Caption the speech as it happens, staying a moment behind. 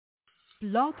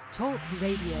Blog Talk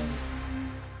Radio.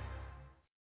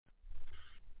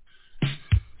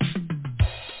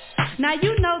 Now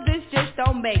you know this just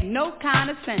don't make no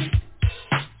kind of sense.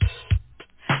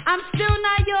 I'm still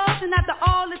not yours, and after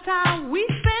all the time we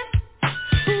spent,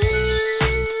 ooh,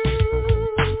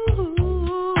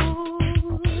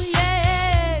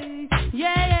 yeah,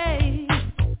 yeah.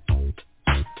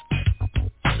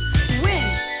 When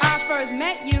I first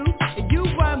met you, you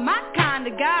were my kind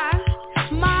of guy.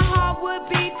 My heart would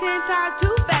be 10 times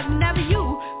too fast whenever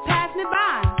you pass me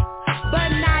by. But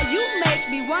now you make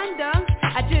me wonder,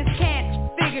 I just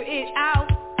can't figure it out.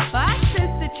 I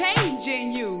sense the change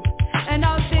in you, and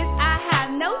all this I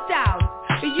have no doubt.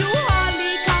 You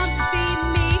hardly come to see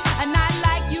me, and not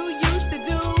like you used to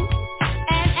do.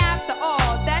 And after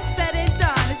all that's said and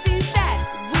done, it seems that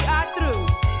we are through.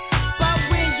 But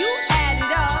when you add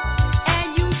it up,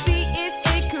 and you see it's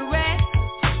incorrect,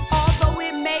 although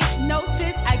it makes no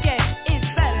sense, I guess it's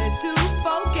better to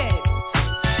forget.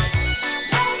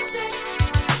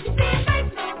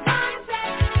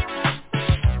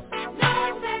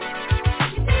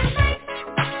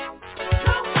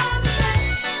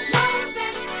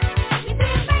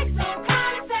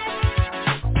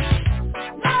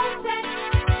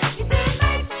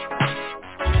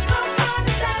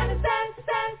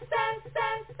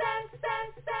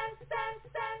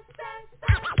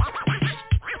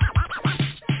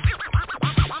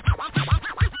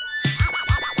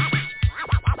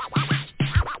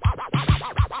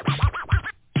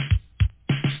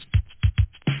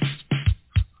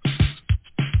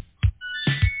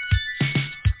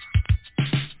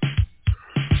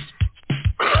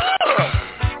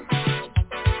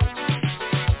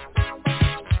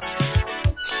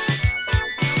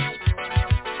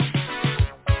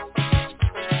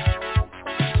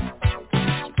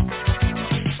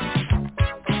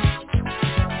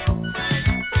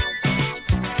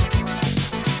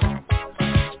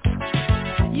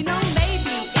 You know,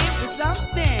 maybe it was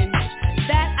something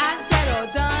that I said or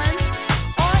done,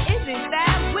 or is it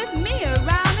that with me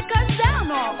around it cuts down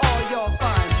on all your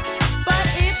fun? But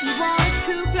if you want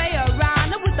to play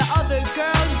around with the other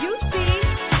girls you see,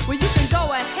 well, you can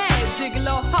go ahead,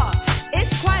 gigolo, huh?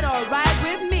 It's quite alright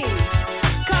with me.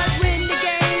 'Cause when the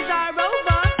games are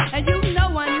over and you no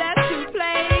one left to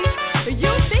play,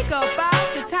 you think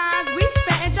about the times we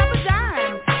spent and drop a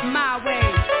dime my way.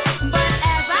 But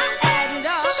as I add it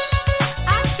up,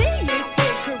 I see it's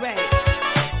incorrect.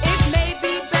 It may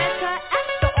be better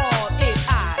after all if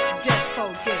I just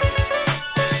forget.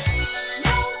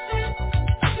 No sense,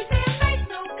 you see it makes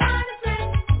no kind of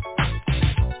sense.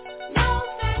 No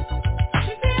sense,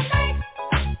 you see it makes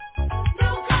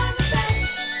no kind of sense.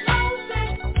 No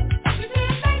sense, you see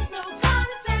it makes no kind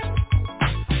of sense.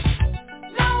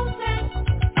 No sense,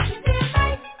 you see it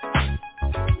makes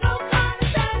no kind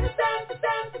of sense.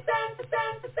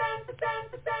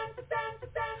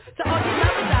 To all you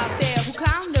lovers out there who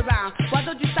clown around, why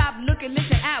don't you stop looking,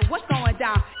 listen at what's going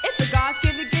down? It's the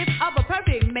God-given gift of a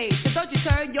perfect mate. So don't you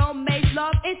turn your mate's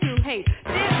love into hate.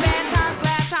 This bad time,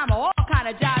 glad time, or all kind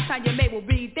of job time, your mate will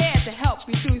be there to help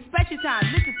you through special time.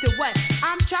 Listen to what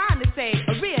I'm trying to say,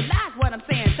 or realize what I'm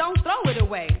saying. Don't throw it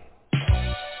away.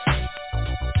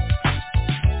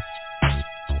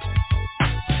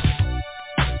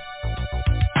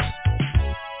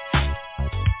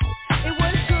 It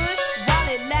was good while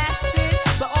it lasted,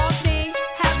 but all things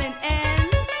have an end.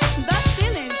 The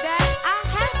feelings that I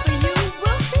have for you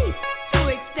will cease to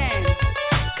extend.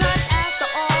 'Cause after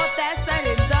all that's said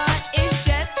and done, it's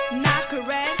just not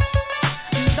correct.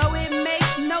 Though it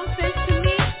makes no sense to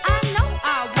me, I know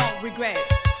I won't regret.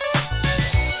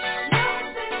 No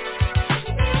sense,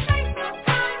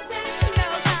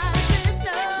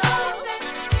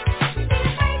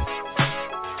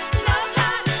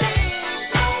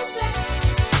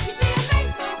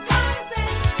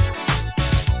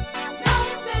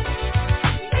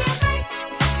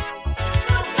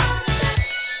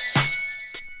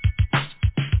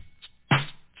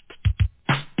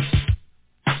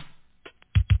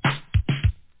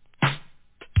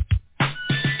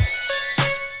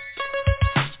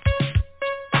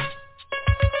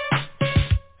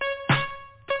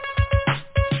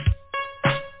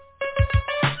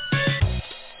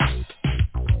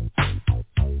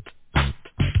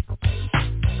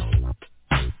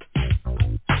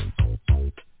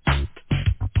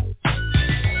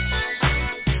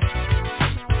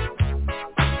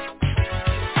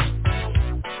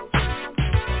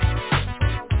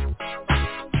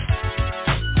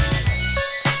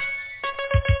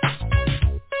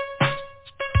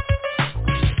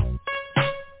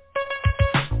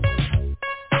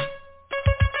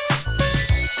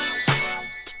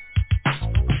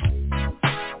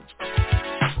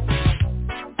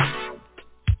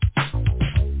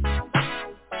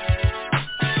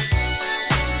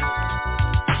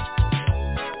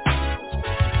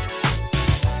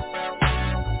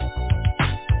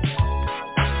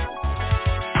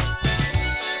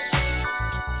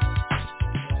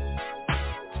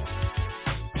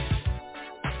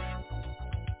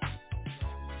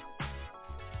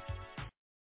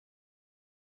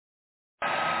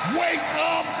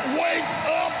 up, wake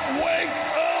up, wake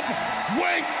up,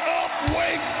 wake up,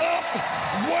 wake up,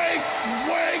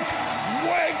 wake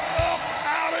up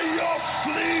out of your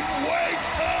sleep, wake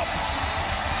up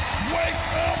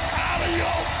out of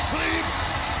your sleep,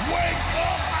 wake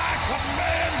up, I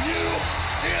command you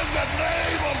in the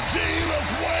name of Jesus,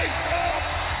 wake up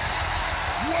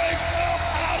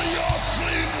out of your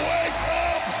sleep, wake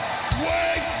up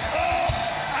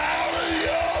out of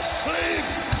your sleep.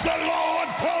 The Lord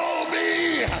told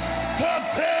me to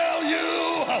tell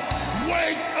you,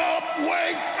 wake up,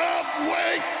 wake up,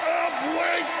 wake up,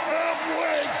 wake up,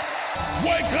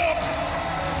 wake up,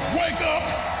 wake up,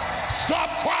 stop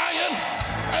crying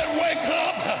and wake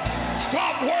up,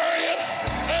 stop worrying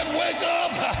and wake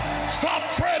up, stop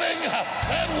fretting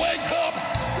and wake up.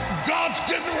 God's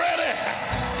getting ready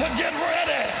to get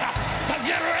ready, to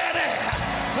get ready,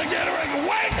 to get ready.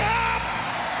 Wake up!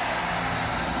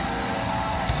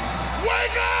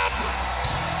 Wake up!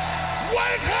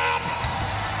 Wake up!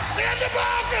 In the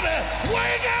balcony!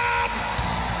 Wake up!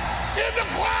 In the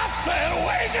closet!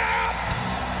 Wake up!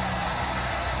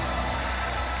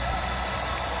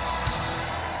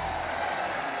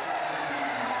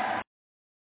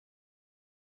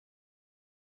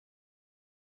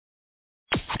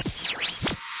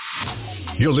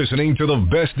 You're listening to the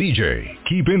best DJ,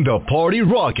 keeping the party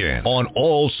rocking on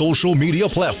all social media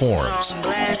platforms.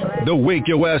 The Wake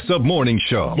Your Ass Up Morning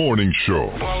Show. Morning Show.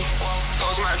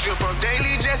 Post my drip up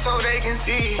daily just so they can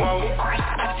see.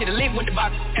 I see the link with the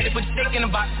box, had to put the stick in the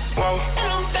box.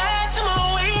 And I'm back to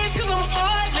my ways 'cause I'm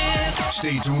heartless.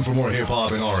 Stay tuned for more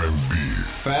hip-hop and R&B.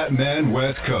 Fat Man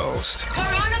West Coast.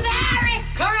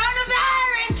 Coronavirus,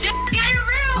 just get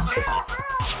real.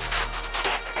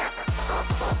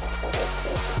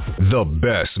 The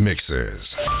best mixes.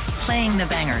 Playing the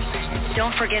bangers.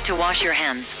 Don't forget to wash your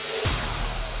hands.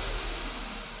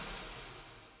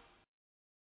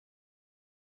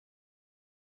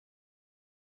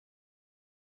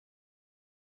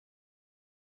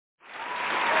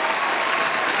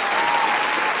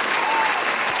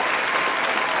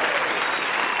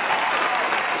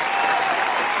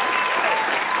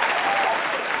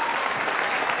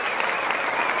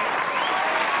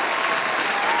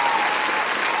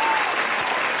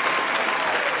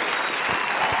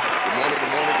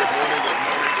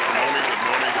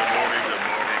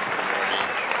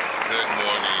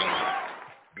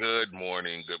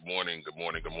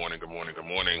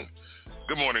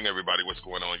 Good morning, everybody. What's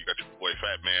going on? You got your boy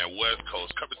Fat Man West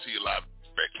Coast coming to you live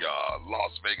back, y'all,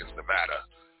 Las Vegas, Nevada.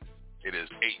 It is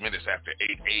 8 minutes after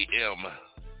 8 a.m.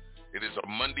 It is a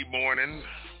Monday morning.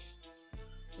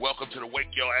 Welcome to the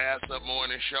Wake Your Ass Up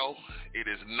Morning Show. It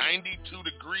is 92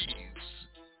 degrees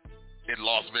in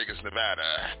Las Vegas,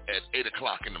 Nevada at 8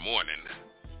 o'clock in the morning.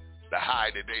 The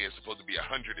high today is supposed to be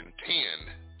 110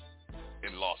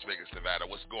 in Las Vegas, Nevada.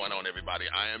 What's going on, everybody?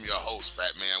 I am your host,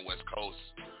 Fat Man West Coast.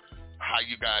 How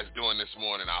you guys doing this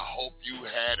morning? I hope you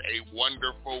had a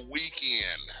wonderful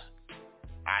weekend.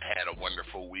 I had a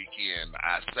wonderful weekend.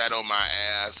 I sat on my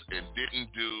ass and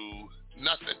didn't do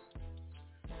nothing.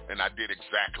 And I did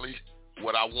exactly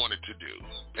what I wanted to do.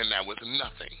 And that was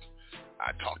nothing.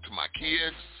 I talked to my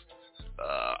kids.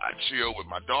 I chilled with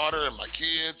my daughter and my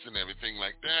kids and everything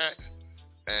like that.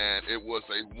 And it was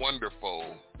a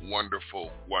wonderful,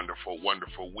 wonderful, wonderful,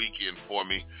 wonderful weekend for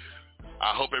me.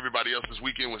 I hope everybody else's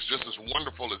weekend was just as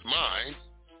wonderful as mine.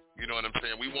 You know what I'm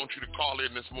saying? We want you to call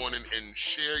in this morning and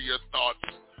share your thoughts,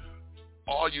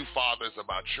 all you fathers,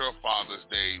 about your Father's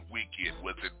Day weekend.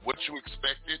 Was it what you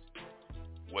expected?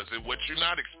 Was it what you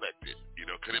not expected? You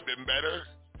know, could it have been better?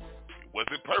 Was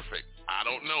it perfect? I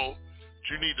don't know. But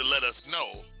you need to let us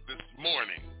know this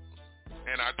morning.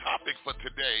 And our topic for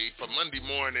today, for Monday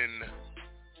morning,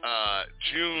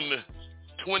 June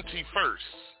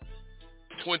 21st,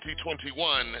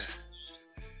 2021,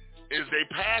 is they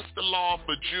passed the law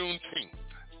for Juneteenth.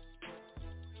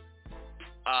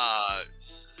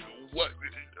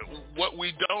 What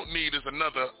we don't need is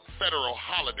another federal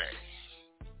holiday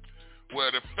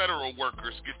where the federal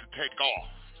workers get to take off,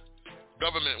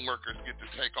 government workers get to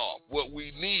take off. What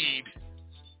we need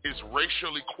is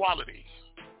racial equality.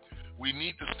 We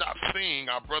need to stop seeing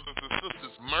our brothers and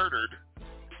sisters murdered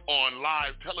on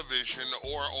live television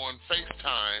or on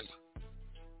FaceTime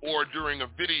or during a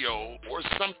video or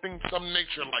something, some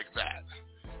nature like that.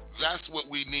 That's what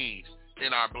we need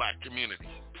in our black community.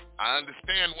 I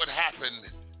understand what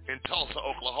happened in Tulsa,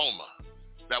 Oklahoma.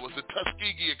 That was a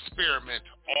Tuskegee experiment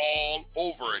all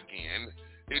over again.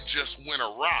 It just went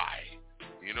awry.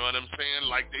 You know what I'm saying?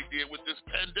 Like they did with this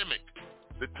pandemic.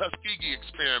 The Tuskegee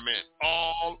experiment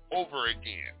all over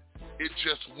again. It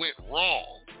just went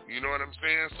wrong. You know what I'm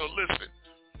saying? So listen,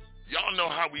 Y'all know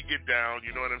how we get down.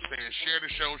 You know what I'm saying? Share the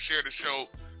show, share the show,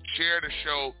 share the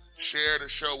show, share the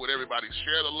show with everybody.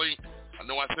 Share the link. I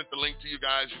know I sent the link to you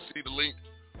guys. You see the link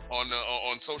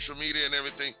on social media and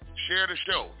everything. Share the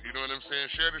show. You know what I'm saying?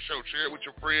 Share the show. Share it with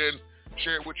your friend.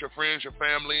 Share it with your friends, your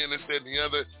family, and this, that, and the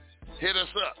other. Hit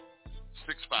us up.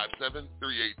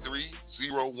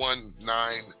 657-383-0199.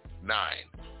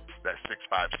 That's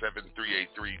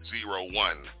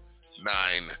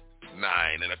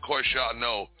 657-383-0199. And of course, y'all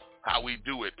know how we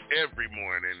do it every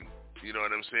morning. You know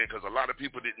what I'm saying? Because a lot of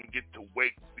people didn't get to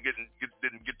make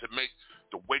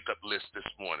the wake-up list this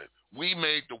morning. We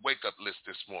made the wake-up list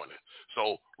this morning.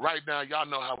 So right now, y'all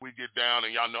know how we get down,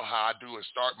 and y'all know how I do and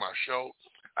start my show.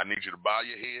 I need you to bow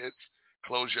your heads.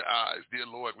 Close your eyes. Dear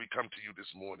Lord, we come to you this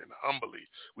morning humbly.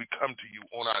 We come to you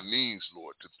on our knees,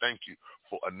 Lord, to thank you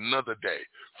for another day,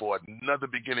 for another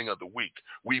beginning of the week.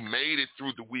 We made it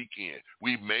through the weekend.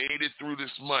 We made it through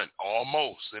this month,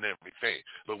 almost, and everything.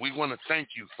 But we want to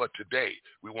thank you for today.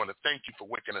 We want to thank you for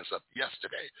waking us up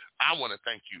yesterday. I want to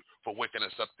thank you for waking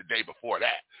us up the day before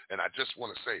that. And I just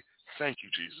want to say, thank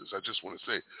you, Jesus. I just want to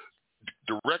say,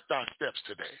 direct our steps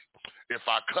today. If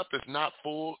our cup is not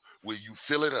full, will you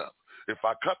fill it up? If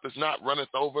our cup is not runneth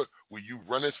over, will you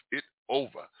runneth it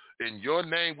over? In your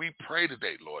name we pray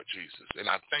today, Lord Jesus. And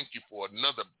I thank you for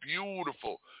another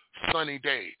beautiful sunny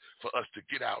day for us to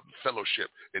get out and fellowship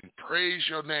and praise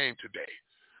your name today.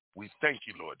 We thank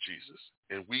you, Lord Jesus.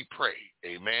 And we pray,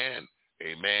 amen,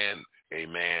 amen,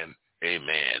 amen,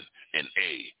 amen, and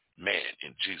amen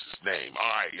in Jesus' name.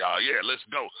 All right, y'all. Yeah, let's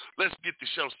go. Let's get the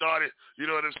show started. You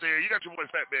know what I'm saying? You got your boy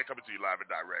Fat Man coming to you live and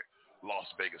direct. Las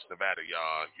Vegas, Nevada,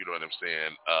 y'all. You know what I'm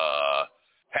saying?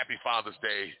 Happy Father's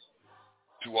Day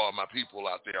to all my people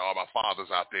out there, all my fathers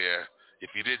out there.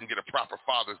 If you didn't get a proper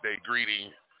Father's Day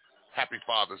greeting, happy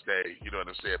Father's Day. You know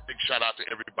what I'm saying? Big shout out to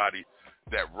everybody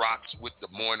that rocks with the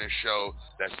morning show,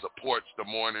 that supports the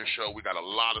morning show. We got a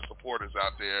lot of supporters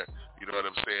out there. You know what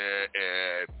I'm saying?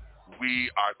 And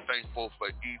we are thankful for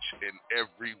each and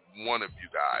every one of you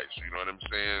guys. You know what I'm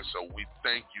saying? So we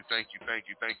thank you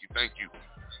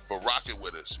for rocking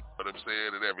with us. You know what I'm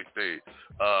saying? And everything.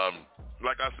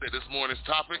 Like I said, this morning's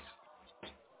topic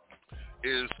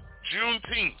is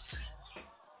Juneteenth.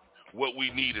 What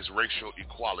we need is racial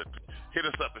equality. Hit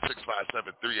us up at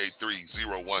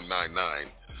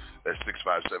 657-383-0199. That's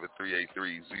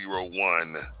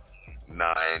 657-383-0199.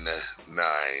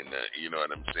 You know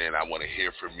what I'm saying? I want to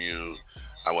hear from you.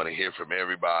 I want to hear from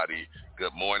everybody.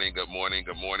 Good morning, good morning,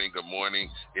 good morning, good morning.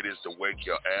 It is the Wake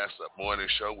Your Ass Up morning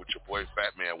show with your boy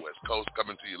Fat Man West Coast,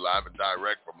 coming to you live and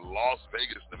direct from Las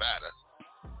Vegas, Nevada.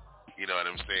 You know what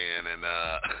I'm saying? And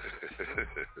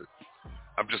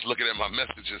I'm just looking at my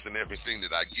messages and everything that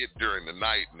I get during the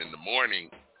night and in the morning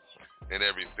and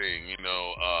everything. You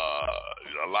know,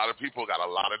 a lot of people got a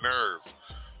lot of nerve.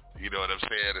 You know what I'm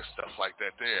saying? And stuff like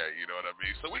that there. You know what I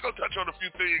mean? So we're going to touch on a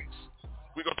few things.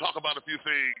 We're going to talk about a few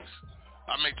things.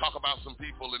 I may talk about some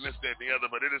people and this, that, and the other,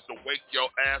 but it is the Wake Your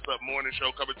Ass Up morning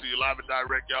show coming to you live and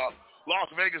direct, y'all. Las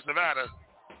Vegas, Nevada.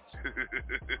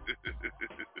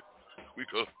 we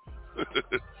go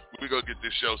get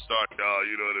this show started, y'all.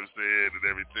 You know what I'm saying? And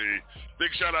everything.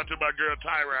 Big shout out to my girl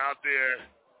Tyra out there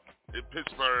in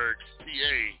Pittsburgh,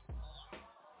 PA.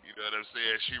 You know what I'm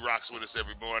saying? She rocks with us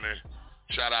every morning.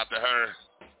 Shout out to her.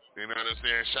 You know what I'm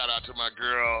saying? Shout out to my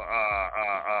girl,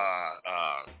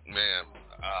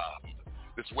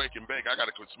 this wake and bake. I got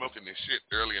to quit smoking this shit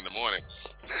early in the morning.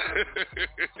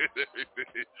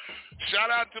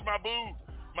 Shout out to my boo,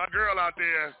 my girl out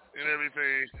there and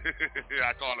everything.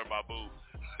 I call her my boo.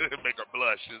 Make her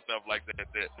blush and stuff like that.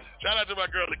 Shout out to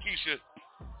my girl, Lakeisha,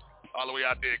 all the way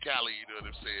out there in Cali. You know what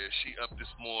I'm saying? She up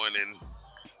this morning,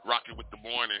 rocking with the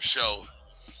morning show.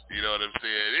 You know what I'm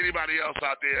saying? Anybody else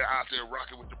out there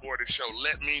rocking with the morning show,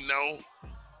 let me know.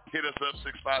 Hit us up,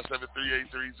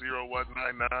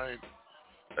 657-383-0199.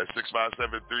 That's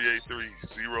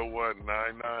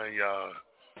 657-383-0199, y'all.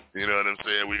 You know what I'm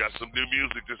saying? We got some new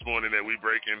music this morning that we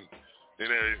breaking and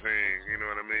everything. You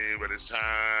know what I mean? But it's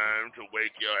time to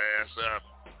wake your ass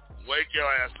up. Wake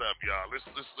your ass up, y'all. Let's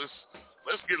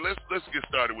get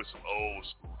started with some old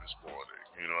school this morning.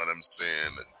 You know what I'm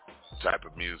saying? The type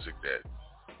of music that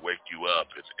wake you up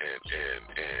and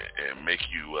make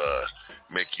you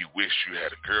wish you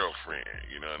had a girlfriend.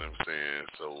 You know what I'm saying?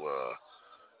 So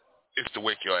it's the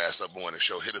Wake Your Ass Up morning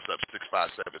show. Hit us up,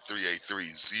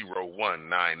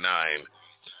 657-383-0199.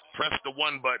 Press the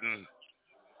 1 button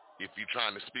if you're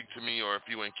trying to speak to me or if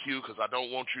you're in queue, because I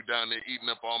don't want you down there eating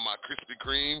up all my Krispy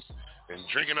Kremes and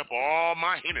drinking up all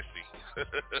my Hennessy.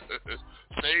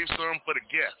 Save some for the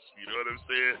guests. You know what I'm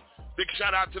saying? Big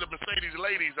shout out to the Mercedes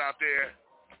ladies out there.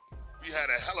 We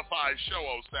had a hellified show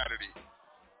on Saturday.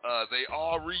 They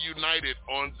all reunited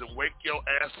on the Wake Your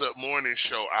Ass Up Morning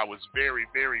Show. I was very,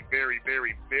 very, very,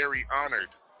 very, very honored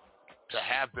to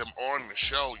have them on the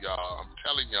show, y'all. I'm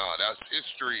telling y'all, that's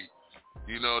history.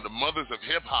 You know, the mothers of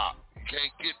hip hop. You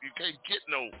can't get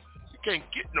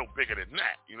no bigger than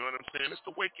that. You know what I'm saying? It's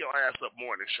the Wake Your Ass Up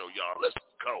Morning Show, y'all. Let's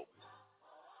go.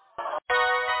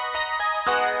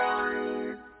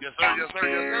 Yes, sir, yes, sir,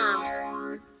 yes,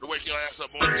 sir. The Wake Your Ass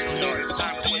Up Morning Show, y'all. It's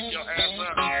time to wake your ass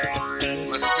up.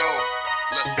 Let's go.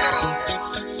 Let's go.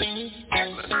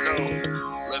 Let's go.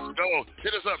 Let's go.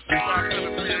 Hit us up,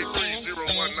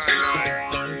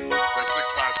 657-383-0199. That's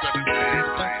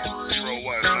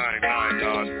 657-383-0199,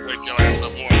 y'all. Wake Your Ass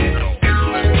Up Morning Show.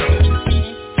 Let's go.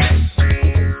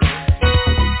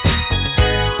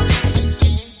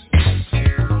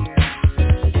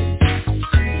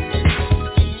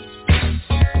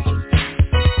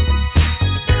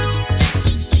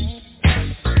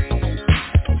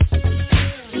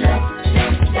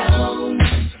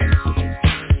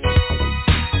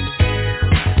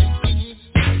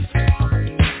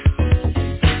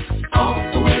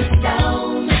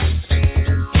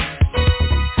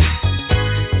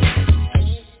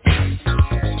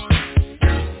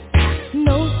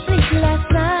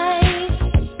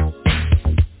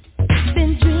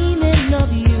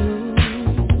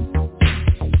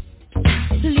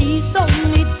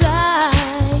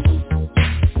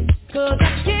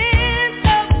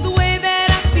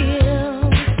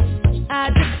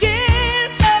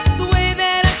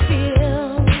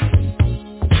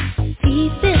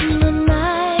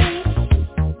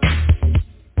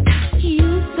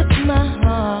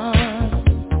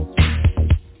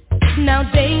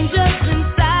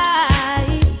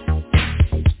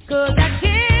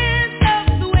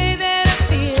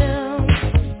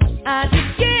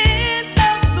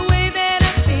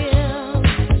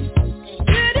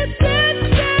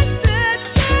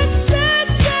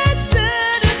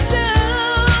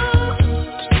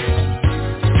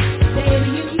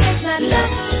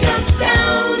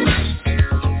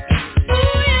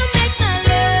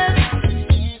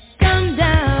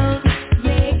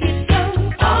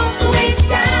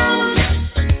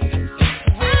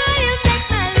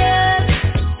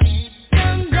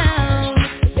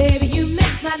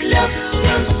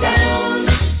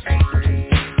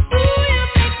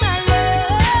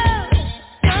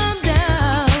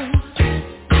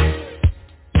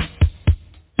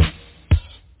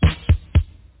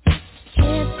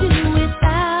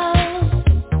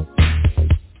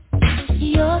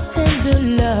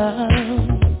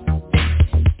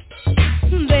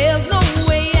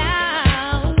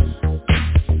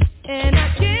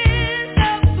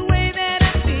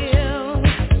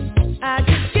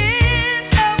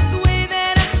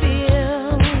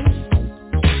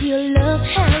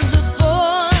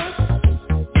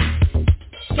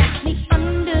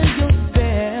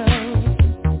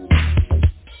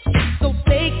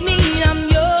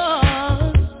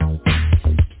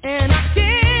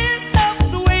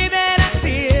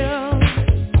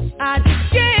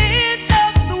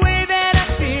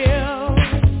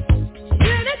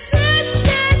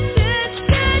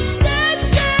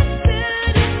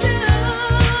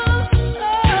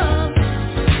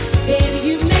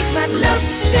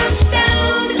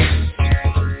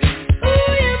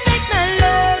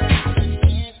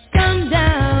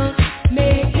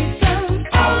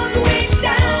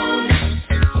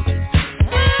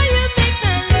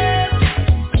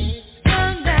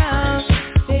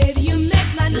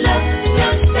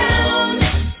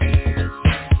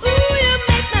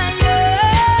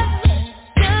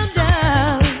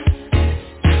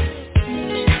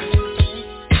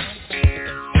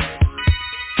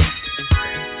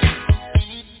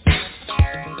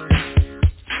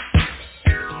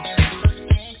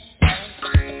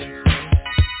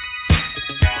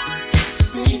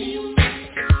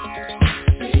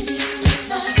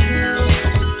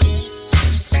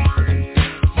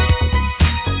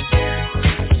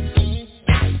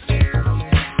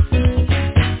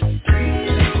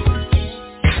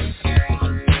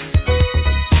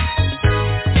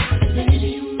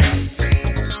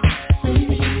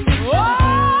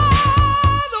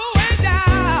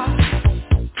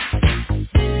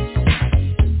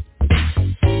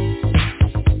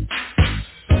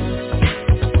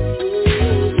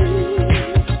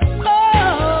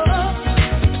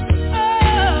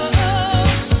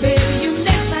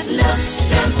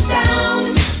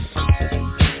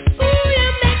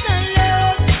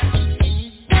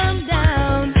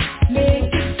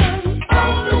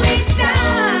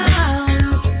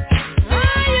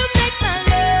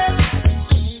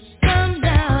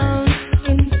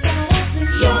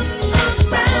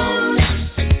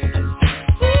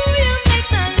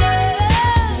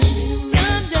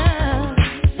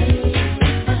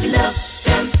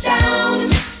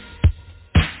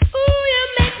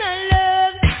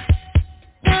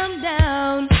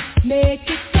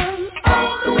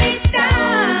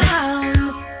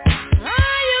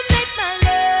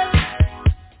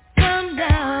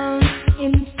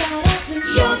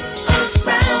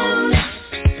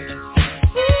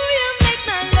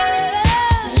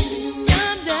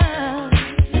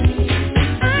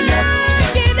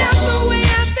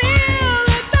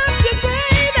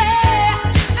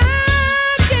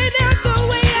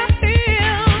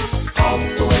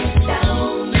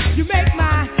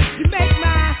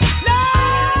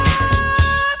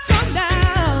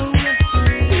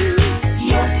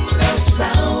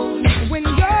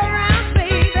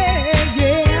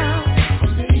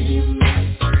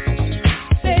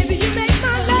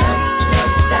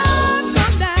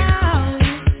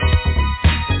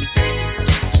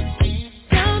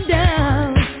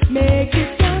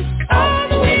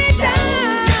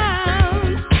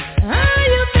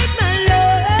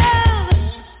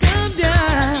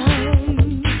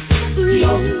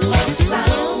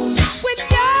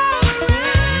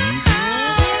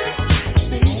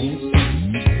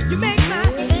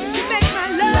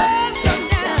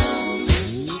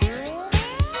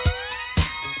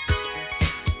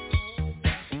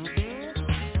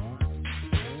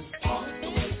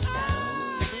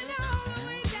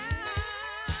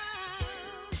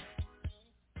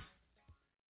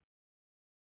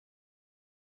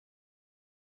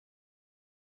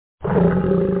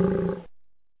 Keep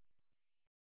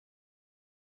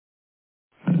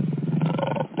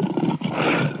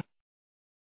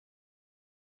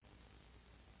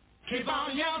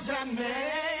on yelling at me.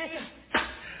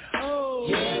 Oh,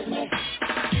 yeah, man.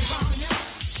 Keep on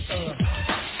yelling.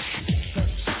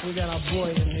 We got our boy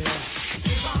in here.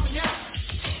 Keep on yelling.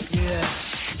 Yeah.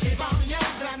 Keep on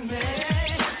yelling at me.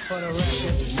 For the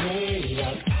record.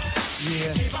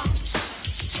 Yeah. Keep on.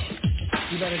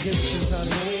 You better get this,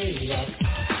 honey.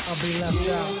 I'll be left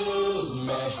out.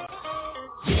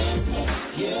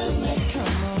 Yeah, man.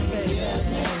 Come on, baby.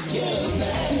 Yeah,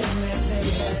 man.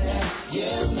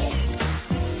 Yeah, man.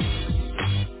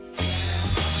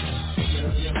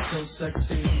 Girl, you're so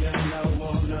sexy and I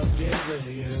wanna be with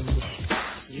you.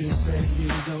 You say you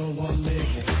don't want me.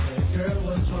 Girl,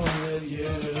 what's wrong with you?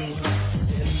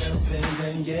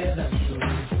 Independent, yeah, that's true.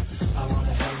 I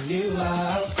wanna help you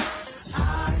out. I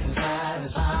can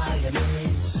satisfy your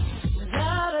needs.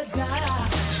 Gotta die.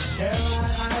 Girl, I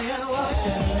am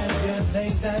walking and you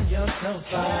think that you're so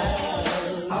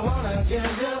fine. I wanna give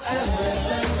you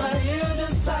everything, but you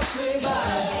just pass me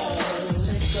by.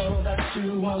 Take all that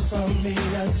you want from me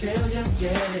until you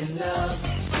get enough.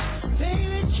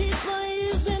 Baby, keep on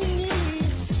using me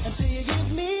until you give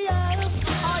me up.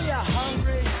 Are you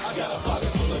hungry? I got a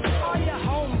pocket full of dough. Are you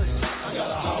homeless? I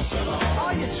got a house and a home.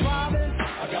 Are you driving?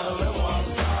 I got a little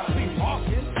outside. Be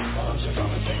walking. Why don't you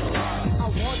come and take a ride? I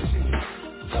want you.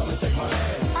 Come and take my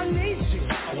hand. I need you.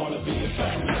 I want to be your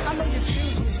family. I know you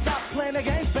choose me. Stop playing the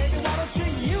games, baby. Why don't you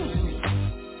use me?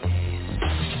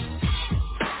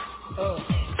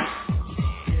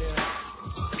 Yeah.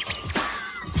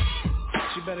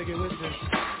 She better get with this.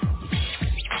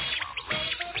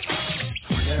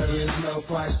 There is no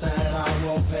price that I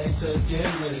won't pay to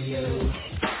get with you.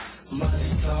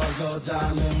 Money, cars, or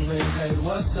diamond rings, hey,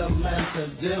 what's a man to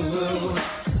do?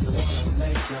 You wanna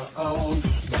make your own,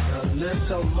 but a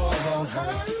little more won't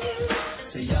hurt.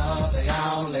 To y'all, the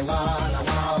only one I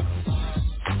want.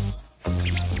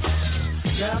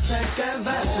 Girl, take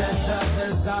advantage of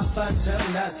this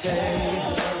opportunity.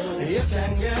 You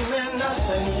can give me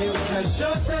nothing, you can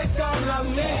sure take all of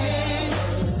me.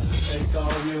 Take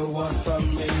all you want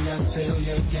from me until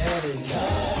you get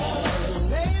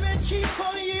enough. Baby, keep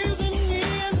on using me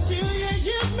until you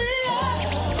give me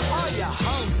up. Are you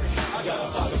hungry? I got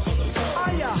a pocket full of dough.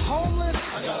 Are you homeless?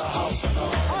 I got a house and a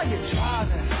home. Are you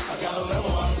driving? I got a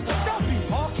level outside. Don't be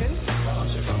walking. Why don't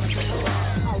you come and take a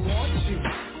ride? I want you.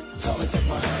 Come and take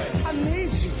my hand. I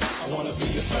need you. I want to be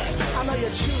your friend. I know you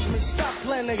choose me. Stop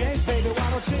playing the games, baby.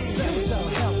 Why don't you use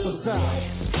yourself? Help us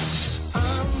out.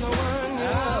 I'm the one,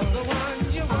 I'm the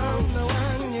one you want. I'm the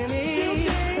one you need.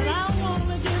 And I want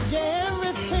to give you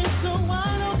everything, so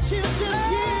why don't you just give me?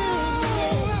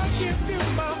 I'll give you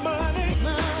my money,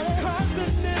 cars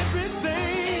and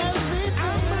everything. I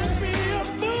might be a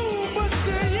fool, but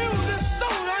to you, this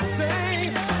song I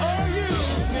sing. Oh, you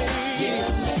me. You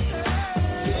me.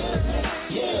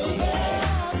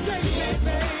 Take me,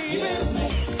 baby.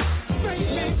 Take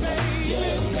me,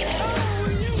 baby. Oh,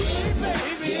 you me,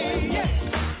 baby.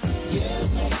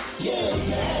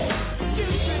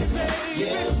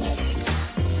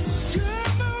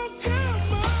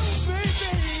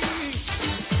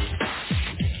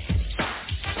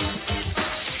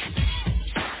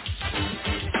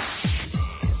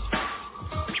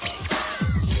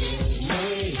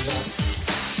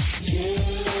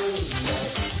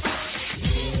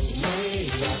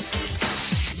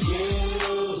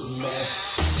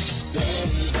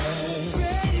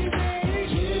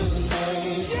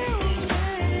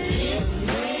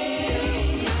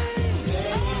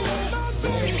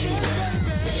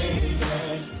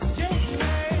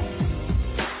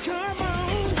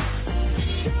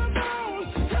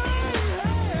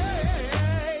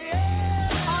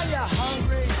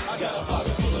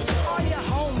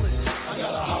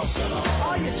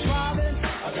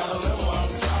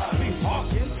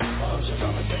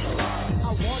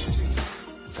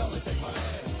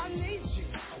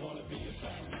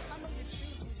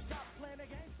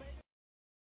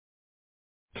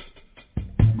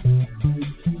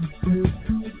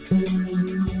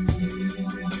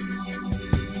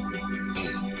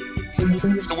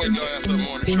 The Wake Your Ass Up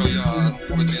Morning Show, y'all.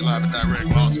 Coming to you live and direct,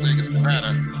 Las Vegas,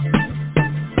 Nevada.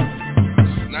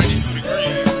 92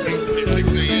 degrees,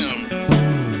 8:56 a.m.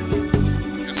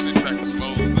 Just sit back and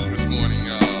slow this morning,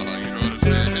 y'all. You know what I'm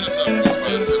saying? Hit us up,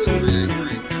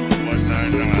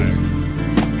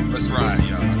 457-383-199. Let's ride,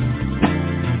 y'all.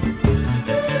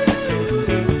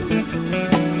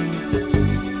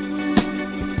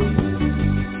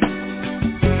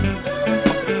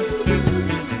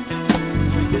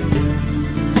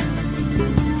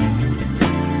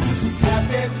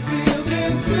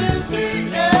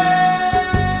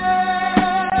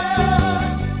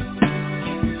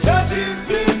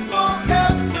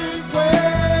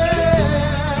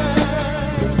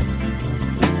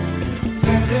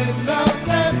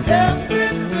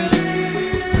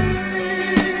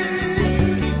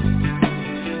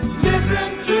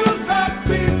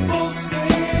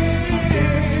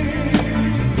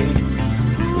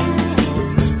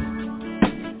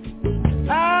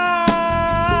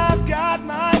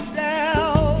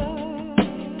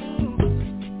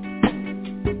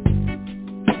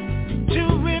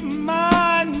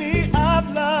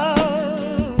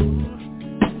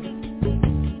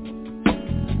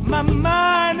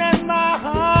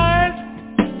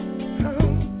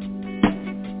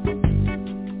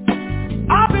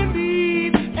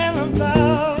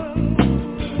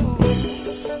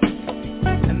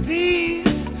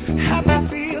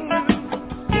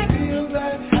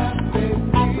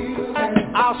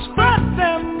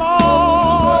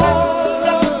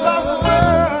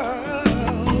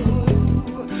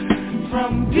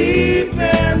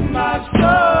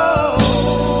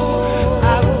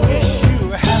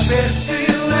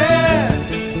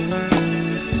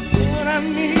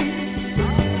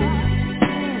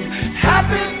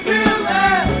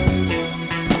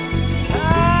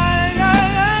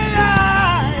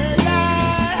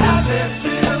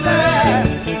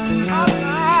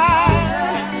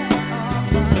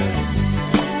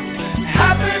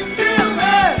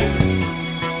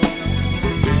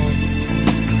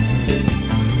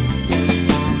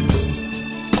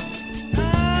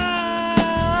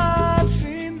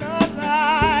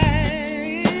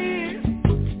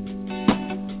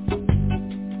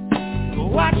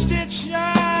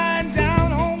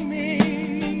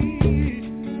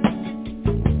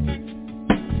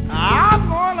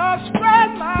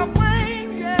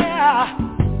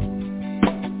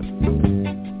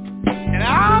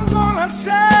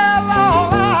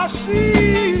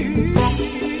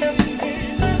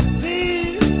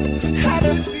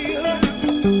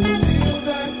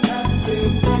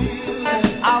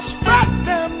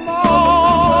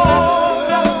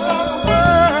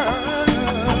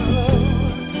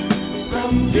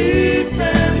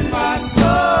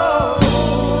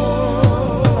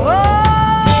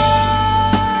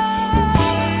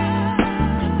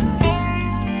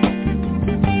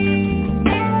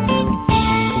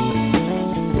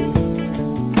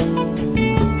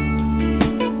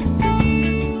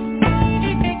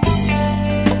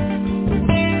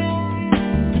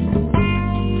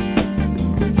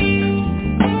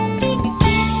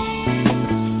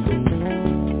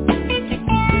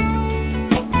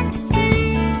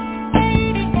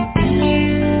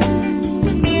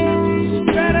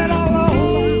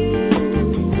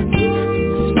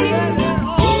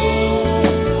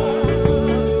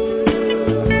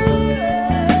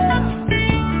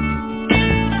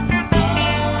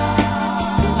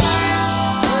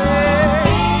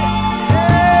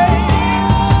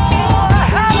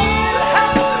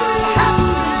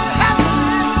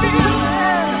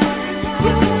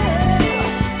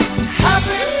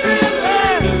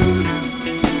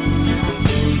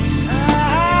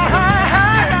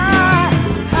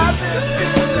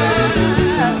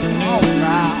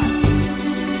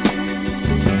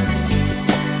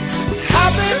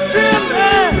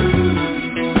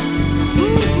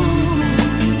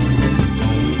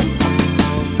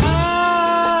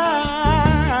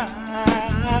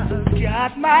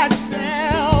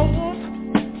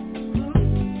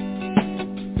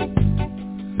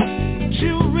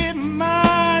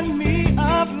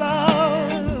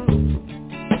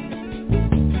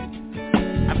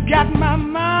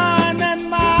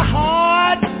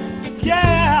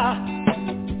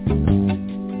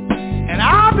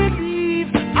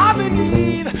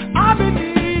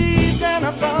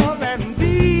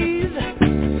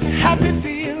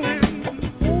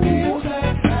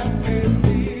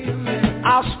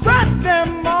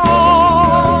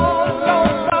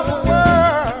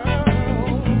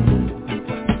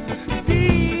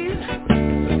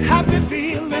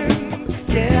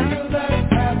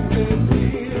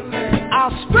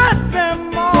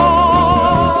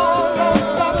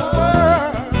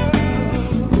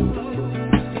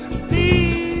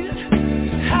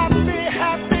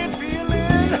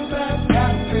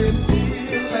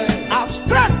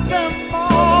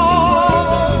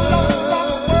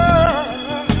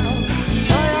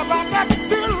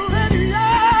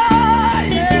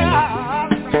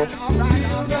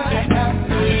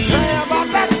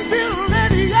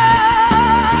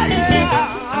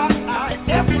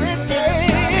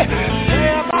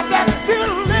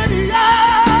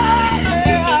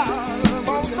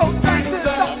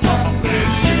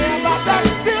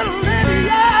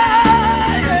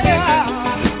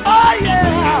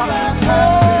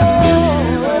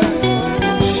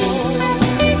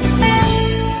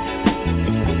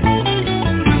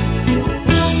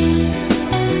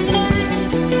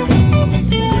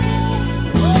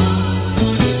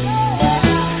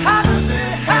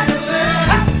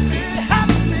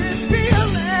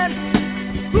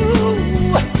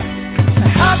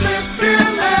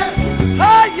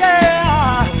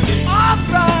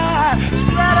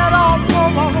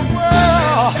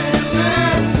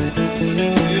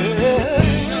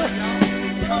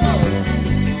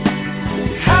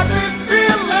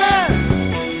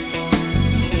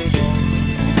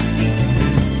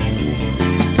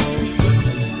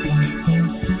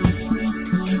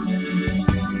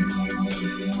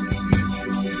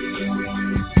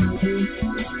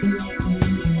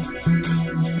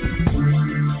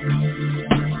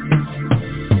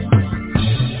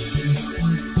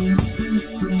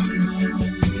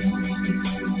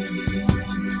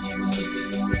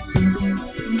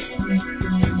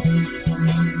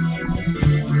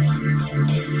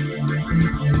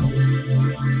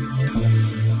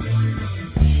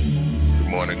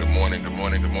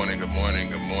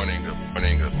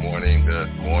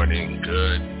 morning,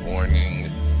 good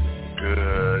morning,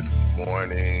 good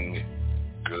morning,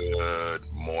 good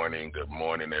morning, good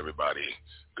morning, everybody.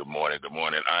 Good morning, good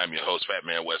morning. I'm your host, Fat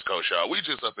Man West Coast, y'all. We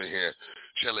just up in here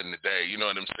chilling today, you know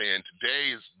what I'm saying?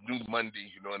 Today is New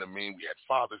Monday, you know what I mean? We had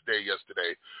Father's Day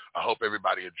yesterday. I hope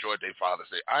everybody enjoyed their Father's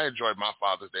Day. I enjoyed my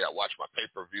Father's Day. I watched my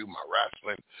pay-per-view, my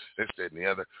wrestling, this, that, and the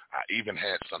other. I even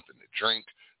had something to drink.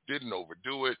 Didn't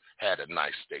overdo it, had a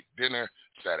nice steak dinner,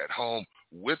 sat at home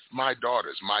with my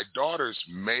daughters. My daughters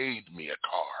made me a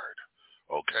card,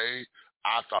 okay?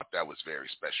 I thought that was very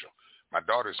special. My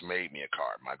daughters made me a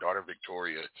card. My daughter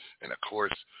Victoria and, of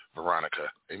course, Veronica,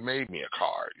 they made me a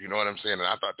card. You know what I'm saying? And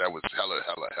I thought that was hella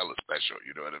special.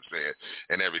 You know what I'm saying?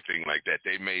 And everything like that.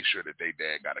 They made sure that they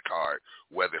dad got a card,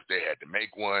 whether if they had to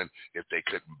make one, if they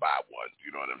couldn't buy one.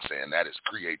 You know what I'm saying? That is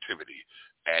creativity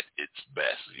at its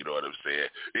best. You know what I'm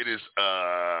saying? It is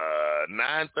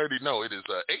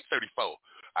 8:34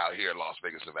 out here in Las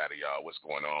Vegas, Nevada, y'all. What's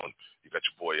going on? You got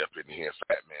your boy up in here,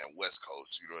 Fat Man West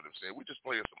Coast. You know what I'm saying? We just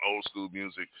playing some old school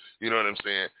music. You know what I'm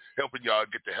saying? Helping y'all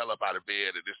get the hell up out of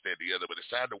bed and this, that, and the other. But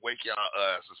it's time to wake y'all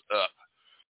asses up.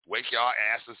 Wake y'all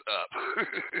asses up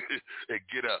and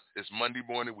get up. It's Monday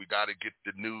morning. We got to get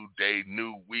the new day,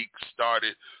 new week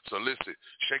started. So listen,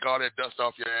 shake all that dust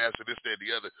off your ass and this, that, and the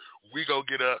other. We going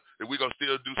to get up and we going to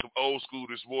still do some old school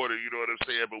this morning, you know what I'm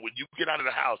saying? But when you get out of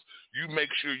the house, you make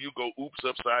sure you go oops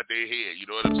upside their head, you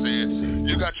know what I'm saying?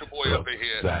 You got your boy up in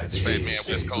here. Fat Man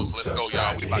West Coast. Let's go,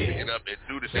 y'all. We about to get up and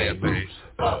do this damn thing.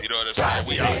 You know what I'm saying?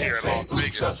 We out here in Las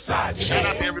Vegas. Shout out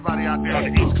to everybody out there on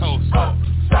the East Coast. Shout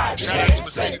out to the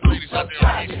ladies out there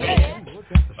on the East Coast.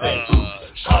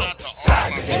 Shout out to all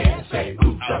my people out there on the East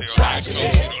Coast. You know what I'm saying?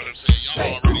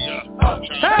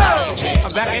 Y'all already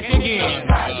I'm back at you again.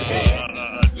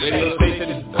 Radio station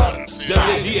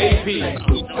WGAP.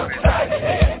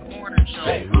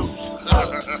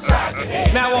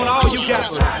 Now on all you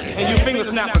gappers and you finger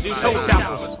snappers, you toe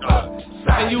tappers,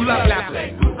 and you love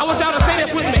lappers, I want y'all to say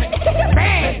this with me.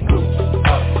 Bang!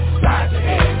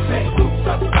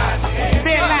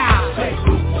 Say it loud.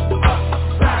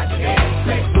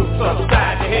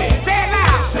 Upside the head. Say it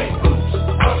loud.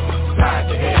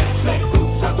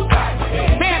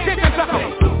 Pay attention, sucker.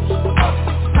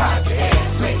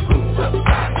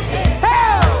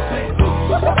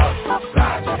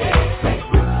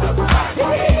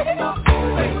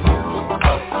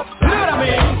 You know what I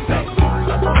mean?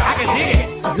 I can dig it.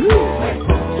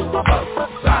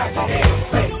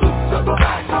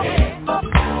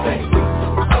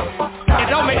 It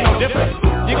don't make no difference.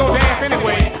 You gon' dance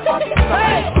anyway.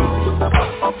 Hey!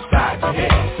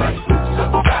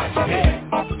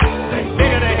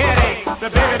 Bigger the headache, the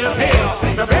bigger the pill,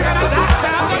 the bigger the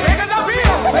doctor, the bigger the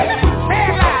bill. Say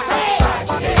it loud.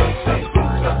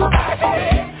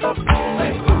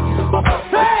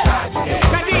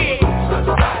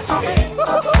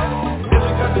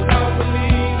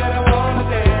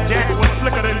 Jack was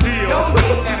slicker than Deal.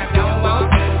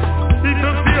 He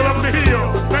took Deal up the hill.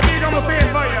 Now Deal, I'ma say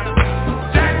it for you.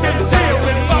 Jack and Deal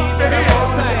went up the hill.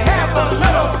 Have a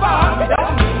little fun.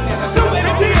 Stupid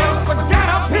Deal got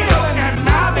uphill, and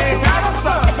now they got a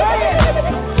son.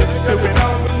 Stupid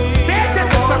don't believe. They're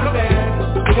different suckers.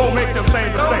 It won't make them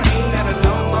say the same.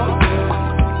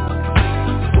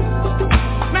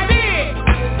 Now Deal,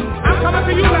 I'm coming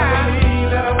to you live.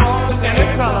 And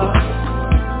it's color.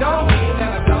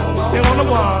 Still on the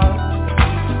wall,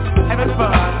 having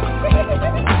fun.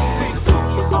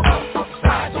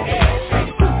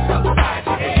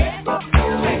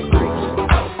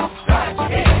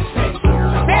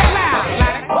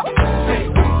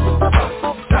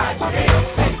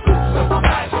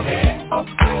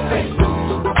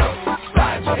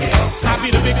 I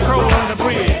be the big crow on the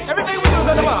bridge. Everything we do is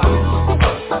on the bar.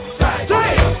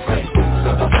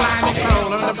 Flying big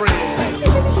crow on the bridge.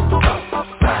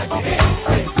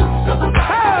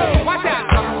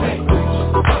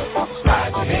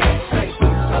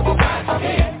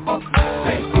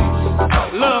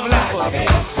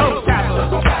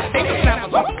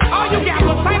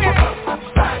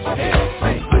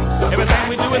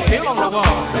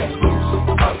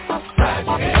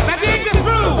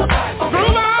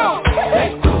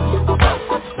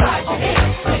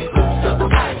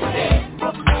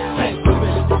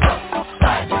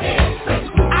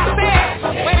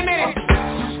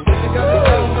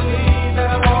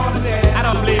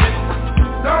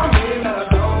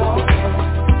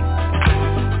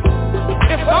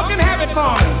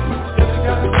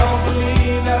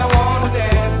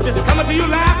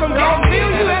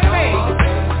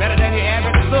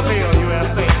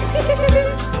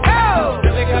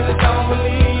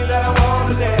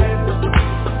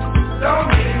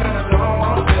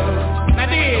 Now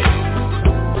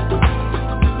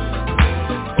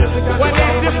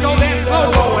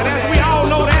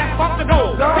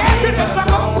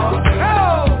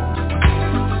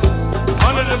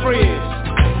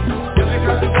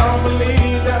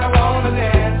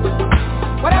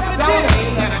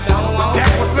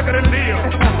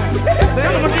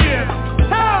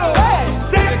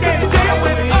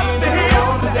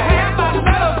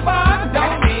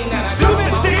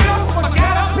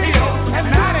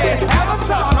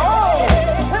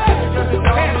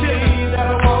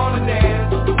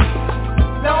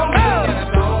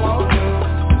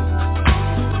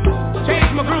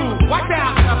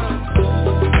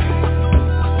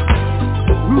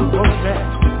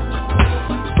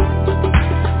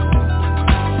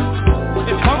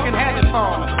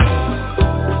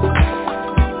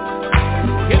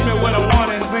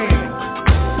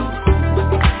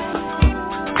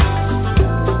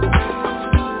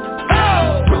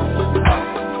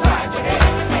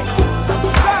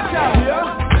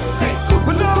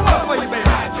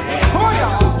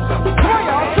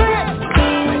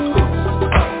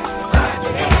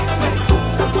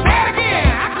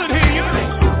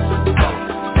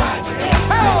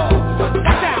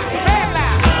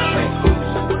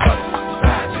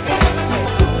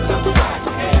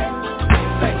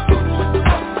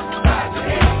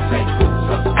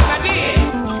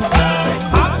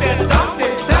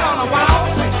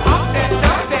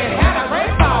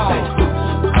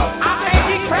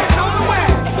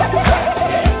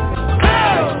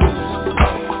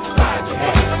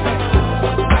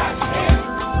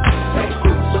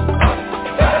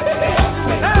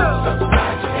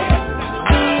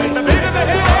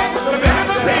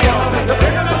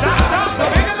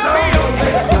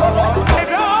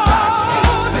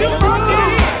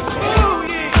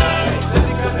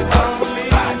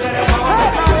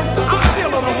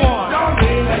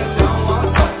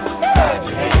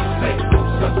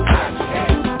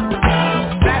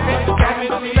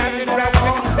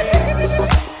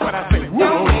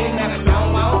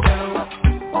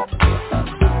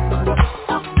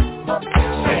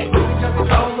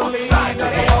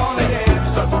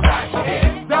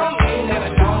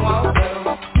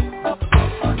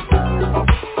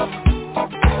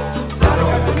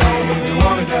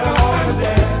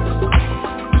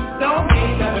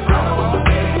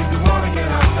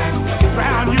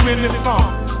in this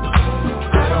song.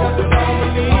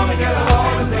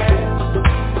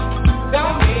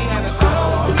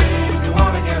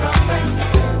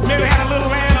 Maybe had a little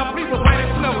rain up, people playing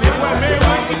snow. Well, maybe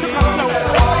we took up snow.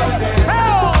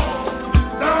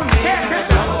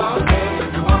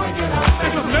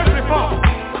 This is nursery funk.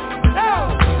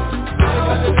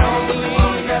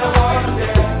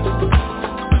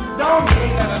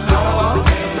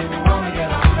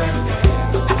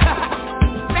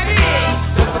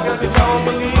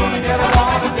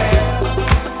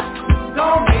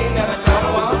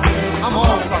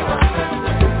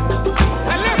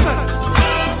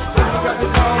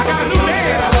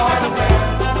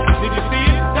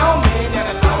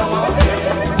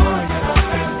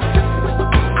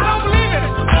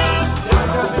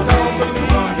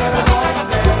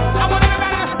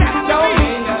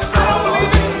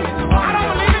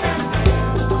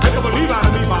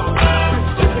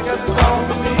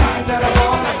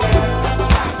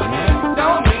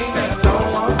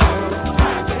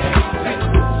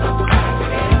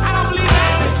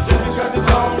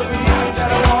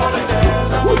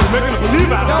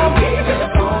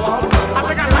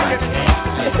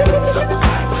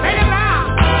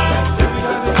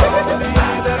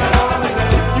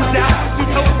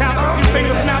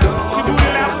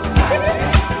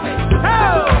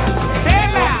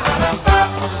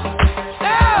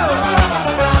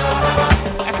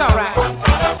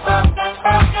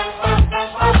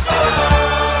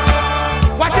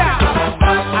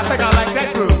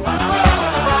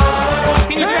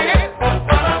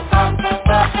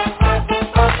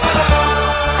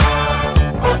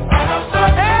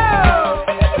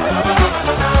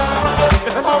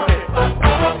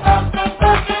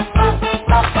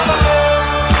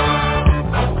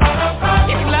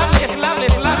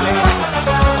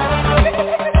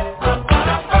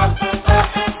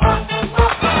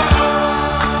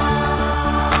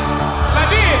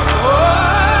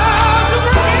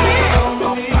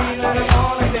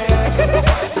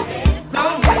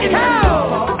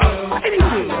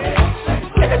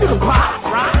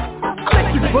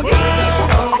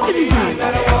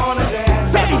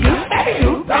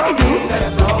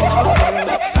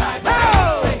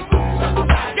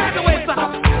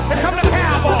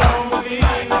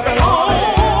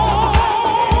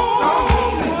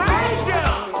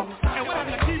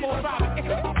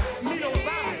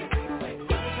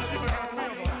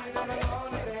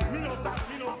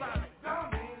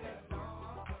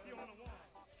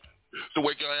 The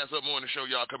Wake Your Ass Up Morning Show,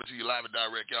 y'all, coming to you live and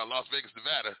direct, y'all, Las Vegas,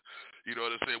 Nevada. You know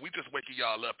what I'm saying? We just waking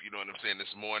y'all up, you know what I'm saying, this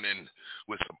morning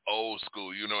with some old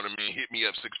school, you know what I mean? Hit me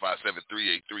up,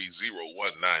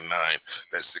 657-383-0199.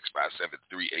 That's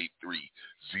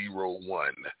 657-383-0199.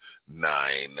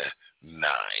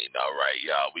 All right,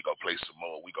 y'all, we gonna play some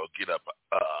more. We gonna get up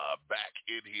back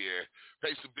in here,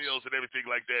 pay some bills and everything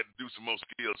like that, and do some more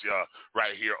skills, y'all,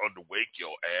 right here on the Wake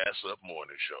Your Ass Up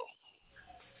Morning Show.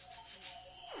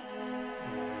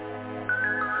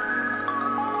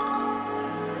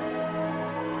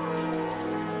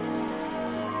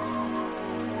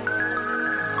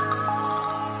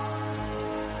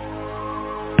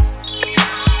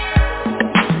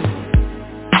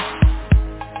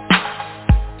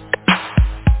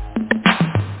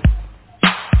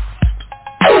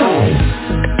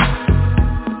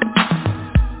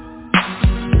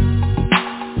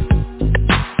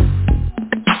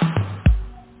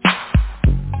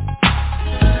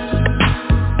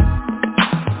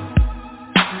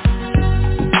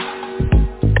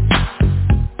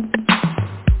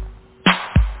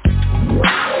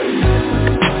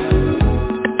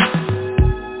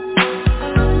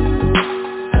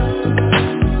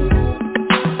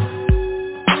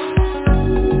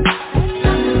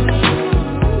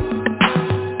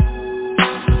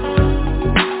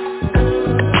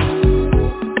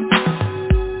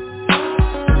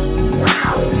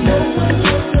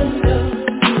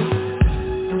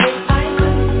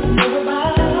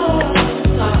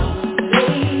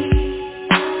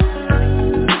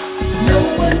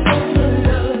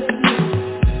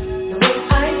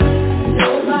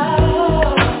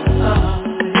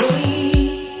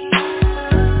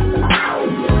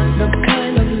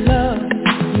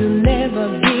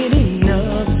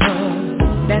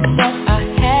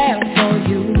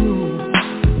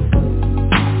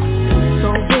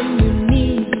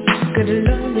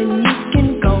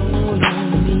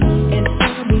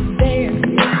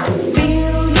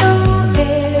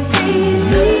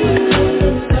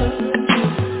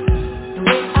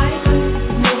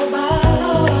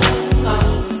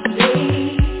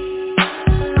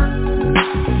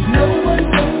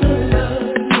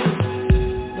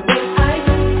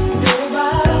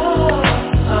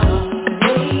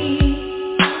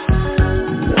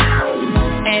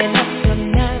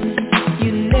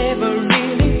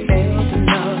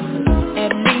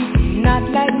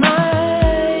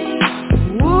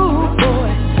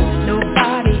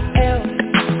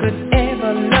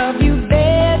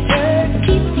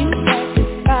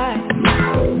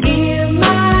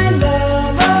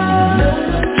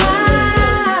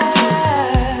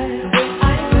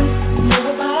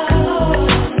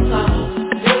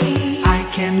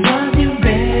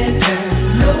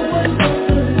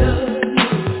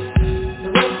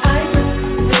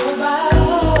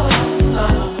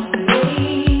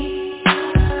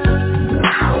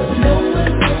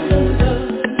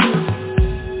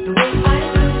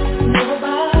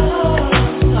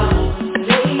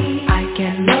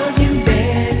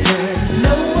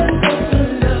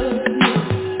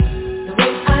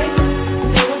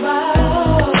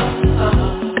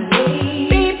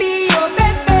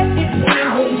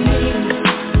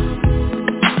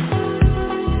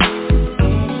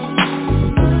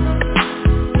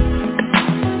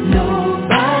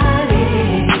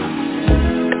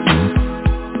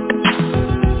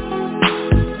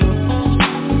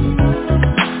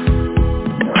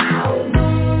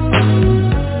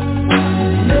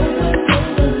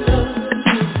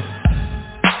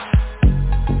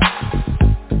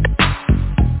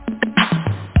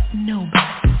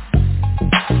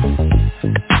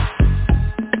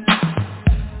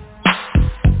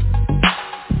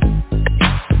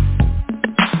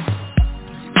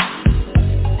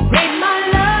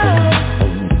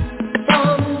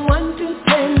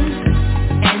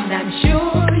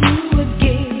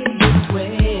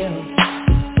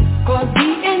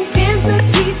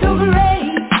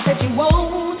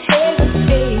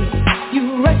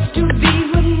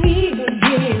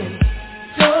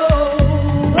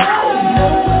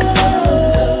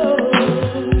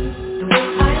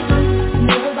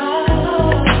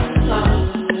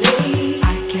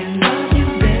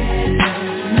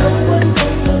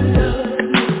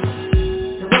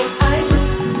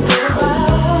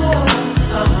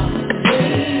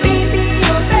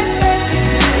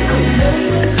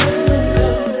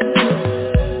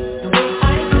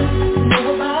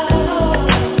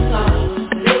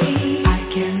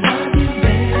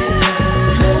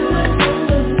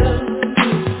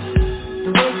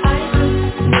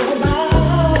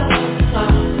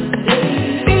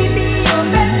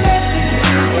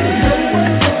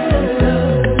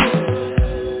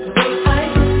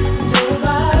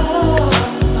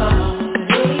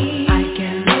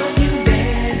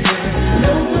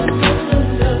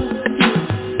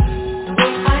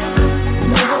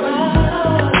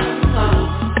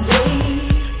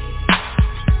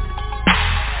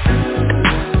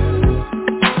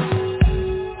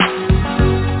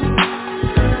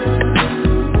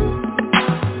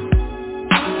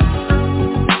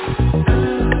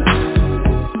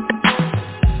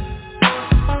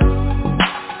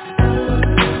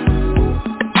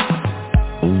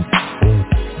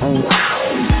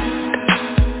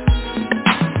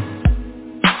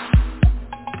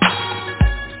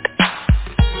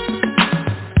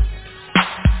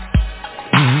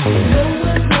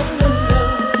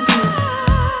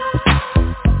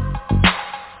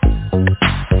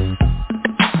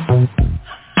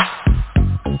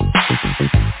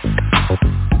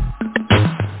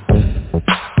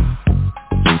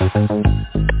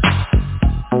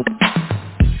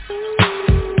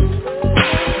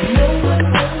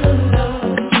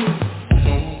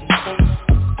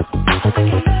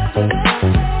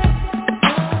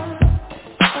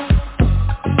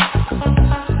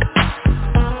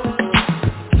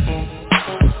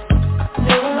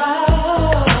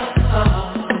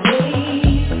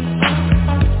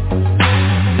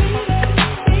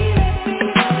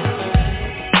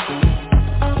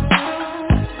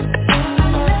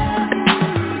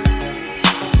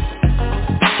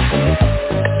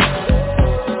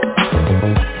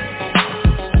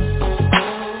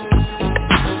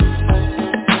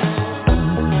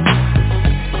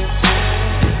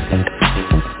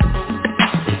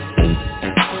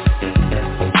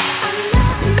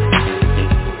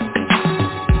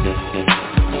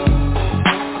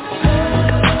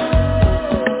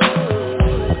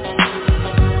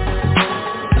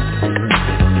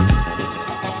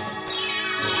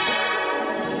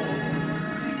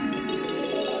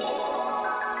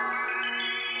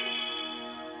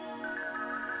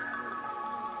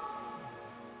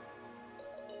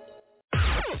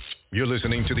 You're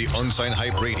listening to the Unsigned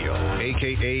Hype Radio,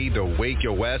 a.k.a. the Wake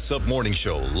Your Ass Up Morning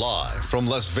Show, live from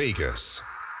Las Vegas.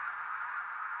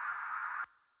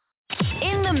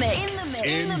 In the mix.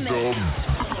 In the mix.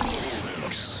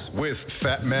 With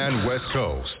Fat Man West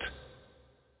Coast.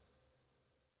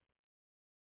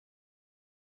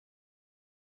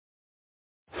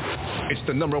 It's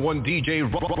the number one DJ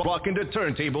rocking the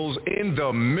turntables in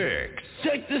the mix.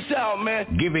 Check this out,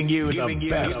 man. Giving you the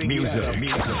best music.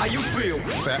 How you feel?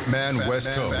 Fat Man West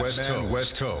Coast.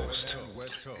 West Coast.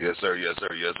 Yes, sir. Yes,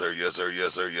 sir. Yes, sir. Yes, sir.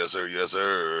 Yes, sir. Yes, sir. Yes,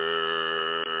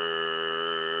 sir.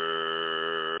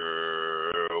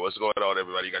 What's going on,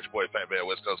 everybody? You got your boy Fat Man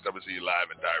West Coast coming to you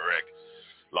live and direct,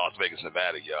 Las Vegas,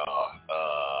 Nevada, y'all.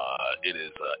 It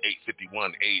is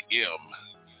 8:51 a.m.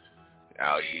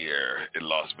 out here in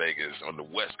Las Vegas on the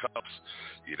West Coast.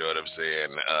 You know what I'm saying?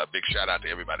 Big shout out to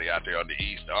everybody out there on the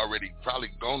East. Already probably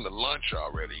gone to lunch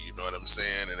already, you know what I'm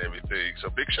saying, and everything. So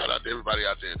big shout out to everybody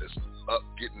out there that's up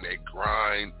getting their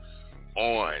grind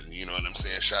on, you know what I'm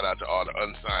saying? Shout out to all the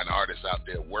unsigned artists out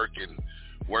there working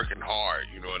hard,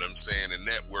 you know what I'm saying, and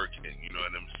networking, you know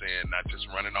what I'm saying, not just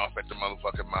running off at the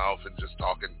motherfucking mouth and just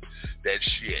talking that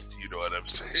shit, you know what I'm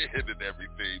saying, and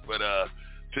everything. But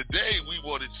today we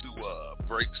wanted to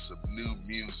break some new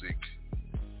music.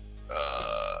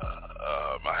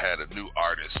 I had a new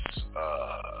artist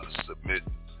submit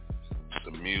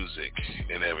some music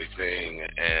and everything,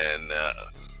 and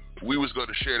we was going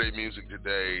to share their music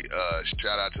today.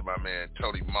 Shout out to my man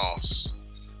Tony Moss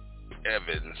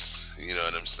Evans, you know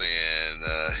what I'm saying.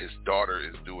 His daughter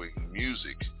is doing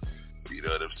music, you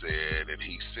know what I'm saying, and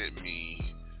he sent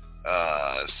me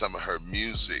some of her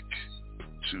music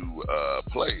to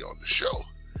play on the show,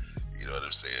 you know what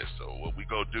I'm saying. So what we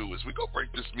go do is we go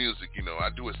break this music. You know, I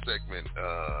do a segment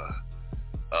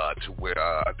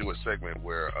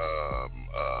where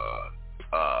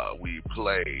we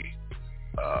play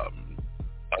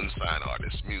unsigned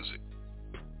artist music,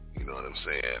 you know what I'm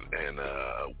saying, and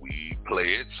we play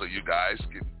it so you guys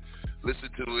can listen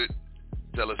to it,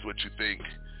 tell us what you think,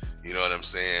 you know what I'm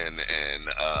saying,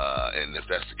 and if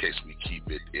that's the case, we keep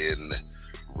it in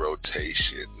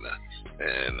rotation.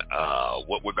 And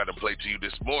what we're going to play to you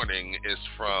this morning is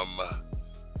from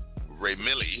Ray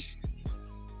Millie.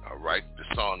 All right, the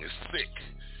song is Sick,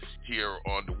 here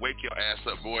on the Wake Your Ass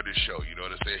Up Morning Show. You know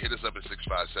what I'm saying? Hit us up at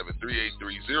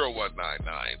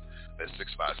 657-383-0199. That's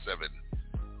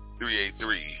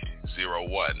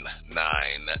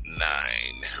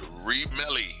 657-383-0199.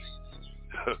 Remillie.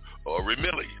 Or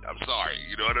Remillie. I'm sorry.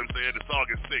 You know what I'm saying? The song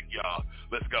is Sick, y'all.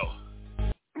 Let's go.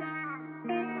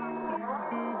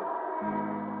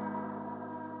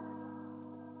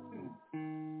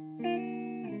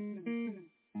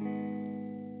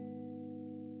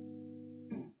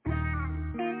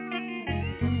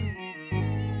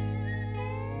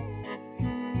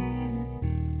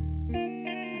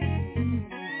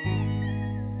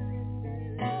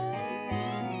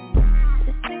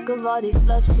 Of all this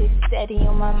love shit steady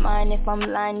on my mind. If I'm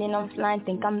lying, then I'm flying,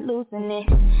 think I'm losing it.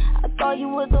 I thought you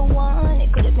was the one,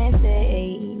 it could've been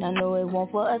fate. I know it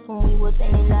won't for us when we was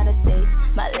in and out of state.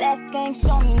 My last game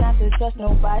showed me not to trust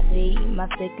nobody. My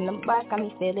stick in the box got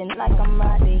me feeling like I'm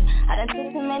Roddy. I done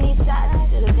took too many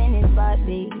shots, should've been his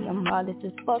body. I'm heartless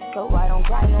as fuck, so I don't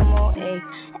cry no more, ayy.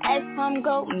 As time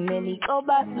go, Millie, go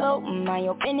by slow. Mind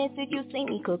your business if you see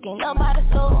me cooking up by the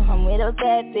stove. I'm with a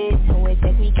bad bitch, who it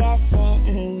take me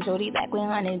cashin'. Jody back with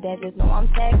 100 bands, just know I'm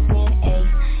texting, ayy.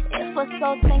 If a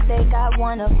soul think they got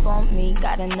one up on me,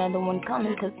 got another one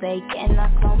coming cause they cannot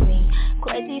clone me.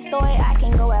 Crazy story, I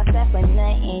can go outside for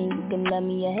nothing. You can love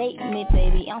me or hate me,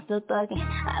 baby, I'm still thugging.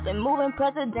 I've been moving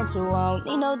presidential, I don't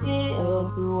need no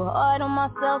deal. Too hard on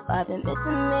myself, I've been missing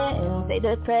it. Say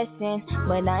depression,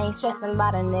 but I ain't stressing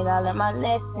about a nigga, I learned my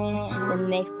lesson. The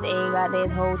next day, got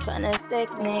this hoe tryna sex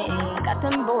me. Got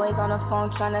them boys on the phone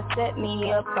tryna set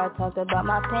me up. I talked about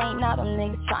my pain, now them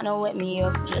niggas tryna wet me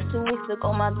up. Just 2 weeks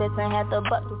ago, my bitch ain't had the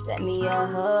butt to set me up.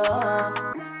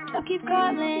 I keep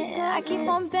calling, I keep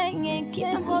on banging. Keep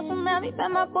them hoes around me,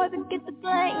 bet my boys and get the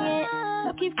playing.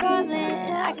 I keep calling,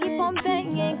 I keep on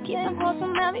banging. Keep them hoes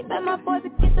around me, bet my boys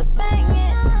and get the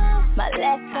banging. My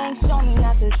last game showed me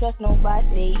not to trust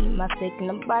nobody. My stick in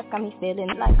the box got me feeling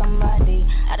like I'm Roddy.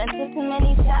 I done took too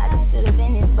many shots, should've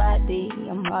been his body.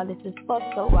 I'm heartless as fuck,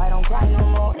 so I don't cry no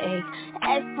more, ayy.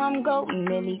 As time go,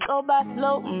 Millie, go by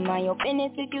slow. Mind your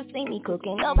business if you see me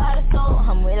cooking up by the stove.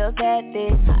 I'm with a bad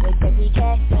bitch, they take me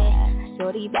cashin'.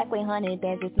 Shorty back with 100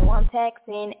 bands, just know I'm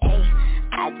taxing, ayy.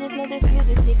 I just know this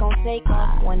music shit gon' take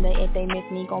off. Wonder if they miss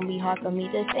me, gon' be hard for me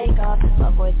to take off. My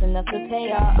voice enough to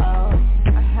pay off.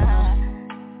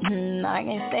 I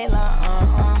can say long,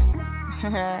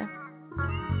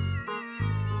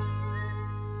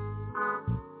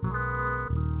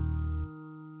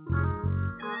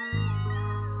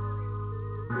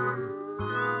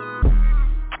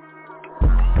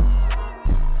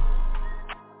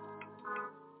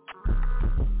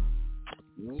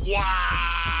 Wow!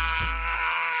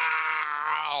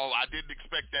 I didn't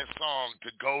expect that song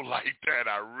to go like that.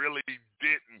 I really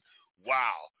didn't.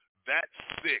 Wow. That's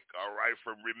sick, all right,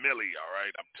 from Remilly, all right?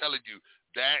 I'm telling you,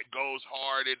 that goes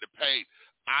hard in the paint.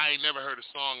 I ain't never heard a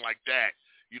song like that.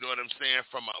 You know what I'm saying?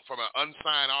 From an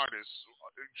unsigned artist,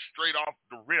 straight off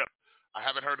the rip. I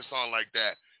haven't heard a song like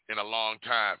that in a long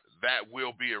time. That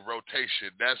will be in rotation.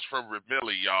 That's from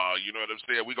Remilly, y'all. You know what I'm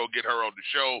saying? We gonna get her on the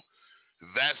show.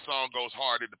 That song goes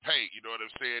hard in the paint. You know what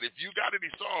I'm saying? If you got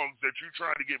any songs that you're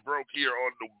trying to get broke here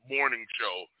on the morning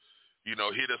show, you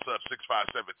know, hit us up,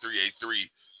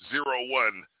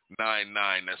 657-383-0199.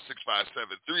 That's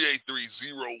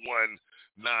 657-383-0199,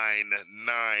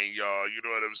 y'all. You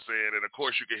know what I'm saying? And, of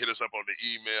course, you can hit us up on the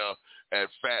email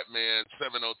at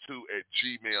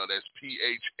fatman702@gmail. That's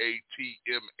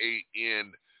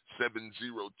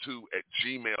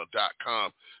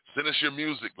PHATMAN702@gmail.com. Send us your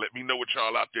music. Let me know what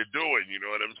y'all out there doing. You know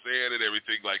what I'm saying? And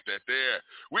everything like that there.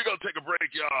 We're going to take a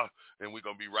break, y'all. And we're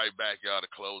going to be right back, y'all, to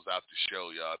close out the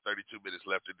show, y'all. 32 minutes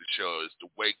left in the show. It's the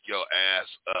Wake Your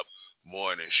Ass Up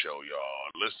morning show,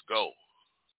 y'all. Let's go.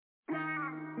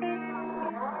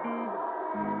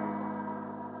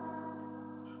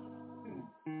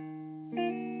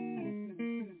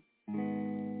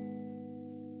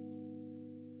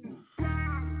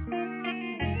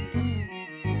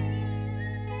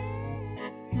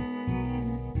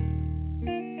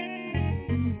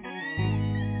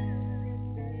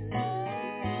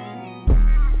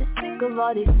 Of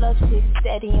all this love shit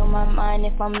steady on my mind.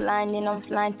 If I'm lying, then I'm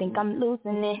flying, think I'm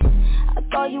losing it. I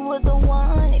thought you was the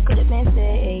one, it could've been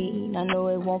said. I know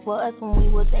it won't for us when we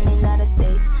was in and out of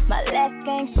state. My last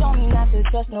game showed me not to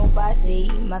trust nobody.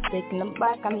 My stick in the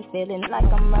box got me feeling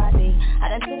like I'm ready. I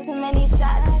done took too many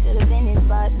shots, should've been his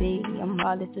body. I'm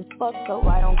heartless as fuck, so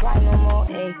I don't cry no more,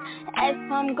 ayy. As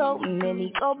time go,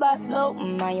 Millie go by slow.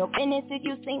 Mind your business if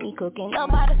you see me cooking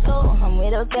up by the stove. I'm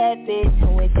with a bad bitch,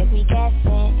 who it take me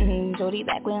cashin'. Jody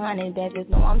back with 100 bags, just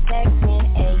know I'm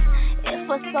texting, ayy. If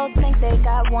a soul think they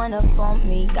got one up on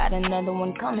me, got another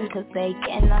one coming cause they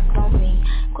cannot clone me.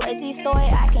 Crazy story,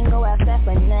 I can go outside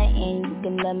for nothing. You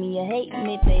can love me or hate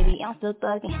me, baby, I'm still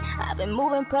thugging. I've been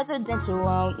moving presidential,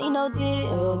 I don't need no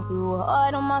deal. Too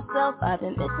hard on myself, I've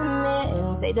been missing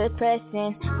it. Say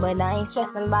depression, but I ain't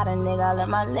stressing about a nigga, I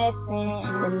learned my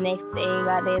lesson. The next day,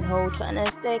 got this hoe tryna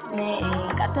sex me.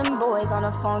 Got them boys on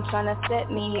the phone tryna set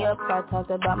me up. I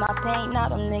talked about my pain, now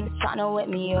them niggas tryna wet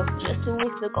me up. Just 2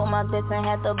 weeks ago, my best friend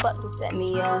had the butt to set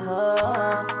me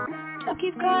up. I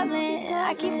keep calling,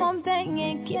 I keep on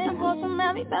banging. Keep them hoes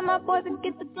around me, bet my boys and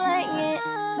get the playing.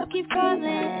 I keep calling,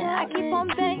 I keep on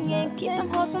banging. Keep them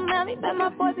hoes around me, bet my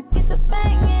boys and get the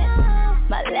banging.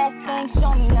 My last game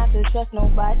showed me not to trust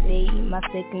nobody. My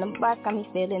stick in the box got me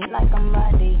feeling like I'm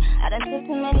ready. I done took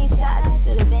too many shots,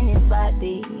 should've been his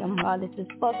body. I'm heartless as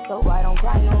fuck, so I don't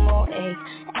cry no more, ayy.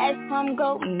 As time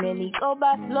go, Millie go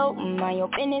by slow. Mind your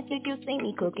business if you see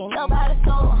me cooking up by the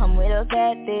stove. I'm with a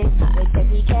bad bitch, with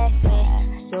every cash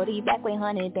in. Shorty back with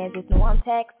 100 bands, just know I'm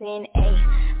taxing, ayy.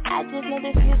 I just know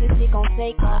this music shit gon'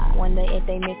 take off. Wonder if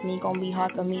they miss me, gon' be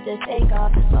hard for me to shake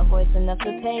off. My voice enough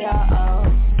to pay off.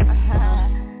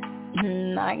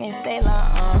 I can stay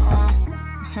long.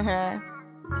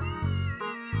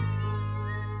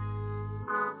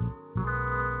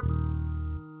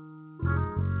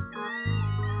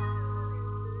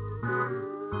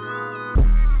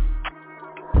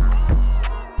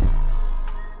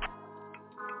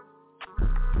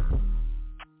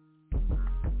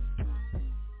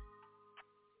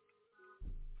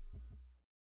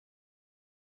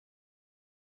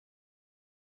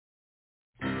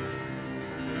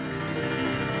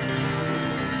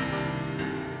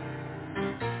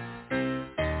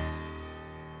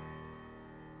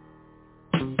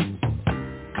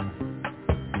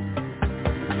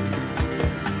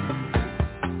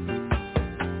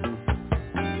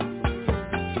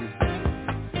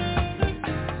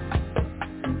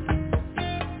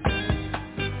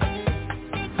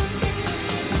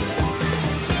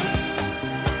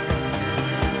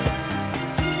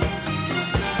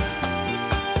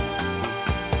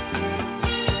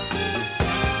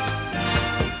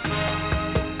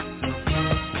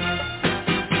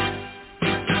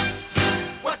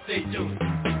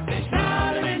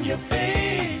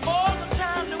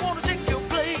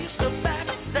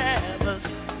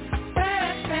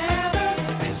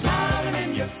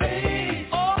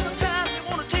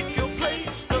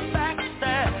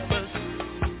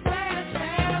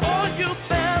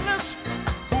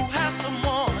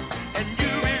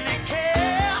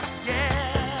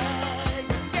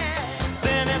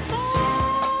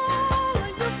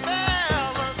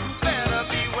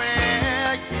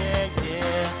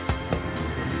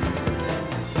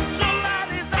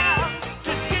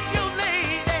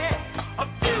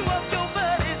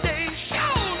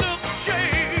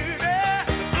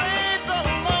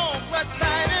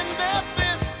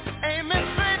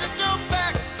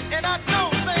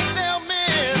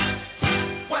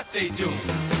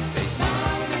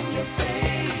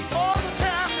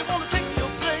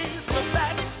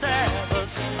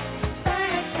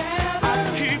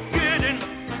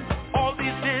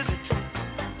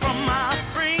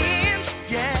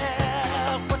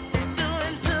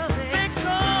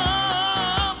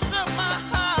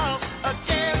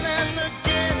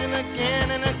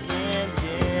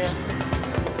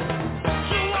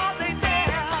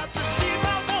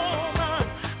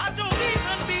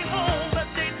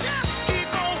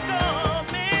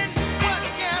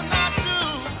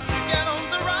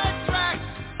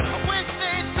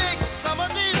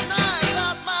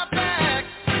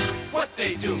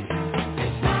 they do.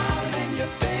 They smile in your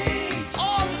face.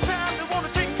 All the time they wanna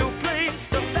take your place.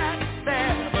 The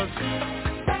backstabbers.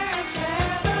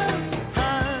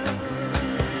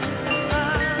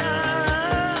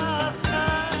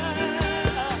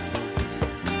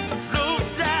 Low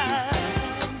down,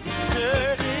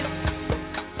 dirty.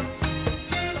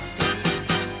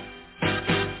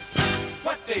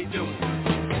 What they do?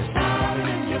 Smile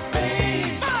in your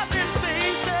face. Smiling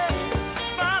faces.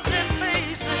 Smiling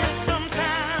faces.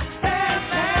 Sometimes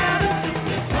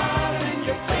smile in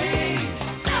your face.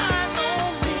 Shine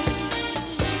on me.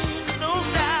 Low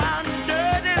down,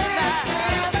 dirty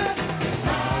lies.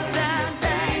 Down, down,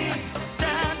 down,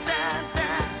 down,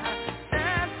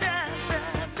 down, down,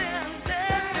 down,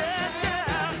 down,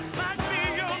 down. Might be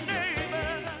your neighbor.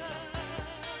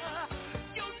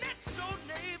 Your next door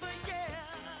neighbor, yeah.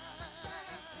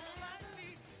 Might be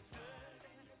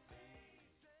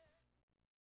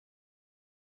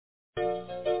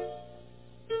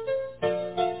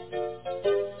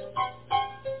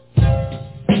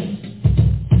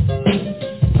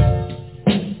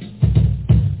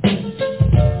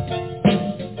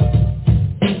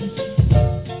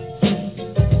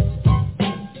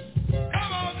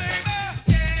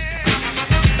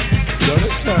Yo,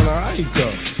 this kinda hype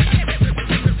though.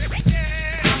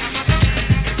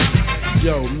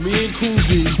 Yo, me and Cool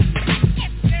B,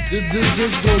 this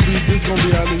gonna be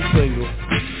our new single.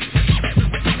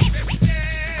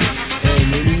 And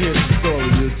when you hear the story,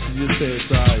 you say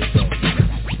it's alright though.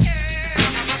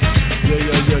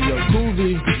 Yo, Cool B,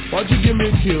 why don't you give me a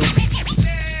cue?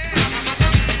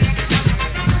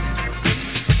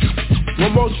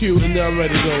 One more cue and then I'm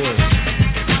ready to go in.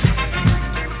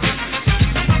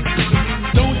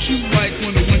 Don't you like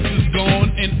when the winter's gone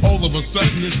and all of a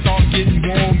sudden it starts getting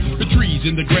warm? The trees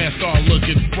and the grass start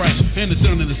looking fresh and the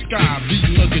sun in the sky be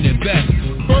looking at best.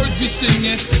 Birds be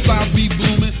singing, clouds be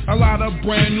blooming, a lot of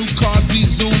brand new cars be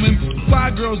zooming.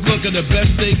 Fly girls looking the best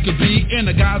they could be and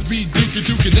the guys be dookie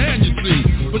and you see.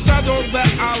 Besides all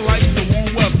that, I like the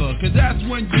warm weather, cause that's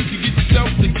when you can get yourself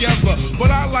together.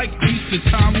 But I like Easter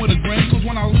time with a grand, cause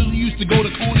when I really used to go to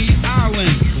Coney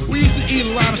Island, we used to eat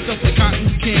a lot of stuff like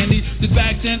cotton candy.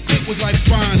 Back then it was like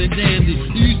fine and dandy.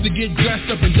 You used to get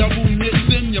dressed up in double knits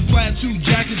and your plaid suit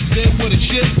jackets there with a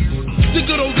shit. The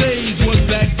good old days was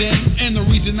back then, and the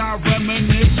reason I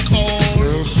reminisce cause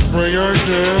it's spring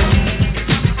again.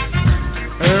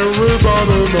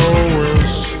 Everybody know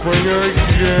it's spring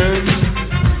again.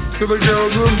 To the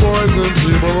girls and boys and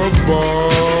people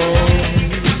above,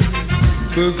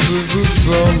 this is the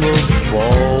summer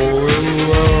fall in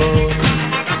love.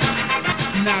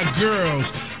 Now girls,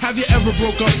 have you ever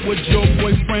broke up with your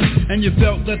boyfriend and you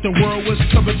felt that the world was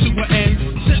coming to an end?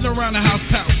 Sitting around the house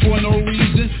packed for no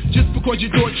reason, just because you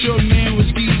thought your man was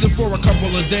skeezing for a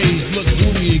couple of days. Look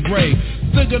gloomy and gray,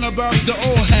 thinking about the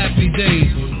old happy days.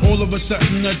 All of a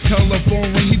sudden the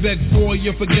telephone ring, he begged for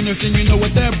your forgiveness and you know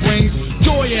what that brings?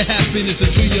 Joy and happiness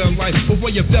into your life,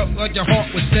 before you felt like your heart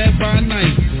was stabbed by a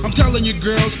knife. I'm telling you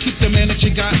girls, keep the man that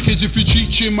you got, cause if you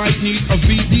cheat you might need a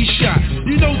VD shot.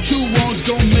 You know two wrongs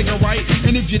don't make a right,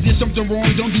 and if you did something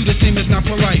wrong, don't do the same, it's not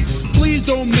polite. Please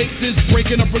don't make this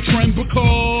breaking up a trend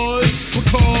because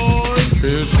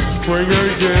it's spring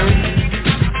again.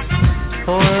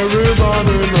 Oh,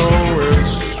 everybody know it's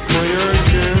spring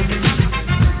again.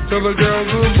 To the girls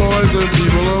and boys and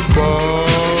people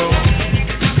above,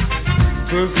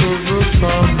 this is the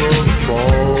time to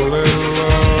fall in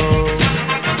love.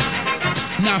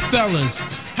 Now fellas,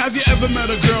 have you ever met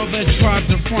a girl that tried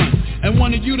to front and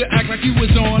wanted you to act like you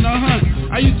was on a hunt?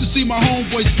 I used to see my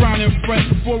homeboys frown and fret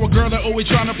for a girl that always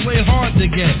trying to play hard to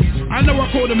get. I know I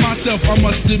quoted myself, I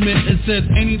must admit, and said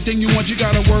anything you want, you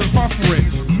gotta work hard for it.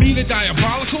 Me the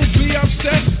diabolical, be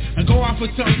upset and go out for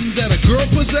something that a girl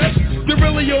possess. They're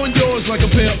really on yours like a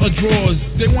pair of drawers.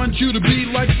 They want you to be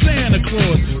like Santa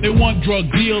Claus. They want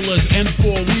drug dealers and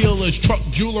four-wheelers, truck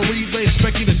jewelry, they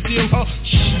expect you to steal her.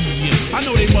 Shit, I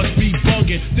know they must be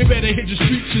bugging. They better hit the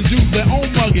streets and do their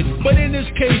own mugging. But in this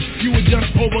case, you would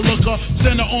just overlook her,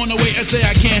 send her on the way and say,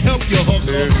 I can't help you, hooker.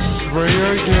 It's spring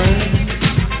again.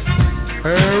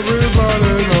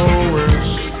 Everybody know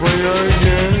it's spring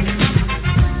again.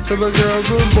 To the girls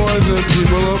and boys and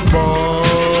people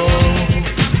above,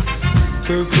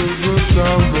 this is the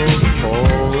time to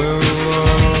fall in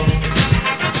love.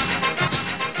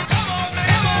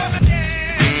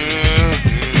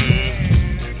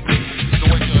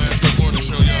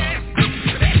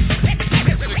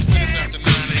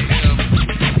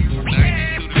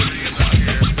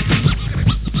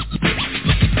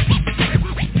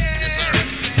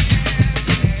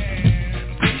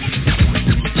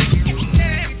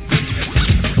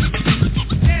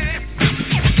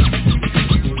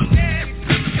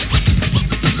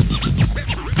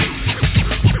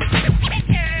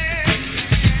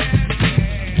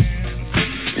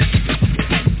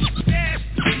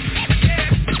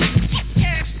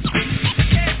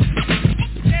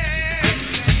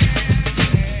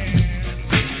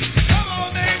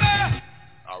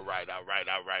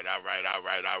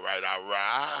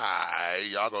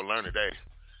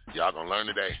 learn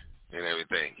today and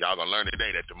everything. Y'all gonna learn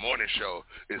today that the morning show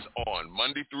is on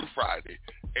Monday through Friday,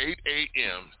 8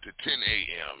 a.m. to 10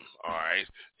 a.m., all right?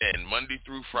 And Monday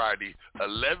through Friday,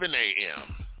 11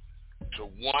 a.m. to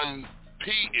 1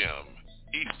 p.m.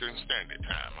 Eastern Standard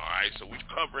Time, all right? So we're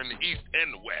covering the East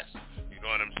and the West. You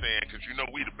know what I'm saying? Because you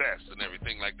know we the best and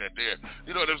everything like that there.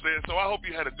 You know what I'm saying? So I hope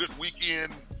you had a good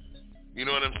weekend. You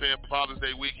know what I'm saying? Father's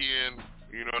Day weekend.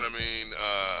 You know what I mean?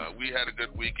 We had a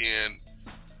good weekend.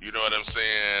 You know what I'm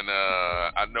saying?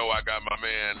 I know I got my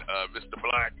man, Mr.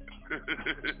 Black,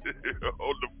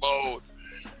 on the phone.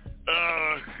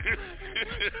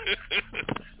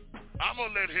 I'm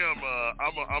gonna let him.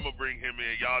 I'm gonna bring him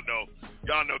in. Y'all know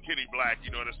Kenny Black.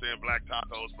 You know what I'm saying? Black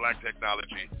Tacos, Black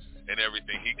Technology, and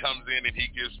everything. He comes in and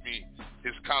he gives me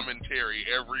his commentary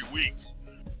every week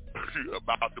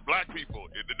about the black people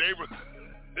in the neighborhood,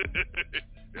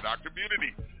 in our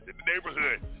community, in the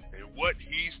neighborhood, and what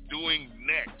he's doing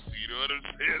next. You know what I'm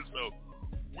saying? So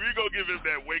we're going to give him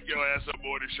that Wake Your Ass Up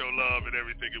Morning Show love and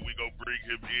everything, and we're going to bring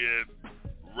him in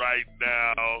right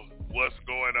now. What's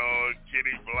going on,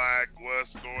 Kenny Black?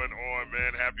 What's going on,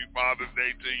 man? Happy Father's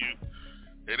Day to you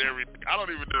and everything. I don't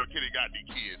even know if Kenny got any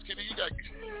kids. Kenny, you got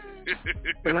kids?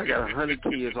 Man, I got 100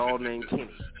 kids all named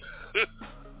Kenny.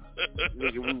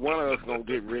 Nigga, one of us gonna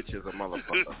get rich as a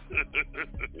motherfucker.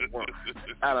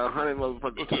 Out of 100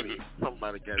 motherfucking Kenny,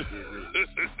 somebody gotta get rich.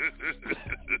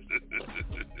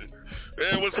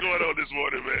 Man, what's going on this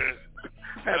morning, man?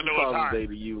 Happy Father's Day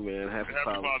to you, man. Happy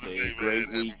Father's Day.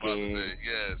 Great weekend.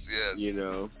 Yes. You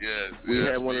know. Yes. We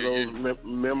had one of those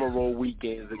memorable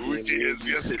weekends again.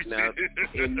 You sitting out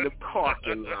in the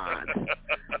parking lot,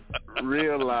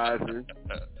 realizing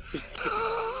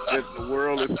that the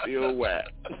world is still whack.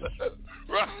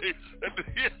 Right.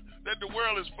 That the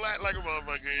world is flat like a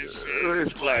motherfucker.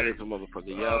 It's flat as a motherfucker.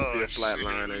 Y'all still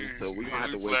flatlining, so we gonna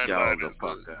have to wake y'all the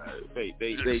fuck up.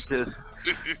 They just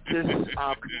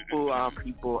our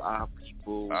people.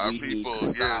 We need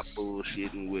to stop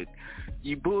bullshitting with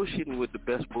you. Bullshitting with the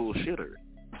best bullshitter.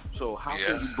 So how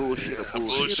can you bullshit a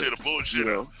bullshitter? You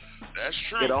know, that's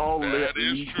true. It all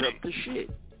leads up to shit.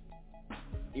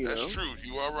 That's true.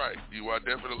 You are right. You are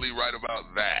definitely right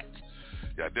about that.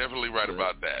 Yeah, definitely right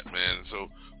about that, man. So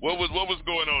what was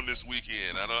going on this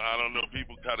weekend? I don't know.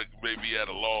 People kind of maybe at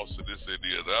a loss to this and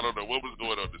the other. I don't know. What was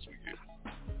going on this weekend?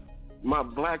 My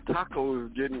black taco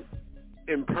is getting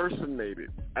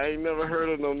impersonated. I ain't never heard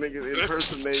of no niggas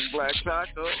impersonate black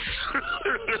taco.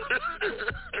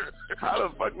 How the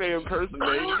fuck they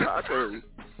impersonate tacos?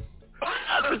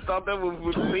 I just thought that was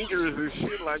with singers and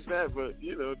shit like that, but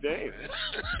you know, damn.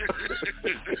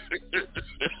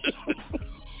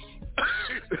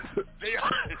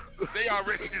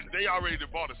 they already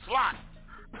bought a slot.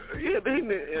 Yeah, damn.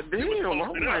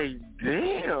 I'm like,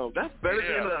 damn, that's better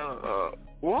than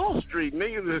Wall Street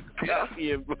niggas is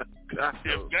coffee and black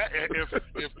tacos.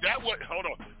 If that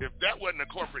wasn't a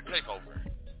corporate takeover.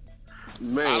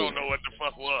 Man. I don't know what the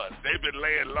fuck was. They've been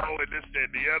laying low and this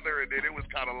and the other, and then it was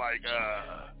kind of like,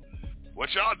 what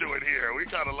y'all doing here? We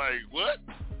kind of like, what?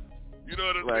 You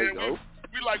know what I'm saying?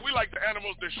 We like the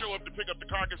animals that show up to pick up the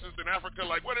carcasses in Africa,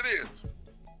 like what it is.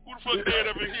 Who the fuck dead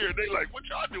over here? They like, what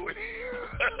y'all doing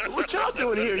here? What y'all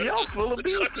doing here? Y'all full of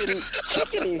beef and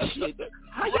chicken and shit.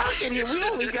 How y'all get here? We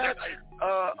only got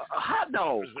hot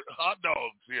dogs. Hot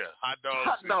dogs. Hot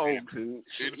dogs.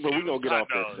 But we're going to get off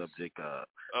that subject.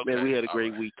 Man, we had a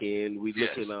great weekend. We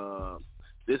looking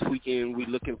this weekend we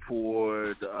looking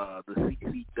for the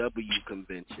CCW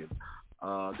convention.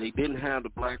 They didn't have the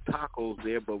black tacos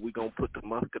there, but we're going to put the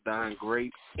muscadine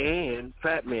grape. And,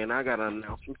 Fat Man, I got an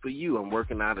announcement for you. I'm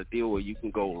working out a deal where you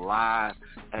can go live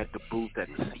at the booth at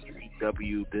the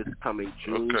CCW this coming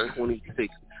June 26th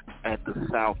at the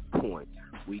South Point.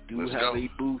 We do have a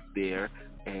booth there,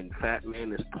 and Fat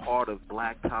Man is part of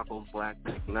Black Tacos, Black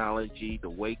Technology, the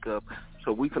Wake Up.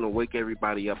 So we're going to wake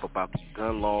everybody up about these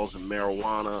gun laws and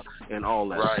marijuana and all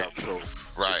that stuff. So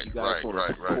if you guys want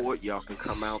to support, y'all can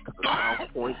come out to the South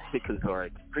Point. Tickets are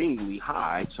extremely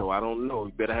high, so I don't know.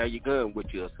 You better have your gun with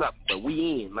you or something. But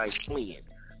we in like playing.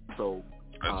 So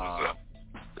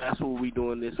that's what we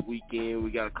doing this weekend. We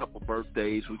got a couple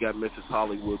birthdays. We got Mrs.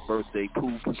 Hollywood birthday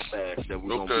pool bash that we're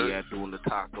going to be at doing the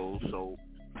tacos. So,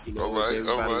 you know, if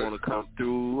everybody want to come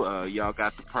through, y'all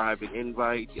got the private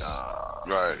invite.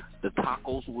 The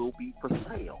tacos will be for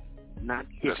sale, not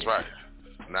given. That's right.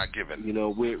 Not given. You know,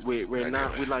 we're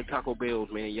not we like Taco Bells,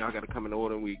 man. Y'all got to come in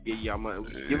order and we give y'all money.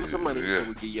 Give us some money so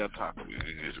we give y'all tacos.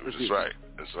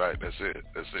 That's right. That's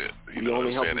it. You know,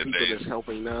 only helping people that's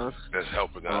helping us. That's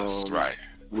helping us. Right.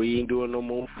 We ain't doing no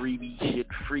more freebie shit.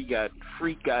 Freak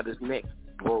got his neck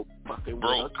broke fucking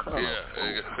broke. with a color.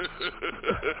 Yeah.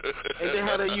 And then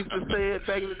how they used to say it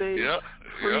back in the day? Yeah.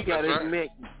 Free got his neck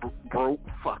broke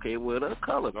fucking with a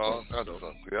color. Oh,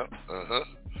 yeah.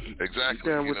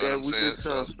 Exactly. Done with you know that. We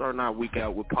just starting our week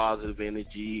out with positive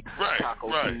energy.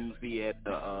 Taco Tuesday at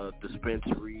the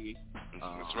dispensary.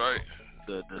 That's right.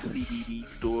 The CBD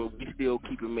store. We still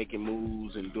keep making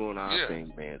moves and doing our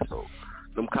thing, man. So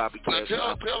them copycats.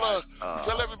 Now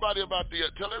tell everybody about the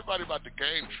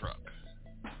game truck.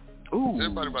 Ooh, tell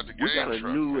everybody about the game we got a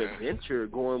truck, new man. adventure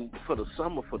going for the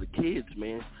summer for the kids,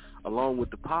 man. Along with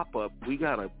the pop-up, we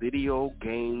got a video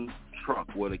game truck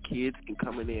where the kids can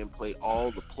come in there and play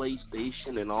all the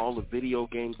PlayStation and all the video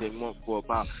games they want for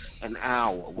about an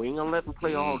hour. We ain't gonna let them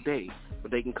play all day,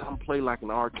 but they can come play like an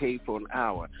arcade for an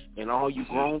hour. And all you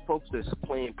grown folks that's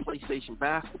playing PlayStation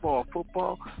basketball or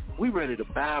football, we ready to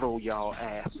battle y'all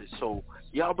asses. So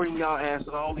y'all bring y'all asses,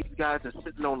 all these guys are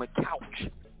sitting on the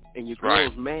couch. And your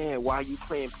girl's mad, why you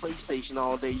playing PlayStation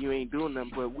all day? You ain't doing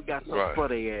nothing, but we got something for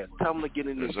their ass. Tell them to get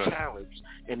in this challenge,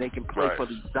 and they can play for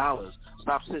these dollars.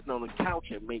 Stop sitting on the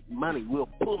couch and make money. We'll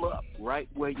pull up right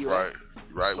where you at.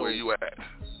 Right where you at.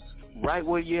 Right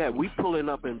where you at. We pulling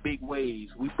up in big ways.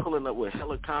 We pulling up with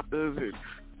helicopters and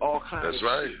all kinds of shit.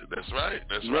 That's right.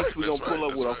 Next we're going to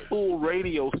pull up with a full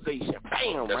radio station.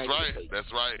 Bam! That's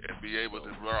right. And be able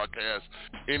to broadcast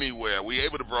anywhere. We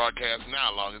able to broadcast now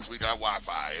as long as we got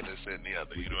Wi-Fi and this and the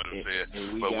other. You know what I'm saying?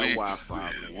 And we got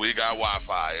Wi-Fi. We got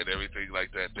Wi-Fi and everything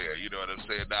like that there. You know what I'm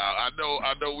saying? Now,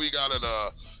 I know we got an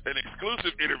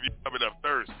exclusive interview coming up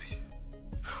Thursday.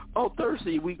 Oh,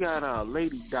 Thursday we got a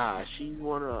lady die. She's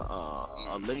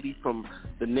a lady from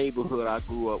the neighborhood I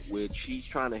grew up with. She's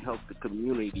trying to help the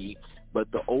community, but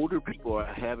the older people are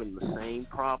having the same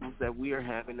problems that we are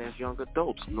having as young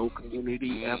adults. No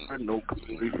community effort, no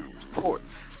community support.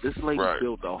 This lady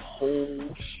built a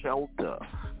whole shelter,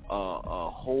 a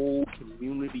whole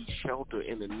community shelter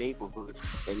in the neighborhood,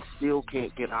 and still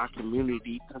can't get our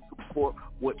community to support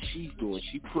what she's doing.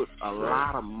 She put a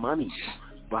lot of money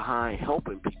behind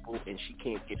helping people, and she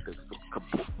can't get the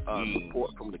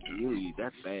support from the community.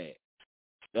 That's bad.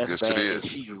 That's bad. And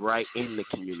she's right in the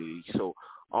community. So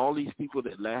all these people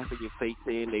that laugh in your face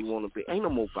saying they want to be, ain't no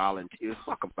more volunteers.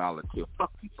 Fuck a volunteer.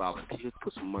 Fuck you volunteers.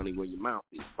 Put some money where your mouth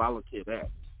is. Volunteer that.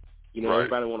 You know,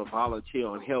 everybody want to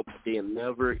volunteer and help, but they'll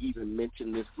never even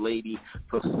mention this lady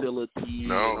facility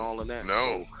and all of that.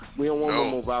 So we don't want no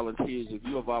more volunteers. If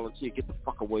you're a volunteer, get the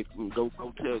fuck away from them. Go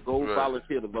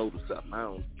volunteer to vote or something. I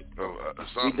don't.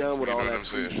 We done with all that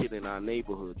free shit in our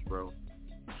neighborhoods, bro.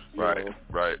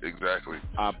 Right, exactly.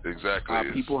 Our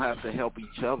people have to help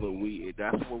each other.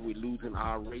 That's where we're losing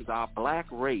our race. Our black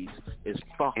race is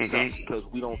fucked up because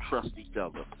we don't trust each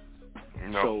other.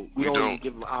 So we don't even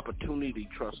give them opportunity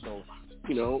to trust. So,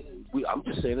 you know, I'm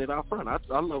just saying it out front. I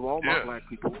love all my black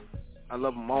people. I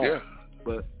love them all.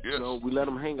 But, you know, we let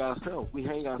them hang ourselves. We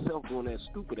hang ourselves doing that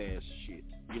stupid ass shit,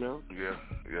 you know? Yeah,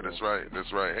 that's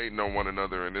right. Hating on one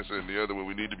another and this and the other when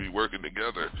we need to be working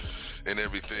together and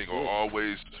everything, or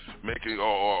always making,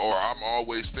 or I'm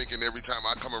always thinking every time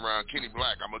I come around Kenny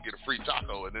Black, I'm going to get a free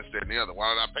taco and this, that, and the other.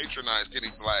 Why don't I patronize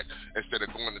Kenny Black instead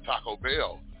of going to Taco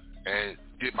Bell and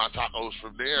get my tacos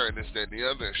from there and this, that, and the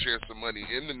other, and share some money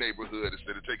in the neighborhood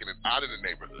instead of taking it out of the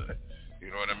neighborhood? You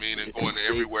know what I mean? And going to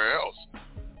everywhere else.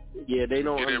 Yeah, they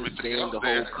don't understand the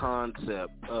whole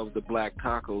concept of the black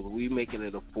tacos. We making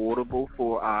it affordable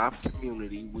for our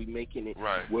community. We making it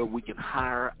where we can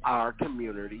hire our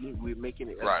community. We're making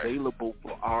it available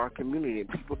for our community, and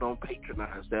people don't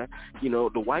patronize that. You know,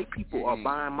 the white people are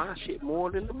buying my shit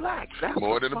more than the blacks. That's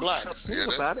more than the blacks.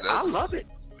 About it. I love it.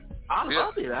 I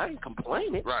love it. I ain't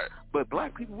complaining. But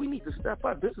black people, we need to step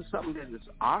up. This is something that is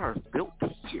ours, built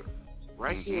here,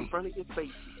 right here in front of your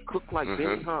face, cooked like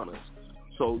Benihana's.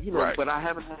 So, you know, but I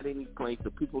haven't had any complaints.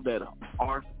 The people that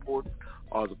are supported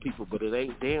are the people, but it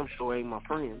ain't damn sure ain't my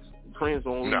friends. Friends are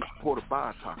only supported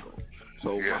by a taco.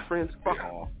 So my friends, fuck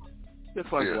off.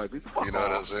 Just like white people, fuck you know off.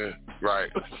 what I'm saying? Right.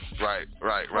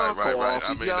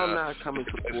 I mean, y'all not coming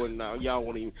supporting now. Y'all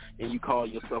won't even, and you call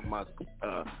yourself my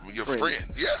your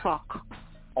friend. Yeah. Fuck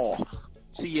off.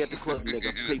 See you at the club,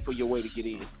 nigga. Pay for your way to get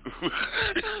in.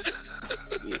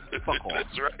 Fuck off.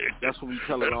 That's right. That's what we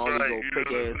telling all these old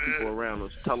fake ass people around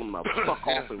us. Tell them to fuck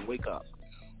off and wake up.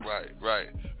 Right.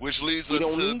 Which leads us to we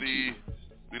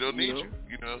don't need you.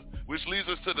 You know, which leads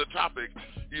us to the topic.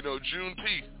 You know,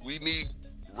 Juneteenth. We need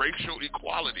racial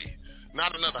equality,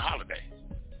 not another holiday.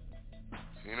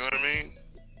 You know what I mean?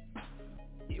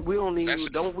 We don't even.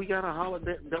 Don't we got a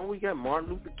holiday? Don't we got Martin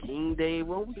Luther King Day?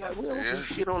 Well, we don't do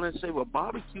shit on that. Say, well,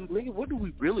 barbecue, nigga. What do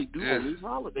we really do on these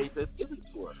holidays that's given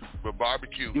to us? But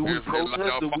barbecue. Do we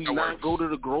protest? Do we not go to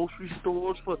the grocery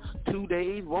stores for 2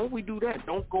 days? Won't we do that?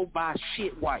 Don't go buy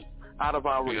shit white out of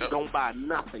our Don't buy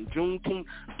nothing. Juneteenth.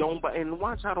 Don't buy. And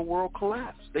watch how the world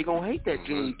collapse. They gonna hate that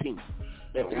Juneteenth.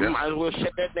 We might as well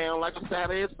shut that down like a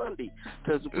Saturday or Sunday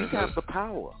because we have the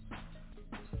power.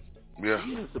 Yeah,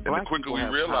 and the quicker we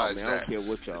realize that, I don't care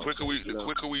what y'all. The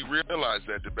quicker we realize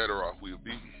that, the better off we'll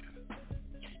be.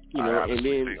 You know, and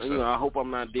then I hope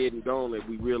I'm not dead and gone. That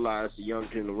we realize the young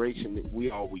generation that we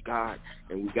all we got,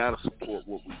 and we gotta support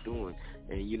what we're doing.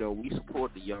 And we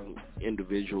support the young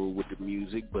individual with the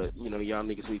music, but y'all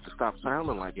niggas need to stop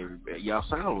sounding like everybody. Y'all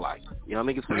sound like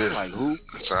niggas sound like who?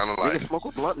 Sounding like niggas smoke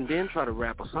a blunt and then try to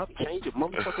rap or something. Change your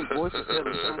motherfucking voice instead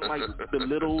of sounding like the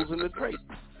Littles and the Drake.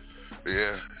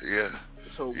 Yeah.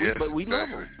 So, but we love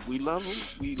them. We love them.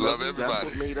 We love everybody. That's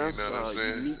what made us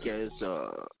unique as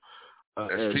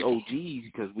OGs,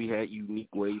 because we had unique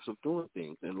ways of doing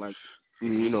things. And like,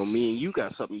 me and you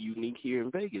got something unique here in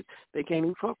Vegas. They can't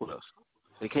even fuck with us.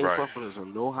 They can't fuck with us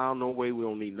in no how, no way. We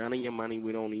don't need none of your money.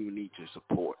 We don't even need your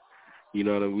support. We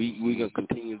gonna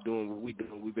continue doing what we do.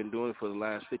 We've been doing it for the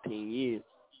last 15 years.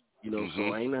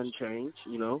 So ain't nothing changed.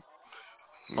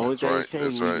 Only thing that's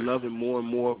changed, we loving more and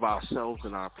more of ourselves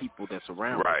and our people that's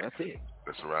around us. That's it.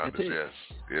 That's around us,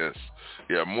 yes.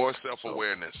 Yeah, more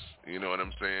self-awareness, you know what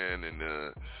I'm saying? And,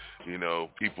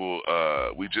 people,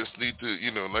 we just need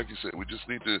to, like you said, we just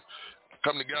need to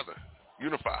come together,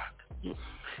 unify. Yeah.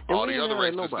 All the other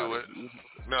races do it.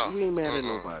 No. We ain't mad at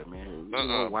nobody, man.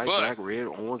 White, black, red,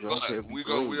 orange,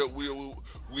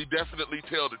 we definitely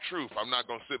tell the truth. I'm not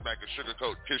going to sit back and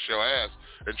sugarcoat, kiss your ass,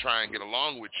 and try and get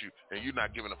along with you, and you're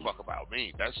not giving a fuck about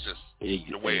me. That's just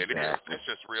the way it is. That's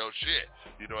just real shit.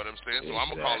 You know what I'm saying? So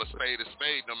I'm going to call a spade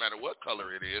no matter what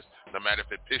color it is, no matter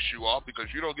if it piss you off,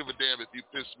 because you don't give a damn if you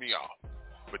piss me off.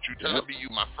 But you telling me you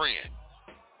my friend.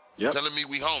 You're telling me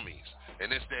we homies,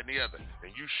 and this, that, and the other.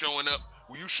 And you showing up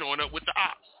with the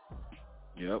ops.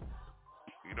 Yep.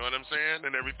 You know what I'm saying?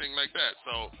 And everything like that.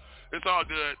 So it's all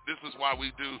good. This is why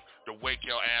we do the Wake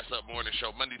Your Ass Up Morning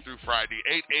Show Monday through Friday,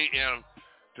 8 a.m.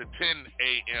 to 10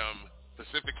 a.m.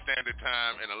 Pacific Standard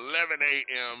Time, and 11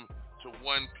 a.m. to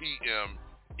 1 p.m.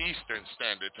 Eastern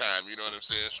Standard Time. You know what I'm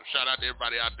saying? So shout out to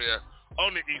everybody out there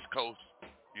on the East Coast.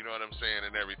 You know what I'm saying?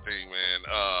 And everything, man.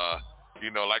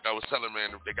 Like I was telling,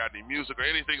 man, if they got any music or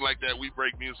anything like that, we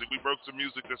break music. We broke some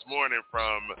music this morning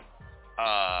from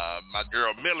my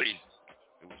girl Millie.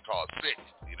 It was called Sick,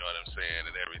 you know what I'm saying,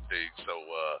 and everything. So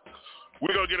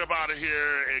we're going to get up out of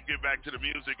here and get back to the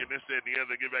music and this, that, and the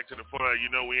other, get back to the fun.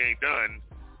 We ain't done,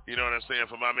 you know what I'm saying,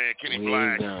 for my man Kenny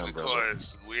Black. Of course,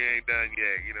 we ain't done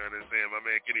yet, you know what I'm saying. My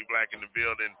man Kenny Black in the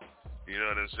building, you know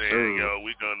what I'm saying.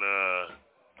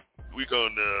 We're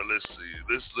going to, let's see,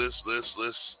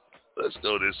 let's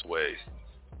go this way.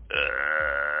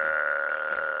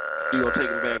 You going to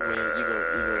take him back, man. You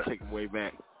going to take him way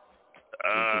back.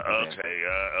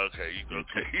 Okay. You go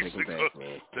take him back,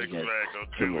 man. Take him back.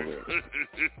 Okay.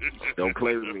 Don't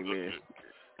play with me, man.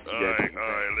 All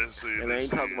right. Let's see. And I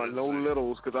ain't talking about no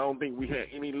littles, because I don't think we had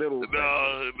any littles.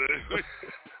 No.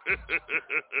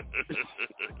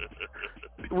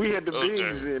 We had the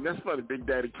bigs in. That's funny. Big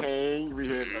Daddy Kane. We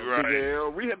had Big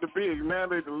L. We had the bigs. Now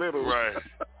they're the littles. Right.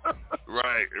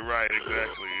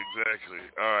 Exactly.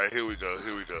 All right. Here we go.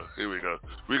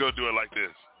 We're going to do it like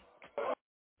this.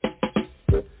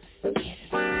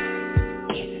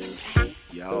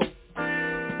 Yo.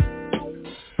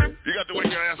 You got to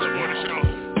wake your ass up on the show.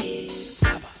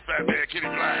 Fat man Kenny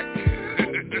Black.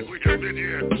 We got in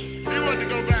here. He wanted to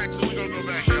go back, so we're going to go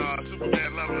back, y'all.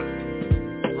 Superman Lover.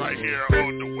 Right here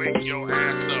on the Wake Your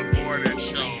Ass Up Morning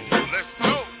Show. Let's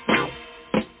go.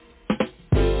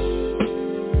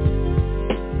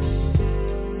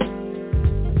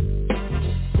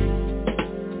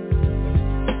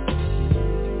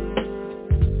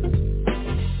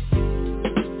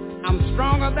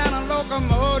 Stronger than a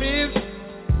locomotive,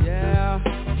 yeah,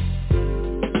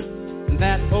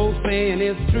 that old saying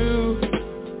is true,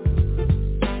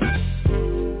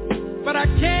 but I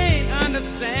can't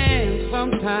understand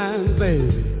sometimes,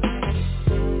 baby,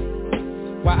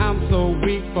 why I'm so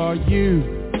weak for you.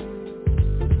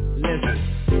 Listen,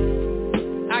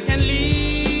 I can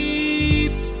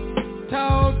leap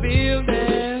tall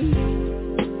buildings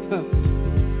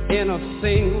in a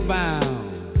single bound.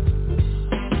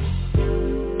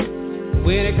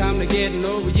 When it come to getting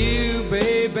over you,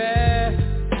 baby,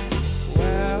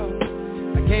 well,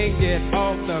 I can't get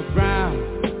off the ground.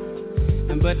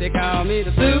 But they call me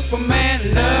the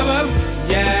Superman Lover,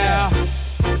 yeah.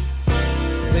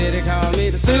 call me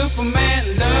the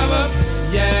Superman lover,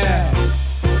 yeah.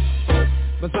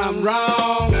 But something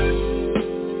wrong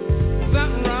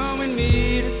with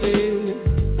me to see.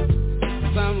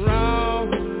 Something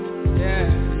wrong, yeah,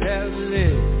 yes it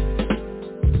is.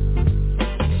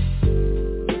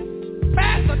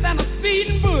 Faster than a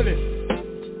speeding bullet.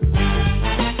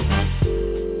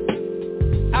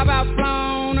 I've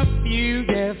outflown a few,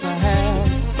 yes I have.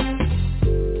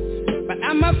 But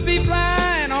I must be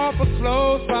flying awful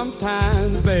slow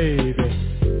sometimes, baby.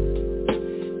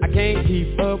 I can't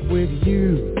keep up with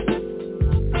you.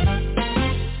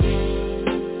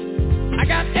 I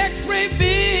got X-ray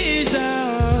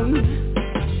vision,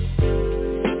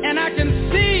 and I can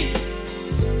see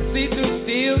through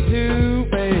steel too,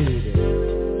 baby.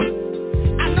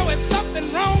 I know it's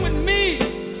something wrong with me,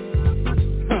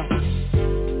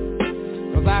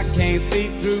 'cause I can't see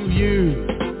through you.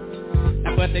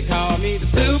 Now but they call me the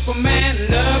Superman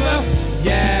lover,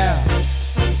 yeah.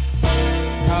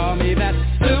 Call me that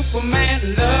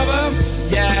Superman lover,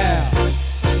 yeah.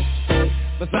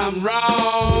 But something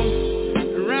wrong.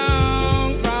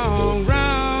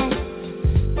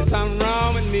 There's something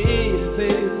wrong with me,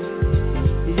 sis.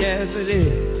 Yes it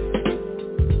is.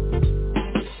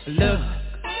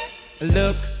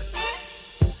 Look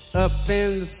up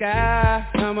in the sky.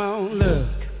 Come on, look,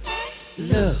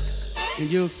 and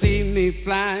you'll see me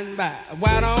flying by.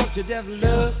 Why don't you just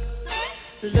look?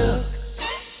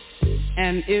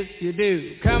 And if you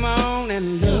do, come on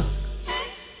and look.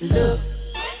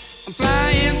 I'm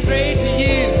flying straight to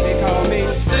you. They call me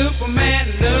the Superman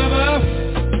lover.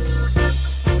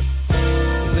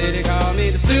 They call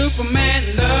me the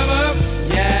Superman lover,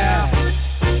 yeah.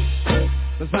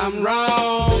 But something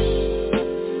wrong.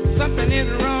 Something is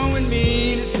wrong with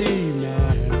me to see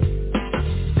now.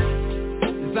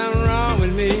 There's something wrong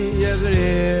with me, yes it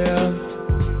is.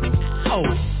 Oh,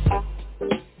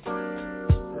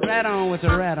 right on with the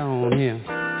rat on here.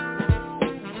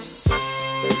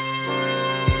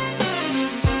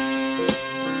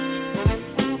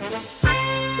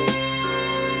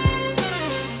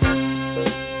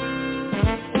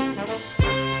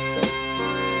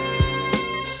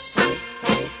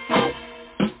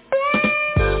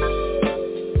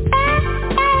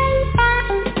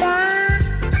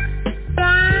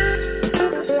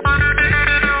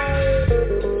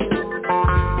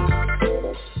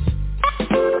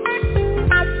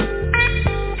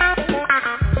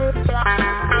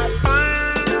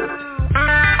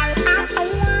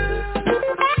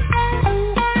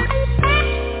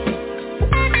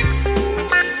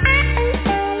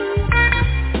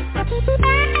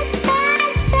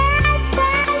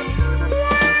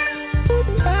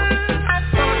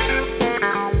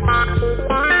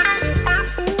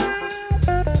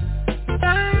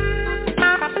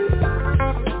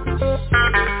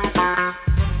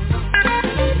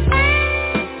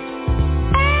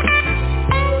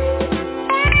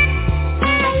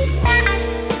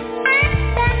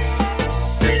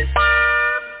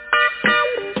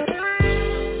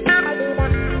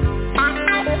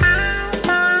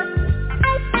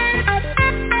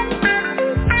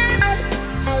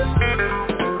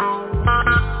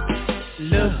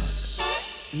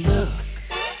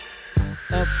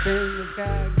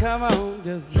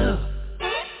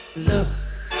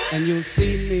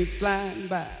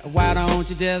 Why don't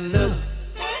you just look?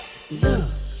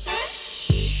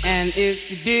 And if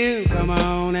you do, come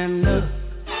on and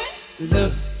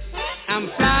look. I'm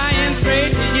flying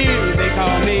straight to you. They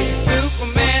call me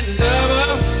Superman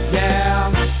lover,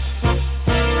 yeah.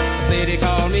 They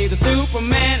call me the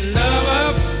Superman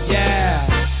lover, yeah.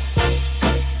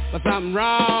 But something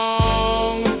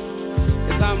wrong.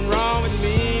 There's something wrong with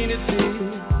me to see.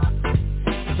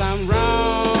 Something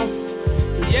wrong.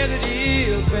 Yes it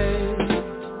is, babe.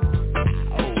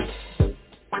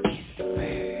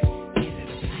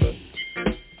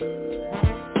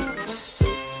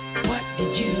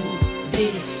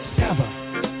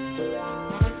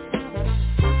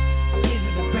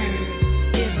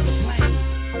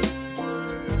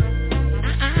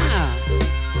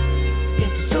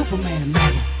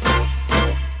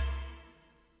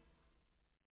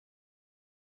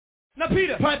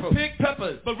 Piper, pick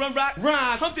peppers, but run rock,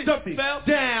 rhyme, Humpty Dumpty, fell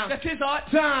down, that's his art,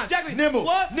 time, Jackie, nimble,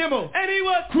 what? Nimble, and he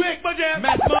was quick, but jam,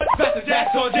 Matt Mud, Faster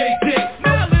Jacks on J6,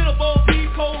 my little Bo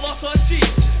Peep, Cole lost her cheek,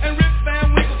 and Rip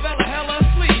Van Winkle fell a hell of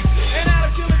sleep, and out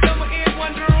of Killer Summer in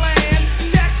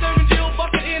Wonderland, Jack serving Jill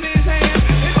bucket in his hand,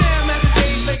 and damn Master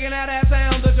J making out that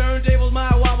sound, the turntables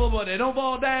might wobble, but they don't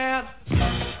fall down.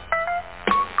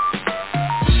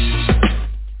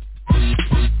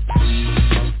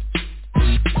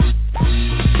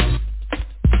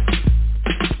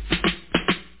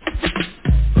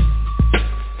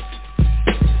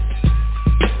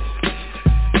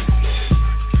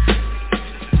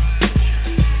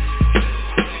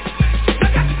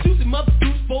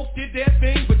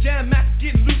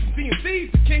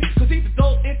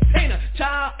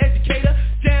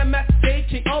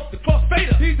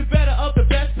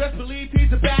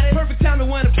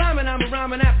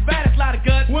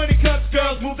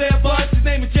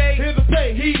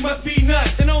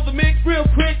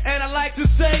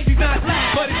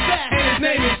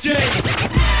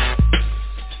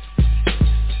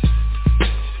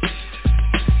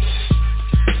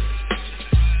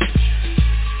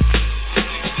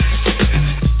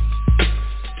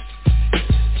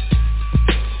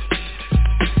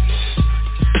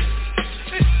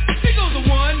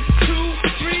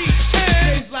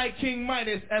 King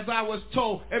Midas, as I was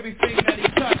told. Everything that he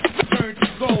touched turned to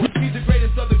gold. He's the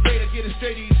greatest of the great, I get it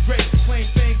straight, he's great. Claim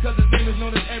fame cause his name is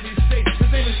known in every state.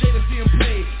 His name is Jay to see him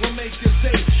play, will make you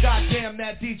say, goddamn,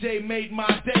 that DJ made my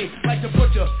day. Like the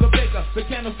butcher, the baker, the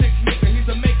candlestick maker. He's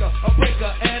a maker, a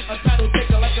breaker, and a title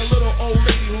taker. Like a little old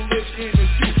lady who lives in his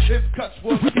shoe. If cuts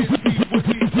was his, he would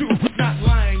be too. Not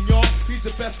lying, y'all, he's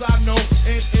the best I know.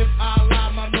 And if I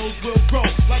lie, my nose will grow.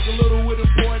 Like a little wooden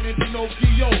boy named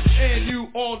Pinocchio. And you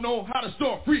all know how the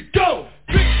story go.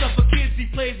 Big stuff for kids, he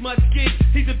plays much kids.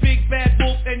 He's a big bad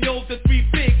wolf, and yo's the three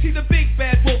pigs. He's a big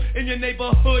bad wolf in your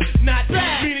neighborhood. Not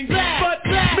bad, meaning bad, but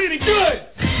bad, meaning good.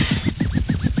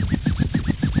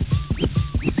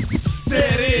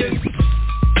 There it is.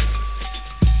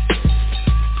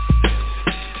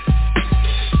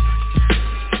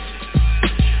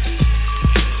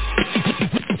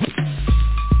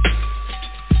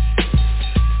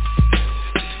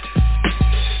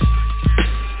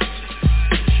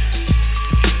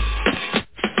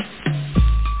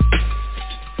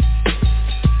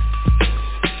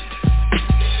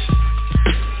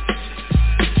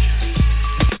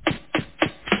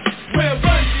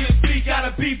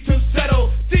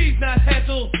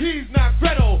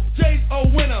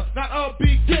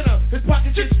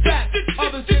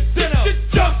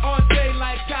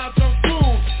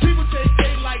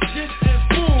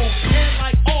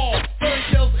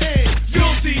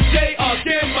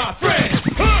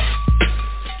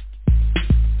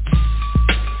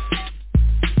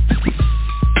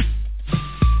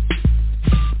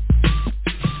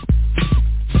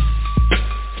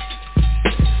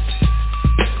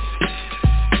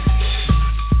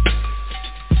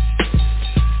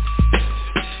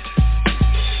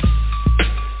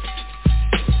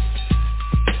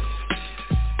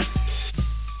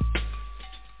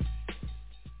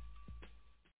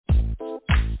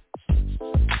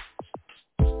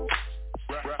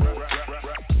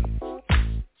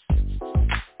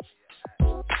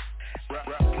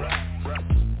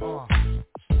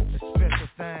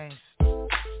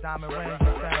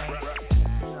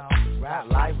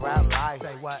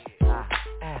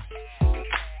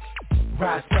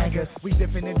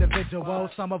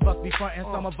 Some of us be frontin',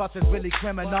 some of us is really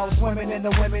criminals. Swimming in the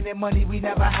women and money we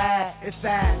never had. It's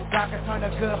sad, I can turn a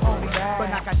good homie bad. But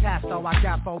not Catasto, I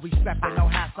got for respect and no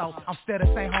hassle. I'm still the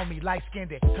same homie,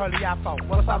 light-skinned, curly afro.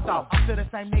 What's up though? I'm still the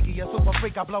same nigga, a super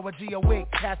freak. I blow a G a week,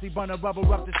 Cassie burn a rubber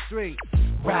up the street.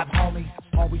 Rap homies,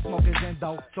 all we smoke is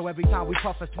endo. So every time we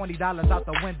puff it's $20 out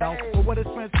the window. But what is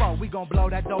friends for? We gon' blow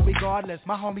that dough regardless.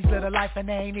 My homies live a life and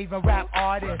they ain't even rap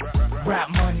artists. Rap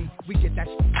money, we get that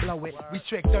shit, blow it. We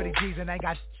trick 30 G's and ain't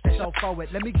got shit so forward.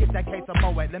 Let me get that case of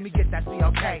Moet, let me get that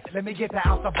COK. Let me get that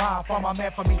ounce of bomb for my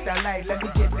man from East LA. Let me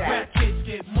get that. Rap kids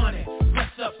get money, press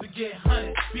up and get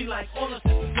hunted. Be like all us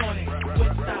sisters on it.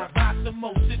 Which side rock the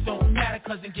most? It don't matter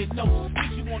cause it get notes.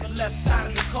 Meet you on the left side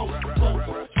of the coast.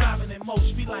 Both driving in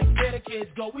motion. We like where the kids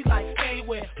go. We like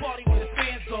anywhere, party where the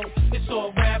fans go. It's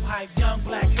all rap hype, young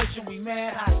black fiction, we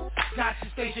mad hype. Got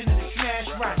your station and it's smash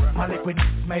right. My liquid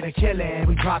made a killing.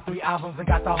 We dropped 3 albums and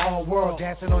got the whole world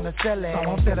dancing on the ceiling. So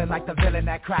I'm feeling like the villain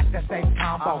that cracked that same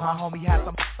combo. My homie had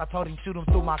some, I told him shoot him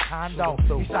through my condo.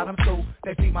 He shot him through,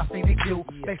 they beat my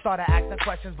CDQ. They started asking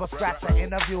questions but scratched the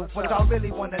interview. What y'all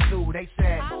really wanna do? They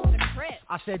said,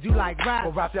 I said you like rap,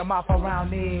 well wrap your mouth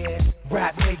around it.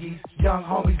 Rap niggas, young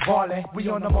homies ballin'. We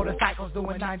on the motorcycles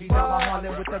doing 90 down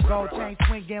Harlem with the gold chain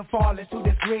swinging, falling to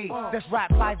the street. This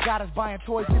rap life got us buying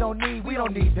toys we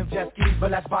don't need them jet skis,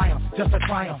 but let's buy them just to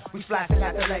try them. We splashing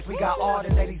at the lake, we got all the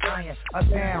ladies eyeing us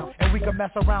down, and we can mess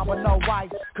around with no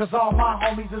wife, cause all my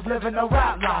homies is living a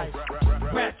rap life.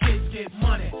 Rap kids get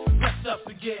money, press up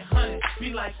and get hunted.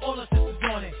 Be like all the sisters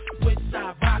on it. Which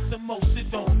side rock the most?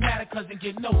 It don't matter cause it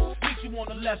get notes. Meet you on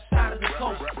the left side of the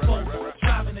coast. Both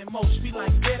driving in motion. We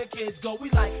like where the kids go. We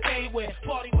like anywhere,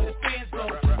 party where the fans go.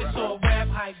 It's all rap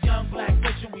hype, young black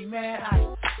fiction, we mad hype.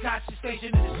 Got your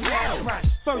station and it's mad right.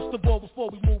 First of all, before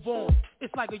we move on,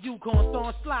 it's like a Yukon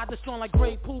throwing slide this on like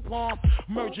great poop on.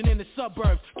 Merging in the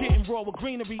suburbs, getting raw with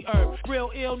greenery herb.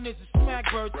 Real illness is smack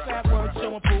birds, fat words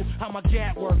showing proof how my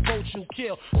gat work, vote you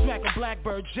kill. Smack a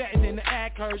blackbird, jetting in the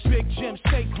act hers. Big Jim,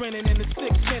 stay grinning in the 6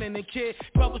 minute and kid.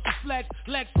 Brothers to flex,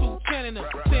 Lex suit, cannon us.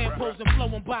 Stand posing,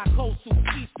 flowing by coastal,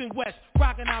 east and west.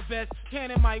 Rocking our vest,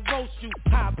 cannon might roast you.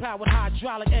 High powered,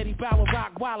 hydraulic, Eddie Bauer,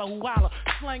 rock, walla, who holla.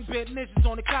 Slang bit niches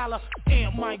on the collar,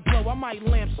 amp might blow. I might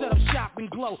lamp, set up shop and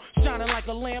glow. Shining like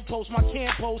a lamppost, my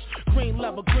camp post. Green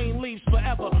leather, green leaves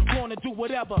forever. Gonna do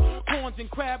whatever. Corns and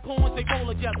crab horns, they roll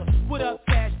together. What up,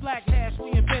 Dash? Black hash,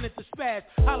 we invented the spaz.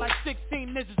 I like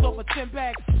 16 niches over 10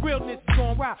 bags. Real niches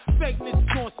gon' rock, fake niches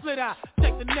gon' slit eye.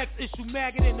 Check the next issue,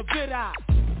 maggot in the vid eye.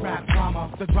 Rap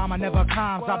drama, the drama never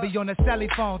calms. I be on the celly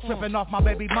phone, tripping off my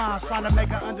baby mom, trying to make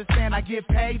her understand I get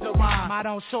paid to rhyme. I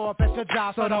don't show up at your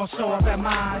job, so don't show up at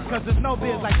mine. Cause there's no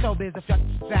biz like showbiz if y'all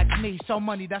ask me. Show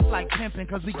money, that's like pimping,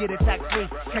 cause we get it tax free.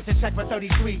 Catch a check for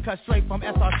 33, cut straight from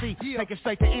SRC. Take it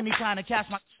straight to any kind of cash,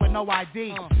 my with no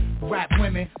ID. Rap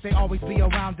women, they always be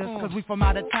around us, cause we from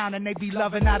out of town and they be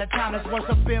loving out of towners.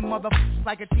 Worshiping motherfuckers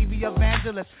like a TV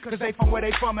evangelist, cause they from where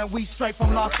they from and we straight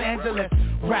from Los Angeles.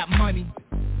 Rap money.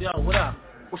 Yo, what up?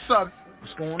 What's up?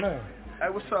 What's going on? Hey,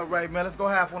 what's up, Ray, man? Let's go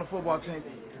half on the football team.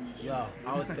 Yo,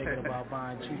 I was thinking about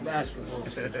buying 2 basketball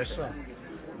teams. What's up?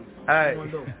 Hey. What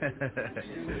you gonna do?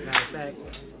 Matter of fact,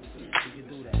 we can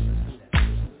do that.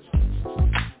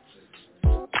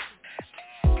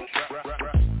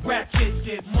 Rap kids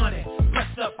get money,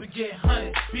 press up and get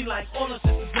hunted. Be like all the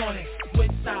sisters on it.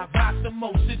 Which side rock the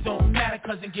most? It don't matter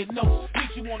cause it get notes.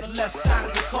 Meet you on the left side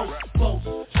of the coast. Boats,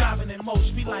 driving in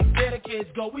motion. Be like where the kids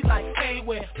go. We like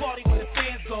anywhere, party where the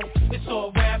fans go. It's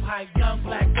all rap hype, young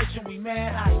black rich and we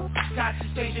mad hype. Got the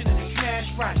station and the smash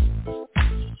right.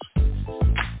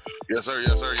 Yes sir,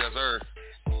 yes sir, yes sir.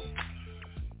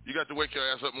 You got the Wake Your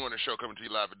Ass Up Morning Show coming to you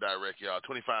live and direct, y'all.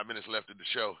 25 minutes left of the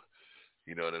show.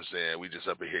 You know what I'm saying? We just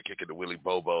up in here kicking the Willie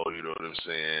Bobo, you know what I'm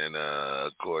saying?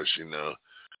 Of course, you know,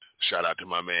 shout out to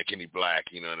my man Kenny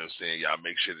Black, you know what I'm saying? Y'all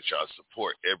make sure that y'all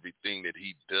support everything that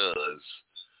he does,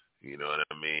 you know what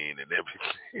I mean? And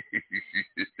everything.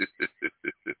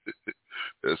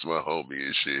 That's my homie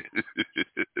and shit.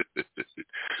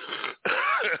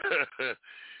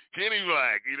 Kenny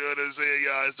Black, you know what I'm saying,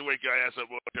 y'all? It's the Wake Your Ass Up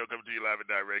Morning Show coming to you live and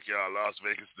direct, y'all. Las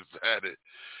Vegas, Nevada.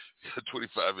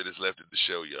 25 minutes left in the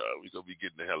show, y'all. We're going to be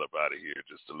getting the hell up out of here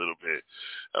just a little bit.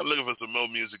 I'm looking for some more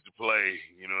music to play,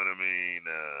 you know what I mean?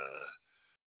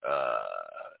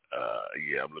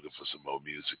 Yeah, I'm looking for some more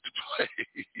music to play.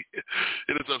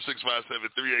 Hit us up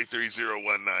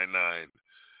 657-383-0199.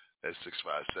 That's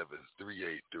 657-383-0199.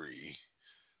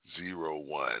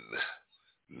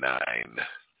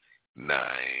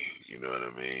 You know what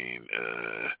I mean?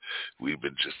 We've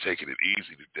been just taking it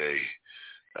easy today.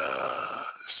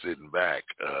 Sitting back.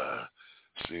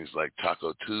 Seems like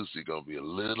Taco Tuesday gonna be a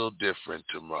little different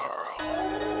tomorrow.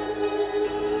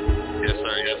 Yes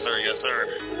sir, yes sir, yes sir.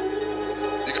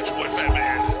 You got your boy Fat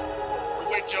Man. The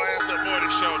Wake Your Ass Up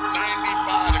Morning Show,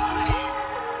 95 degrees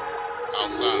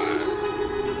outside.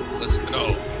 Let's go.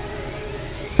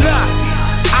 Look,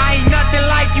 I ain't nothing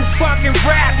like you fucking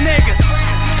rap niggas.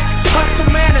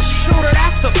 Hustle man a shooter,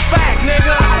 that's a fact,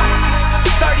 nigga.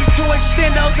 32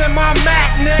 extendos in my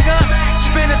Mac, nigga.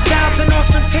 Spend 1,000 on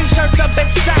some t-shirts up at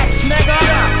Saks, nigga.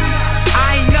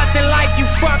 I ain't nothing like you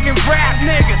fucking rap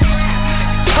niggas.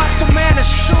 Hustle man a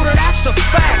shooter, that's a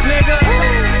fact, nigga.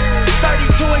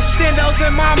 32 extendos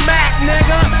in my Mac,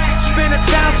 nigga. Spend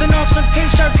 1,000 on some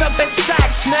t-shirts up at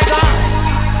Saks, nigga.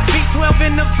 B12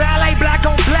 in the valet, black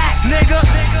on black, nigga.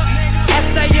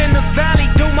 SA in the valley,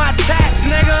 do my tax,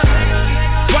 nigga.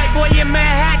 White boy in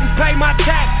Manhattan, pay my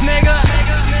tax, nigga.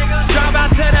 Drive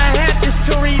out to the Hamptons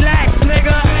to relax,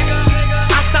 nigga.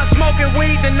 I stopped smoking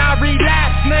weed and I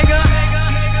relapsed, nigga.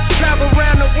 Travel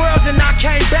around the world and I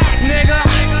came back, nigga.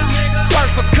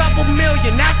 Worth a couple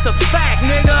million, that's a fact,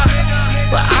 nigga.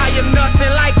 But I am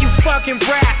nothing like you fucking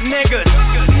rap niggas.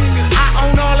 I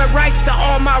own all the rights to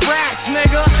all my raps,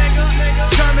 nigga.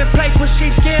 German plates with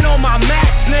sheepskin on my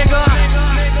mats, nigga.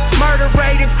 Murder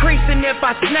rate increasing if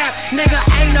I snap, nigga.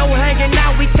 Ain't no hanging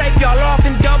out, we take y'all off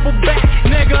and double back,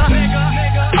 nigga.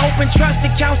 Open trust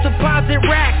accounts, deposit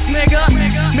racks, nigga.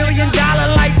 $1 million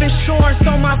life insurance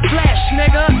on my flesh,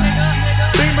 nigga.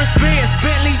 Beamers, Benz,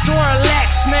 Bentleys, or Lex,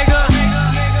 nigga.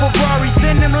 Ferraris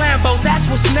in them Lambos, that's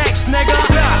what's next, nigga.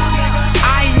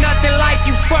 I ain't nothing like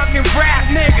you fucking rap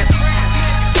niggas.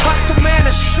 Hustle man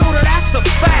a shooter, that's a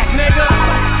fact, nigga.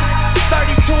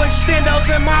 32 extendos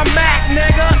in my Mac,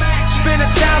 nigga. Spend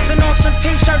 1,000 on some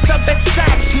t-shirts up at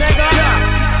Saks, nigga.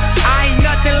 I ain't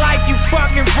nothing like you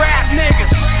fucking rap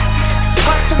niggas.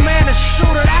 Hustle man a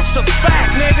shooter, that's a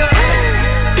fact, nigga.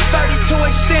 32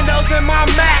 extendos in my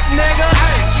Mac, nigga.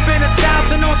 Spend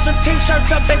 1,000 on some t-shirts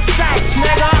up at Saks,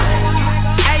 nigga.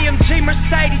 AMG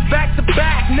Mercedes back to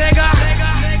back, nigga.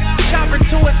 Chopper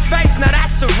to his face, now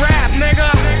that's a rap, nigga.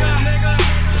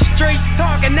 Streets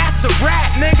talking, that's a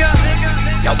rap, nigga.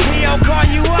 Yo, P.O. call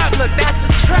you up, look, that's a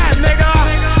trap, nigga.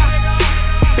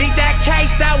 Beat that case,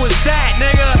 that was that,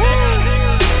 nigga.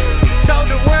 Told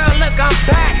the world, look, I'm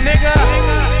back, nigga.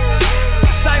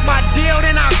 Signed my deal,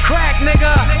 then I crack,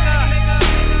 nigga.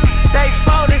 They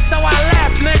folded, so I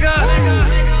left, nigga.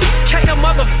 Can't a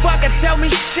motherfucker tell me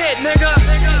shit, nigga.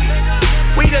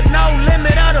 We the no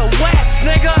limit of the West,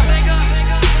 nigga.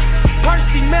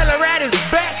 Percy Miller at his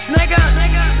best, nigga.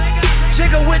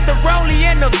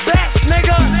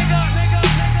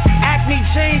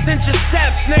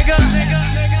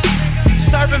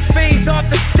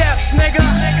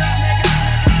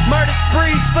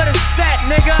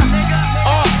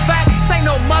 All facts ain't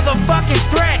no motherfucking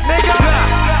threat, nigga.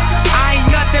 I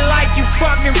ain't nothing like you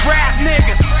fucking rap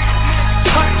niggas.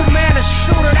 Hustle man a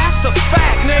shooter, that's a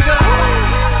fact, nigga.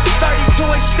 32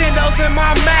 extendos in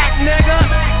my Mac, nigga.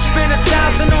 Spend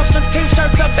 1,000 on some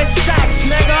t-shirts up at Saks,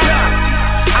 nigga.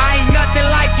 I ain't nothing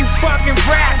like you fucking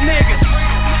rap niggas.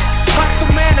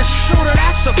 Hustle man a shooter,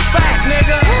 that's a fact,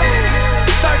 nigga.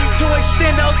 32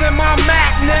 extendos in my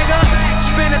Mac, nigga.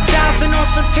 Spend 1,000 on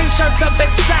some t-shirts up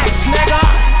at Saks, nigga.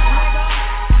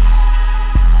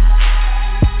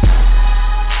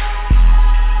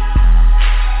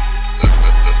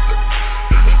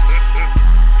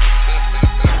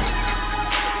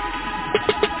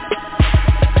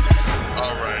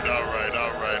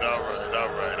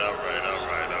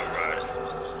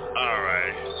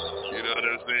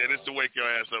 It's the Wake Your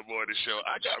Ass Up Morning Show.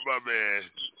 I got my man,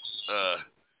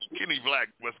 Kenny Black,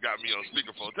 what's got me on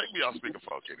speakerphone. Take me off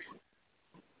speakerphone, Kenny,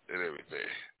 and everything.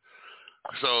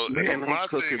 So man, my I'm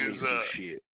thing is,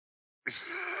 shit.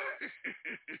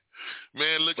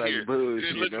 man, look like here,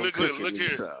 bullshit. look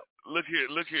here,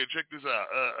 look here. Check this out.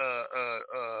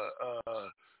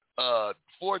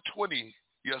 420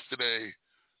 yesterday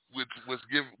was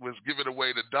giving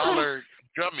away the dollar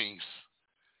gummies.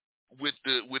 With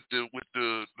the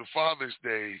Father's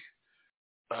Day,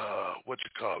 what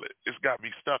you call it? It's got me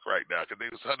stuck right now because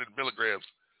they was 100 milligrams,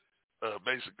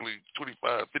 basically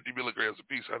 25, 50 milligrams a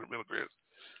piece, 100 milligrams,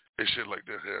 and shit like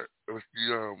that. Here,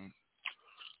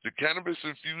 the cannabis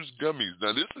infused gummies.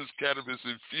 Now this is cannabis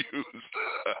infused.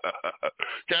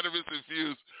 Cannabis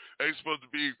infused ain't supposed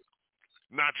to be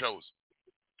nachos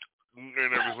and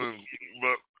everything,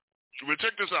 but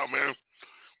check this out, man.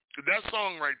 That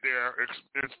song right there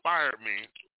inspired me.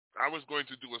 I was going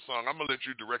to do a song. I'm going to let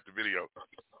you direct the video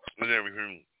and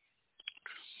everything.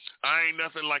 I ain't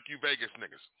nothing like you Vegas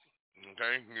niggas.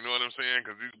 Okay? You know what I'm saying?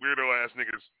 Because these weirdo-ass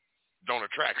niggas don't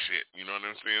attract shit. You know what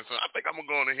I'm saying? So I think I'm going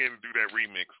to go on ahead and do that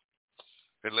remix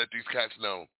and let these cats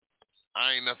know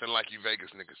I ain't nothing like you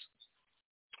Vegas niggas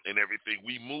and everything.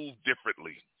 We move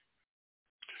differently.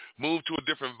 Move to a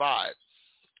different vibe.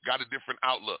 Got a different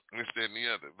outlook, this, that, and the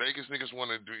other. Vegas niggas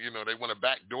want to do, they want to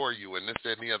backdoor you and this,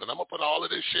 that, and the other. And I'm gonna put all of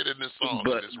this shit in this song.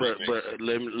 But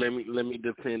let me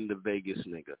defend the Vegas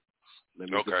nigga.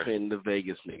 Let me defend the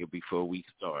Vegas nigga before we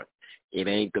start. It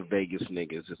ain't the Vegas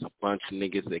niggas. It's a bunch of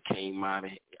niggas that came out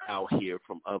here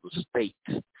from other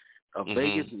states. A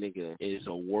Vegas nigga is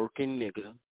a working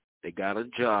nigga. They got a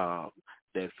job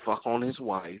that fuck on his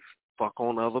wife. Fuck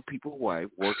on other people's wife,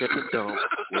 work at the dump,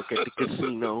 work at the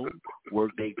casino,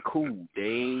 they cool. They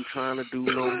ain't trying to do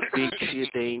no big shit.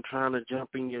 They ain't trying to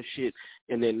jump in your shit,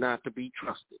 and they're not to be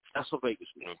trusted. That's a Vegas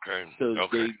nigga.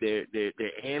 Because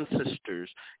they're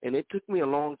ancestors, and it took me a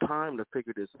long time to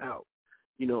figure this out.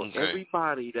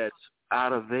 Everybody that's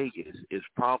out of Vegas is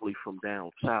probably from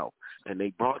down south, and they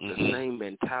brought the same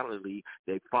mentality.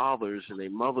 Their fathers and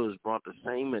their mothers brought the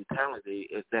same mentality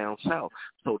as down south.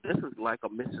 So this is like a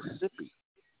Mississippi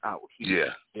out here.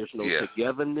 Yeah. There's no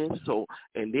togetherness. So,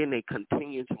 and then they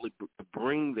continuously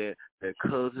bring their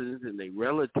cousins and their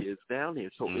relatives down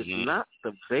here. So it's not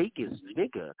the Vegas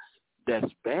nigga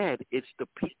that's bad. It's the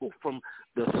people from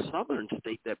the southern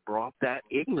state that brought that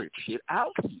ignorant shit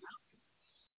out here.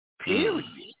 Period.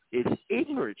 It's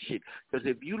ignorant shit. Because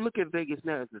if you look at Vegas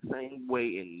now, it's the same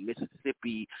way in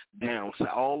Mississippi, down south,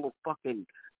 all the fucking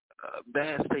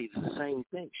bad states, the same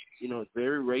thing. It's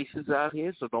very racist out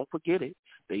here, so don't forget it.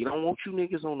 They don't want you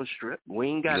niggas on the strip. We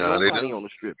ain't got nobody on the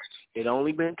strip. It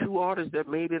only been 2 artists that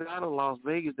made it out of Las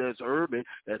Vegas. That's Urban,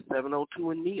 that's 702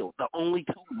 and Neil. The only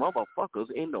 2 motherfuckers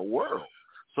in the world.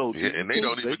 So and they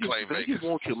don't even claim Vegas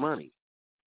want your money.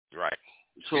 Right.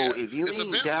 So if you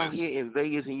ain't down here in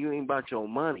Vegas and you ain't about your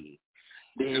money,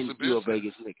 then you're a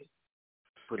Vegas nigga.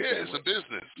 It's a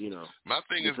business. My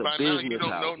thing is by now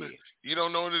you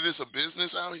don't know that it's a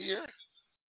business out here.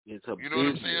 It's a business. You know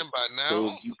what I'm saying? By now,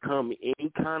 so if you come any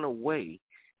kind of way,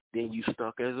 then you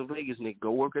stuck as a Vegas nigga.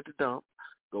 Go work at the dump.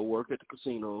 Go work at the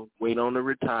casino. Wait on the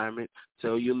retirement.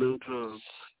 Sell your little drugs.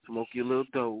 Smoke your little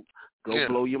dope. Go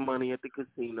blow your money at the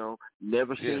casino.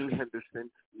 Never seen Henderson.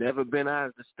 Never been out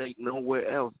of the state nowhere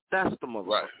else. That's the motherfucker.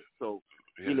 Right. So,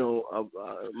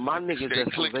 my niggas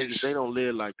that's from Vegas, they don't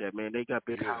live like that, man. They got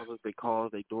big houses, big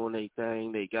cars, they doing their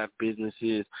thing, they got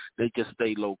businesses. They just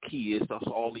stay low key. It's just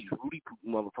all these Rudy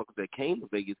motherfuckers that came to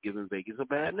Vegas giving Vegas a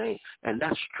bad name. And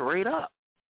that's straight up.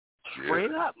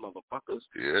 Straight up, motherfuckers.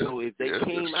 Yeah. So if they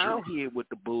came out here with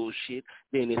the bullshit,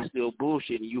 then it's still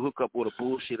bullshit. And you hook up with a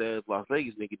bullshit ass Las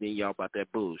Vegas nigga, then y'all about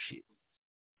that bullshit.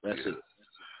 That's it.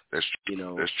 That's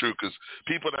true. That's true, because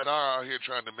people that are out here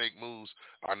trying to make moves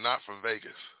are not from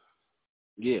Vegas.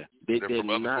 Yeah, they're from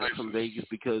other not places. from Vegas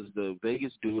because the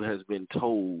Vegas dude has been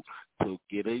told to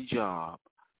get a job,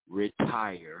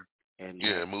 retire, and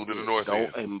move to the North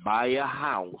End. And buy a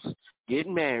house, get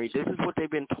married. This is what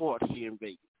they've been taught here in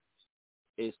Vegas,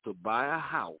 is to buy a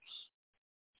house,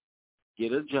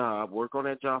 get a job, work on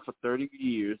that job for 30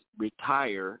 years,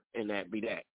 retire, and that be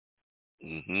that.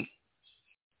 Mm-hmm.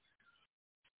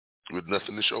 With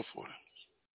nothing to show for it.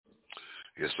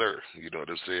 Yes, sir. You know what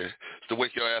I'm saying? It's the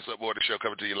Wake Your Ass Up Morning Show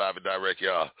coming to you live and direct,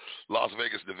 y'all. Las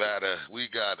Vegas, Nevada. We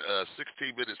got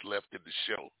 16 minutes left in the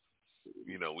show.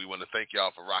 You know, we want to thank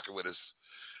y'all for rocking with us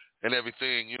and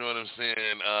everything. You know what I'm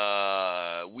saying?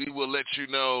 We will let you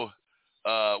know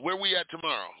where we at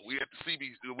tomorrow. We at the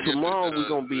CB. Tomorrow we're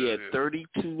going to be at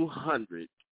 3200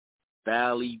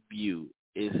 Valley View.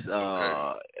 It's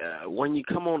when you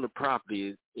come on the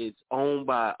property, it's owned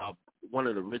by one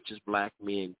of the richest black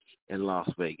men in Las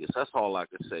Vegas. That's all I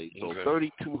can say. So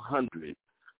 3200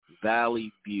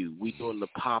 Valley View. We're doing the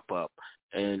pop-up,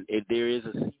 and there is a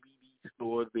CBD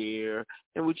store there,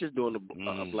 and we're just doing a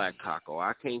black taco.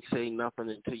 I can't say nothing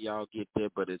until y'all get there,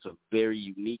 but it's a very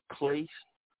unique place.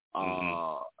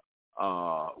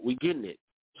 We getting it.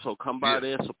 So come by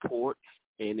there, support.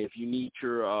 And if you need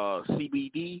your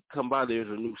CBD, come by. There's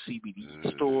a new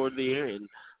CBD store there and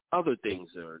other things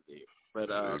that are there. But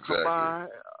come by.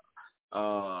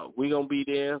 We're going to be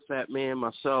there. Fat Man,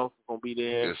 myself, going to be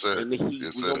there in the heat.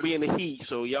 We're going to be in the heat,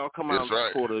 so y'all come out and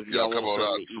support us. Y'all come on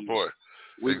out and support.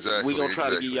 We're going to try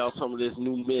to give y'all some of this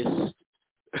new mist.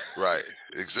 Right,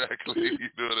 exactly. You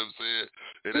know what I'm saying?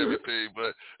 And everything.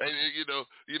 But, hey, you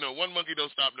know, one monkey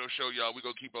don't stop no show, y'all. We're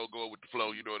going to keep on going with the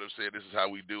flow. You know what I'm saying? This is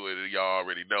how we do it. And y'all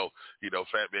already know, you know,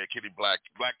 Fat Man, Kenny Black,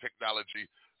 Black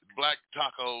Technology, Black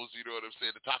Tacos, you know what I'm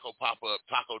saying? The Taco Pop-Up,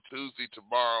 Taco Tuesday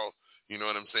tomorrow. You know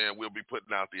what I'm saying? We'll be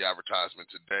putting out the advertisement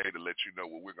today to let you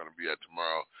know where we're going to be at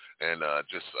tomorrow, and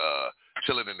just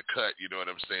chilling in the cut, you know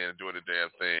what I'm saying, doing the damn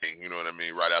thing, you know what I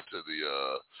mean, right after the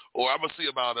or I'm going to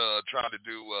see about trying to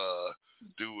do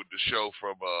the show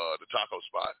from the taco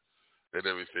spot and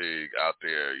everything out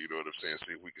there, you know what I'm saying,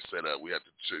 see if we can set up. We have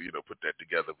to, you know, put that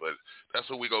together, but that's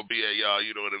what we're going to be at, y'all,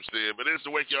 you know what I'm saying. But it's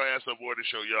the Wake Your Ass Up Morning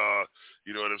Show, y'all.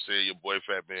 You know what I'm saying, your boy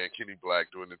Fat Man, Kenny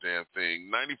Black, doing the damn thing.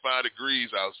 95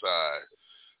 degrees outside.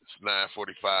 It's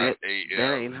 9:45 a.m.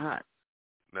 That ain't hot.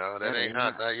 No, that ain't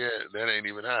hot, not yet. That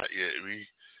ain't even hot yet.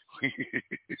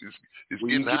 It's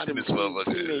getting hot in this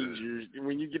motherfucker. Teenagers,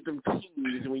 when you get them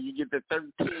teens, when you get the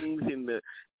 13s and the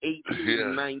 18s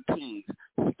and 19s,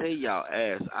 stay y'all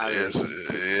ass out of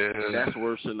it. That's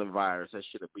worse than the virus. That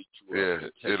should have beat you up.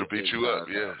 Yeah, it'll beat you up,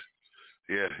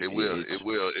 Yeah, it will. It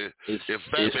will. It's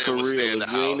for real. If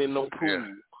you ain't in no pool,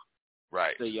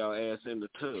 right. Stay y'all ass in the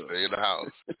tub. Stay in the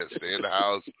house. Stay in the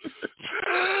house.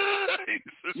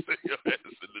 Stay your ass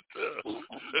in the tub.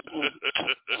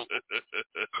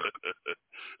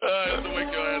 That's the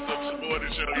Wake Your Ass Up some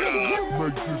morning show, y'all.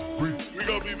 We're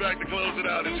going to be back to close it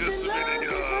out in just a minute,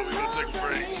 y'all. We're going to take a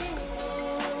break.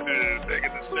 And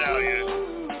taking the stallion.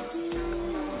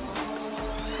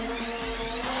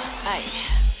 Hey.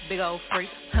 Big old freak,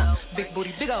 big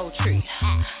booty, big old tree.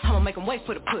 I'ma make him wait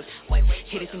for the pussy.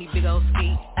 Hit it in these big old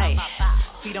ski. Ayy,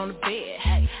 feet on the bed.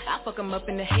 I fuck him up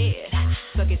in the head.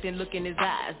 Suck it, then look in his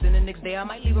eyes. Then the next day I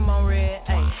might leave him on red.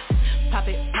 Ayy, pop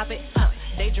it,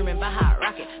 daydreaming by how I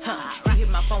rock it. He hit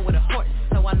my phone with a horse,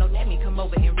 so I know that me come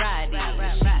over and ride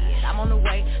it. I'm on the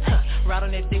way, ride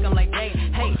on that dick. I'm like, hey,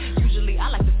 usually I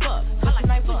like to fuck. But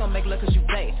tonight we gon' make love 'cause you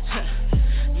babe.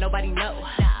 Nobody know.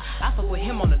 I fuck with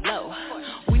him on the low.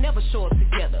 We never show up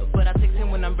together, but I text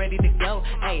him when I'm ready to go.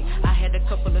 Hey, I had a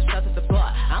couple of shots at the bar.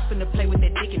 I'm finna play with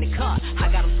that dick in the car.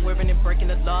 I got him swerving and breaking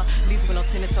the law. Leave with no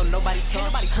tennis so nobody talk.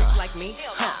 Ain't nobody creep like me,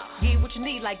 Get what you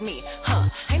need like me,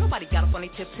 Ain't nobody got up on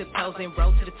their tiptoes and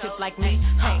roll to the tip like me,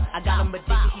 I got him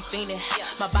addicted, he fiending.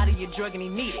 My body a drug and he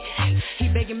need it. He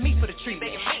begging me for the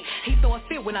treatment. He throw a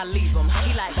fit when I leave him.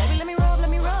 He like, baby, let me rub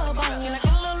on you. I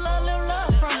get a little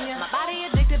love from you. My body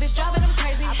addictive, it's driving him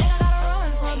crazy. I think I gotta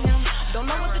run from him. Don't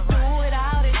know what to do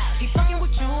without it. He fucking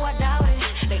with you, I doubt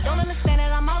it. They don't understand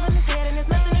that I'm all in his head and there's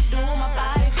nothing to do with my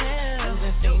body. You've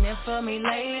been feeling for me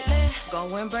lately,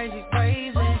 going crazy.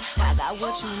 I got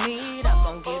what you need, I'm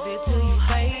gon' give it to you,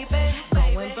 baby.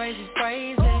 Going crazy,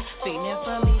 feeling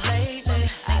for me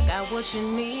lately. I got what you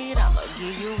need, I'ma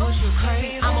give you what you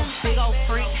crave. I'm a big old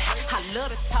freak, I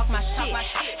love to talk my shit.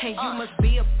 And you must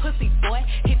be a pussy boy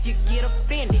if you get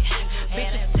offended.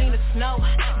 Bitches seen the snow,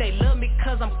 they love me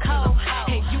 'cause I'm cold.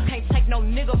 And you can't take no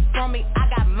nigga from me, I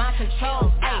got my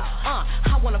control.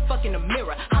 I wanna fuck in the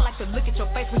mirror, I like to look at your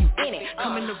face when you in it.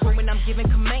 Come in the room and I'm giving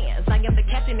commands, I am the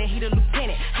captain and he the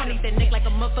lieutenant. I need that neck like a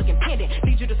motherfucking pendant,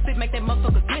 need you to sit, make that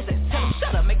motherfucker glisten. Tell him shut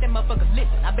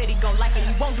Listen, I bet he gon' like it,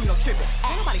 he won't do no tripping.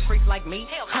 Ain't nobody freaks like me,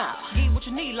 Get what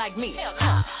you need like me,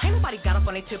 Ain't nobody got up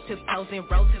on their tip toes and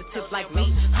roll to the tip like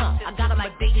me, I got him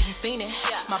like big, you seen it.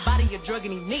 My body a drug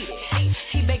and he need it.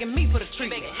 He begging me for the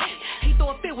treatment. He throw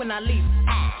a fit when I leave.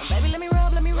 Baby, let me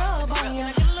rub on you.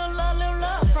 Get a little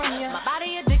love from you. My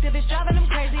body addictive, it's driving him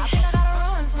crazy. I think I gotta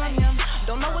run from him.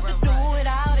 Don't know what to do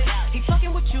without it. He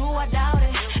fucking with you, I doubt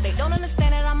it. They don't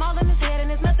understand that I'm all in his head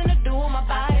and it's nothing to do with my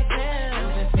body.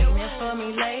 You've been feeling for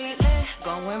me lately,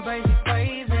 going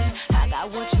crazy. I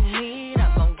got what you need,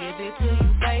 I'm gon' give it to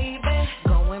you, baby.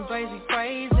 Going crazy,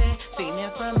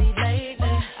 feeling for me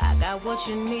lately. I got what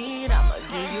you need, I'ma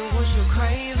give you what you're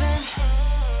craving.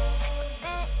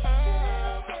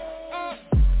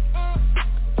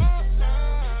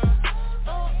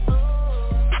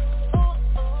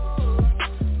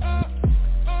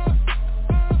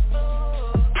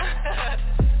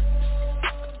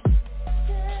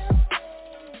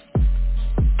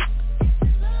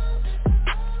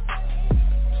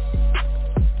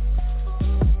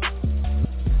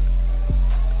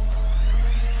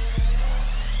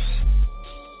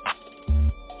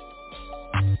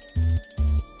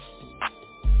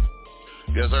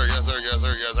 Yes, sir. You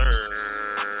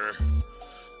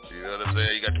know what I'm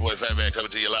saying? You got your boy Fat Man coming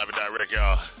to you live and direct,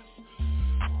 y'all.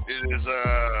 It is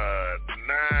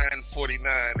 9:49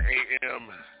 a.m.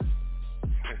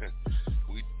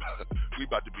 we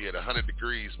about to be at 100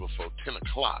 degrees before 10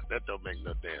 o'clock. That don't make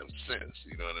no damn sense.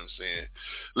 You know what I'm saying?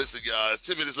 Listen, y'all,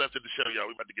 10 minutes left in the show, y'all.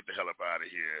 We about to get the hell up out of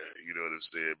here. You know what I'm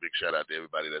saying? Big shout out to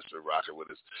everybody that's been rocking with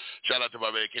us. Shout out to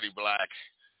my man Kenny Black.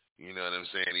 You know what I'm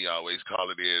saying? He always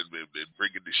calling in and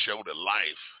bringing the show to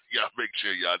life. Y'all make sure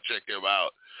y'all check him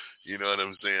out. You know what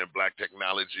I'm saying? Black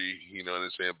Technology. You know what I'm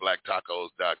saying?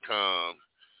 blacktacos.com.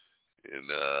 And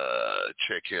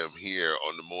check him here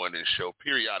on the morning show.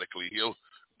 Periodically, he'll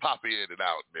pop in and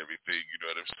out and everything. You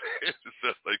know what I'm saying?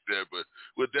 Stuff like that. But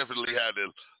we'll definitely have the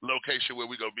location where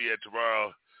we're going to be at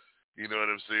tomorrow. You know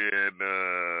what I'm saying?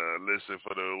 Listen,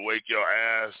 for the Wake Your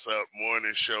Ass Up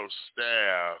morning show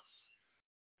staff,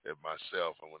 and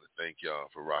myself, I want to thank y'all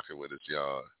for rocking with us,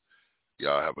 y'all.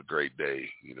 Y'all have a great day.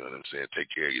 You know what I'm saying? Take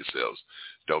care of yourselves.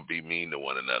 Don't be mean to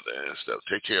one another and stuff.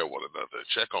 Take care of one another.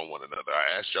 Check on one another.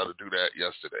 I asked y'all to do that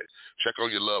yesterday. Check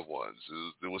on your loved ones.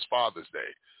 It was Father's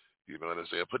Day. You know what I'm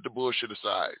saying? Put the bullshit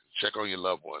aside. Check on your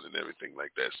loved one and everything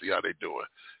like that. See how they doing.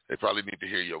 They probably need to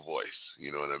hear your voice. You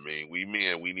know what I mean? We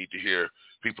men, we need to hear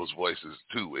people's voices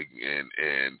too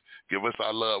and give us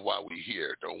our love while we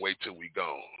here. Don't wait till we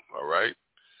gone. All right?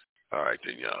 All right,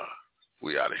 then, y'all.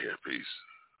 We out of here. Peace.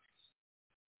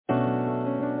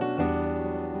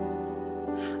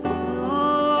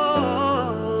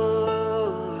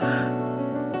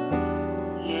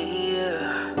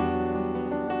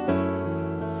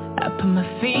 I put my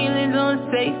feelings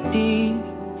on safety,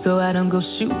 so I don't go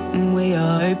shooting where your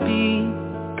heart be.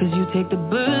 'Cause you take the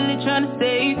bullet trying to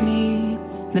save me,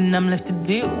 then I'm left to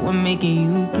deal with making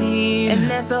you bleed.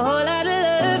 And that's a whole lot of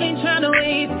love, ain't trying to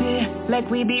waste it. Like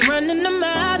we be running them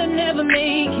out and never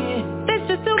make it. That's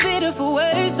just too bitter for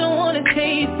words, don't wanna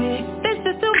taste it. That's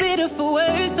just too bitter for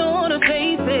words, don't wanna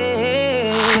face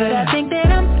it. But I think that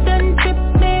I'm done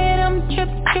tripping, I'm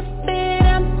tripping.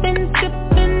 I've been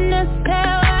tripping, that's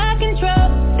how I control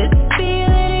this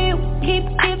feeling you keep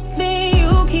giving,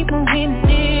 you keep on hitting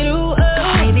it, ooh,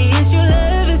 oh. Maybe it's your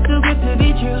love, it's too good to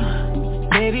be true.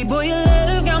 Baby boy, your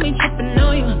love got me tripping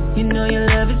on you. You know your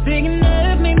love is big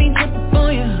enough, make me trip up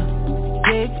on you.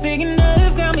 Yeah, it's big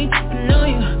enough, got me tripping on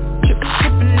you.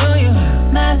 Tripping on you.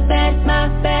 My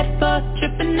bad for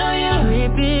tripping on you.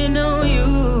 Tripping on you.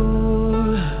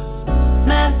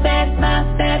 My bad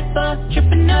for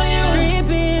tripping on you.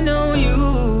 Tripping on you.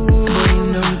 Boy, you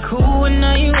know you cool when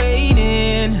now you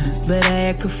waiting, but I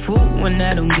act a fool when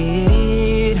I don't get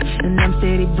it. And I'm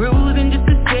steady bruising just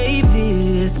to save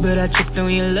this, but I tripped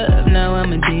on your love, now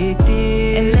I'm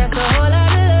addicted. And that's a whole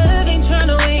lot of love, ain't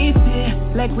tryna waste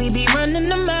it. Like we be running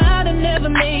them out and never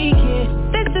make it.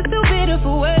 That's just too bitter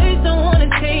for words, don't wanna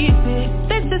taste it.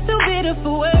 That's just too bitter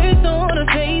for words, don't wanna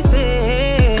face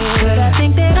it. But I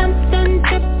think that I'm done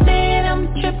tripping, I'm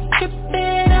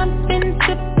tripping. I've been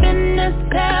tripping,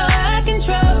 that's how I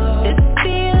control this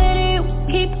feeling you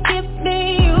keep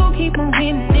giving, you keep on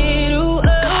hitting it, ooh,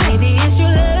 oh. Maybe it's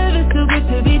your love, it's too good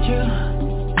to be true.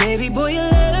 Baby boy, your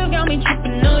love got me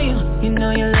tripping on you. You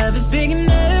know your love is big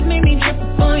enough, make me trip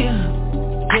up on you.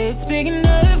 Yeah, it's big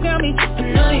enough, got me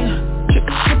tripping on you.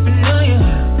 Tripping on you.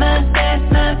 My bad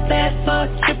for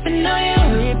tripping on you.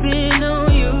 Tripping on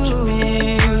you.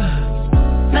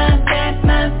 My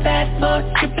bad for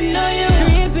tripping on you.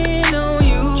 Tripping on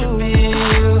you.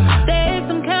 There's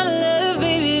some kind of love,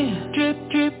 baby. Drip.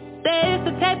 There's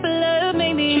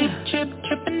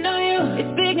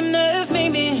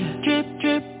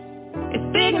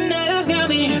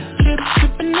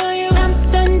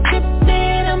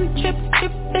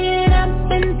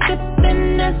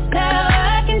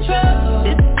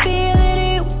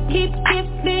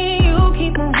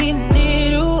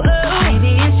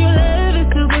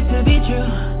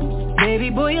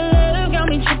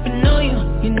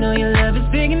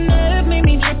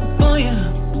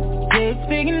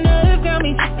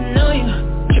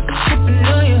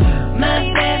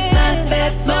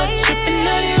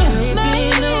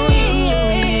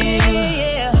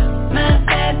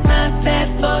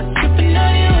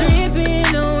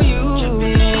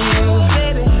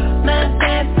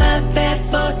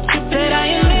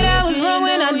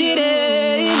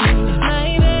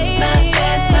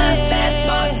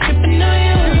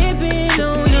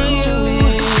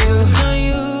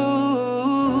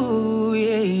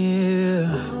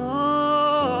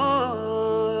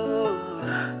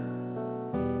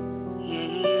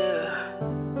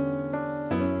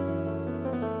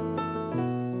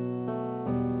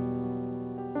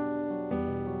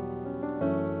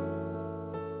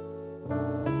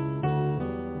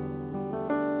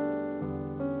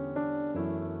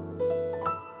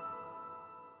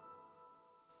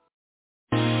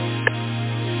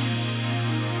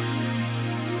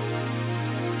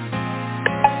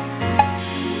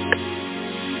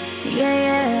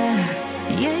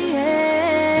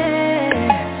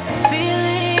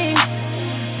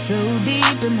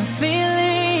deep in my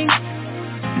feelings.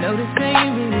 Know this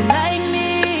ain't really like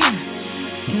me.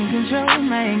 Can't control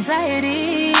my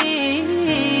anxiety.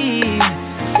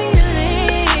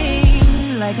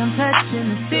 Feeling like I'm touching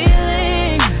the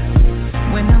ceiling.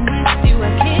 When I'm with you, I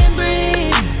can't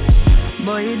breathe.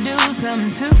 Boy, you do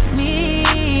something to me.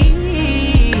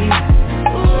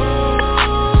 Ooh,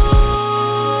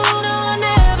 no, I'll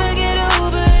never get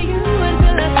over you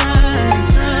until I find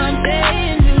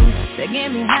something new that get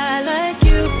me high like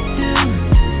you do.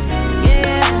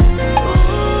 Yeah. Ooh,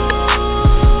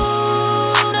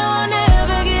 no, I'll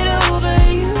never get over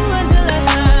you until I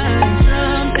find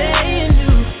something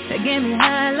new that get me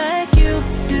high like you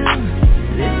do.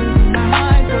 Listen to my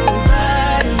heart go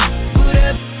bottom, boot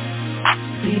up,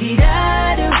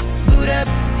 beady-da-do, boot up,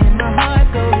 and my heart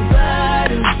go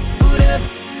bottom, boot up,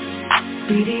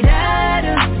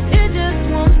 beady-da-do, it just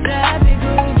won't stop, it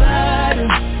go bottom,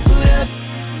 boot up,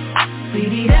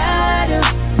 beady-da-do,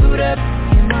 boot up,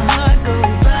 and my heart go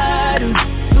bottom,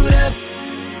 boot up,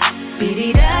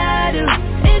 beady-da-do,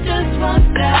 it just won't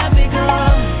stop, it go.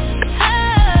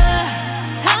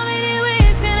 How many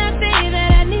ways can I say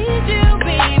that I need you,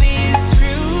 baby? It's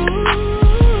true.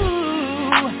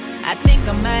 I think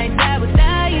I might die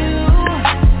without you.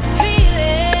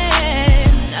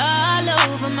 Feeling all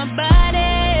over my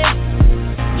body.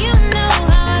 You know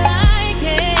how I like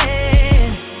it.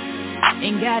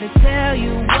 Ain't gotta tell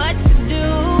you what to do.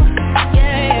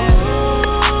 Yeah. Ooh,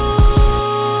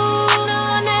 no,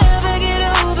 I'll never get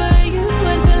over you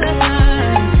until I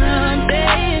find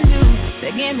something new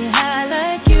that get me high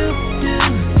like you do.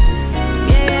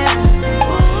 Yeah.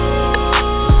 Ooh,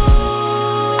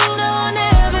 no, I'll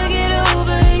never get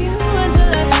over you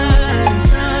until I find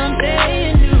something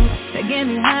new that get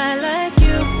me high like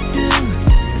you do.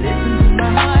 Listen to my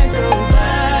heart go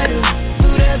bottom,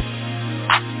 boot up,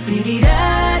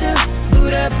 beady-da-do,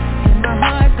 boot up, and my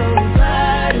heart go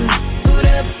bottom, boot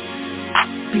up,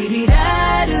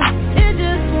 beady-da-do, it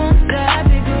just won't stop,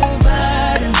 it go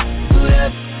bottom, boot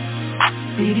up,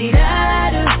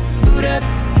 beady-da-do, boot up,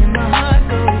 and my heart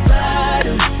go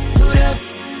bottom, boot up,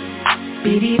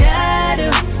 beady-da-do,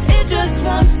 it just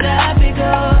won't stop, it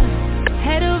go.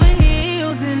 Head over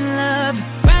heels in love,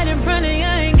 right in front of you, I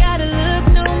ain't gotta look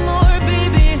no more,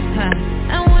 baby.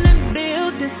 I wanna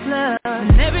build this love,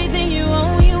 and everything you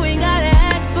own, you ain't gotta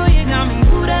ask for. You got me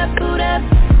boot up, boot up,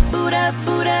 boot up,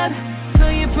 boot up. So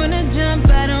you from the jump,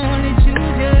 I don't wanna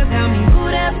choose you. Got me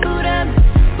boot up, boot up,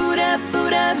 boot up,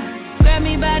 boot up. Grab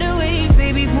me by the waist,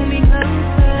 baby, pull me closer.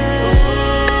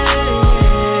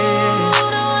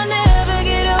 No, I'll never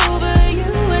get over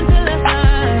you until I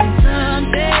find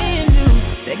something new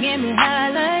that get me high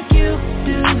like you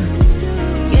do.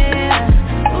 Yeah.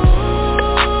 Ooh,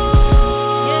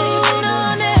 no,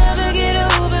 I'll never get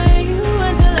over you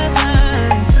until I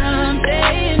find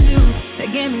something new that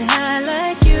get me high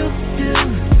like you do.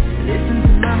 Listen to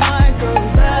my heart go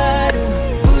bottom,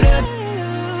 boot up,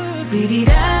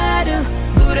 beady-da-do,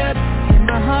 boot up, and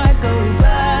my heart go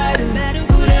bottom,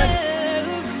 boot up,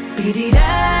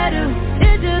 beady-da-do,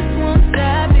 it just won't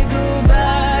stop, it go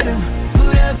bottom,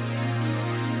 boot up,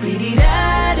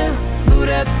 beady-da-do, boot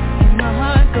up, and my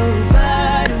heart go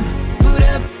bottom, boot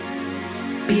up,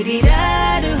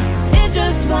 beady-da-do, it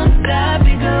just won't stop,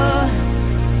 it go.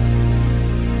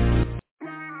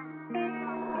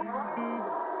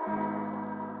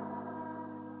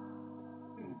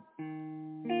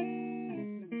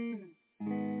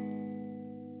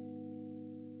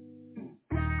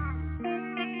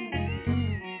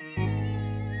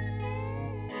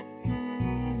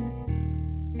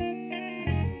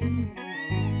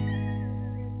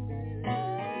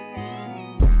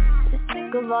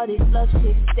 Sick of all this love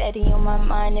shit steady on my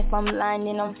mind. If I'm lying,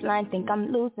 then I'm flying, think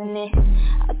I'm losing it.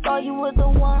 I thought you were the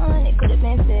one, it could've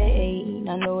been said.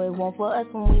 I know it won't for us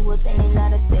when we was in and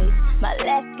out of state. My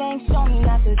last game showed me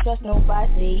not to trust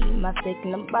nobody. My stick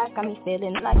in the back got me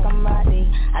feeling like I'm ready.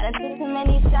 I done took too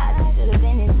many shots, I should've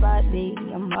been his body.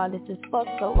 I'm heartless as fuck,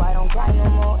 so I don't cry no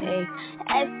more, ayy.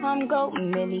 As time go,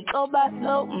 really go by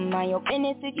slow. Mind your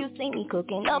business if you see me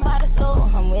cooking up by the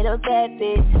stove. I'm with a bad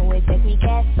bitch, who it take me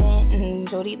cashin'.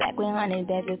 Jody back with 100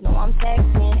 badges, know I'm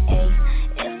texting, ayy.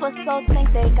 If a soul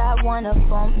think they got one up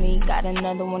on me, got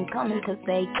another one coming cause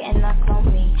they cannot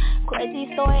clone me.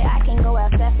 Crazy story, I can go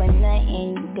outside for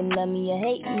nothing. You can love me or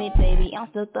hate me, baby, I'm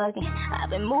still thugging. I've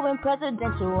been moving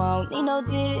presidential, I don't need no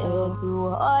deal. Too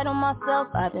hard on myself,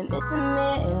 I've been missing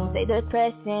it. Say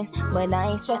depression, but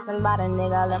I ain't stressing about a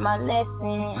nigga, I learned my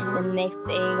lesson. The next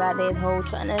day, got this hoe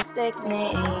tryna sex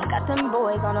me. Got them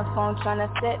boys on the phone tryna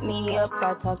set me up.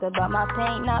 I talked about my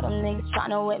pain, now them niggas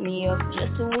tryna wet me up.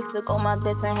 Just 2 weeks ago, my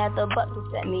best friend had the butt to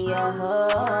set me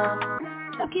up.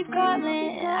 So keep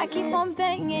calling, I keep on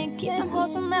banging. Keep them hoes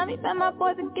around me, bet my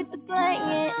boys will get the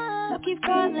slanging. So keep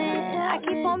calling, I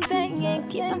keep on banging.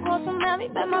 Keep them hoes around me,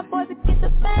 bet my boys will get the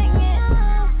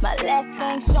banging. My last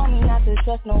thing show me not to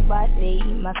trust nobody.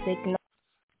 My signal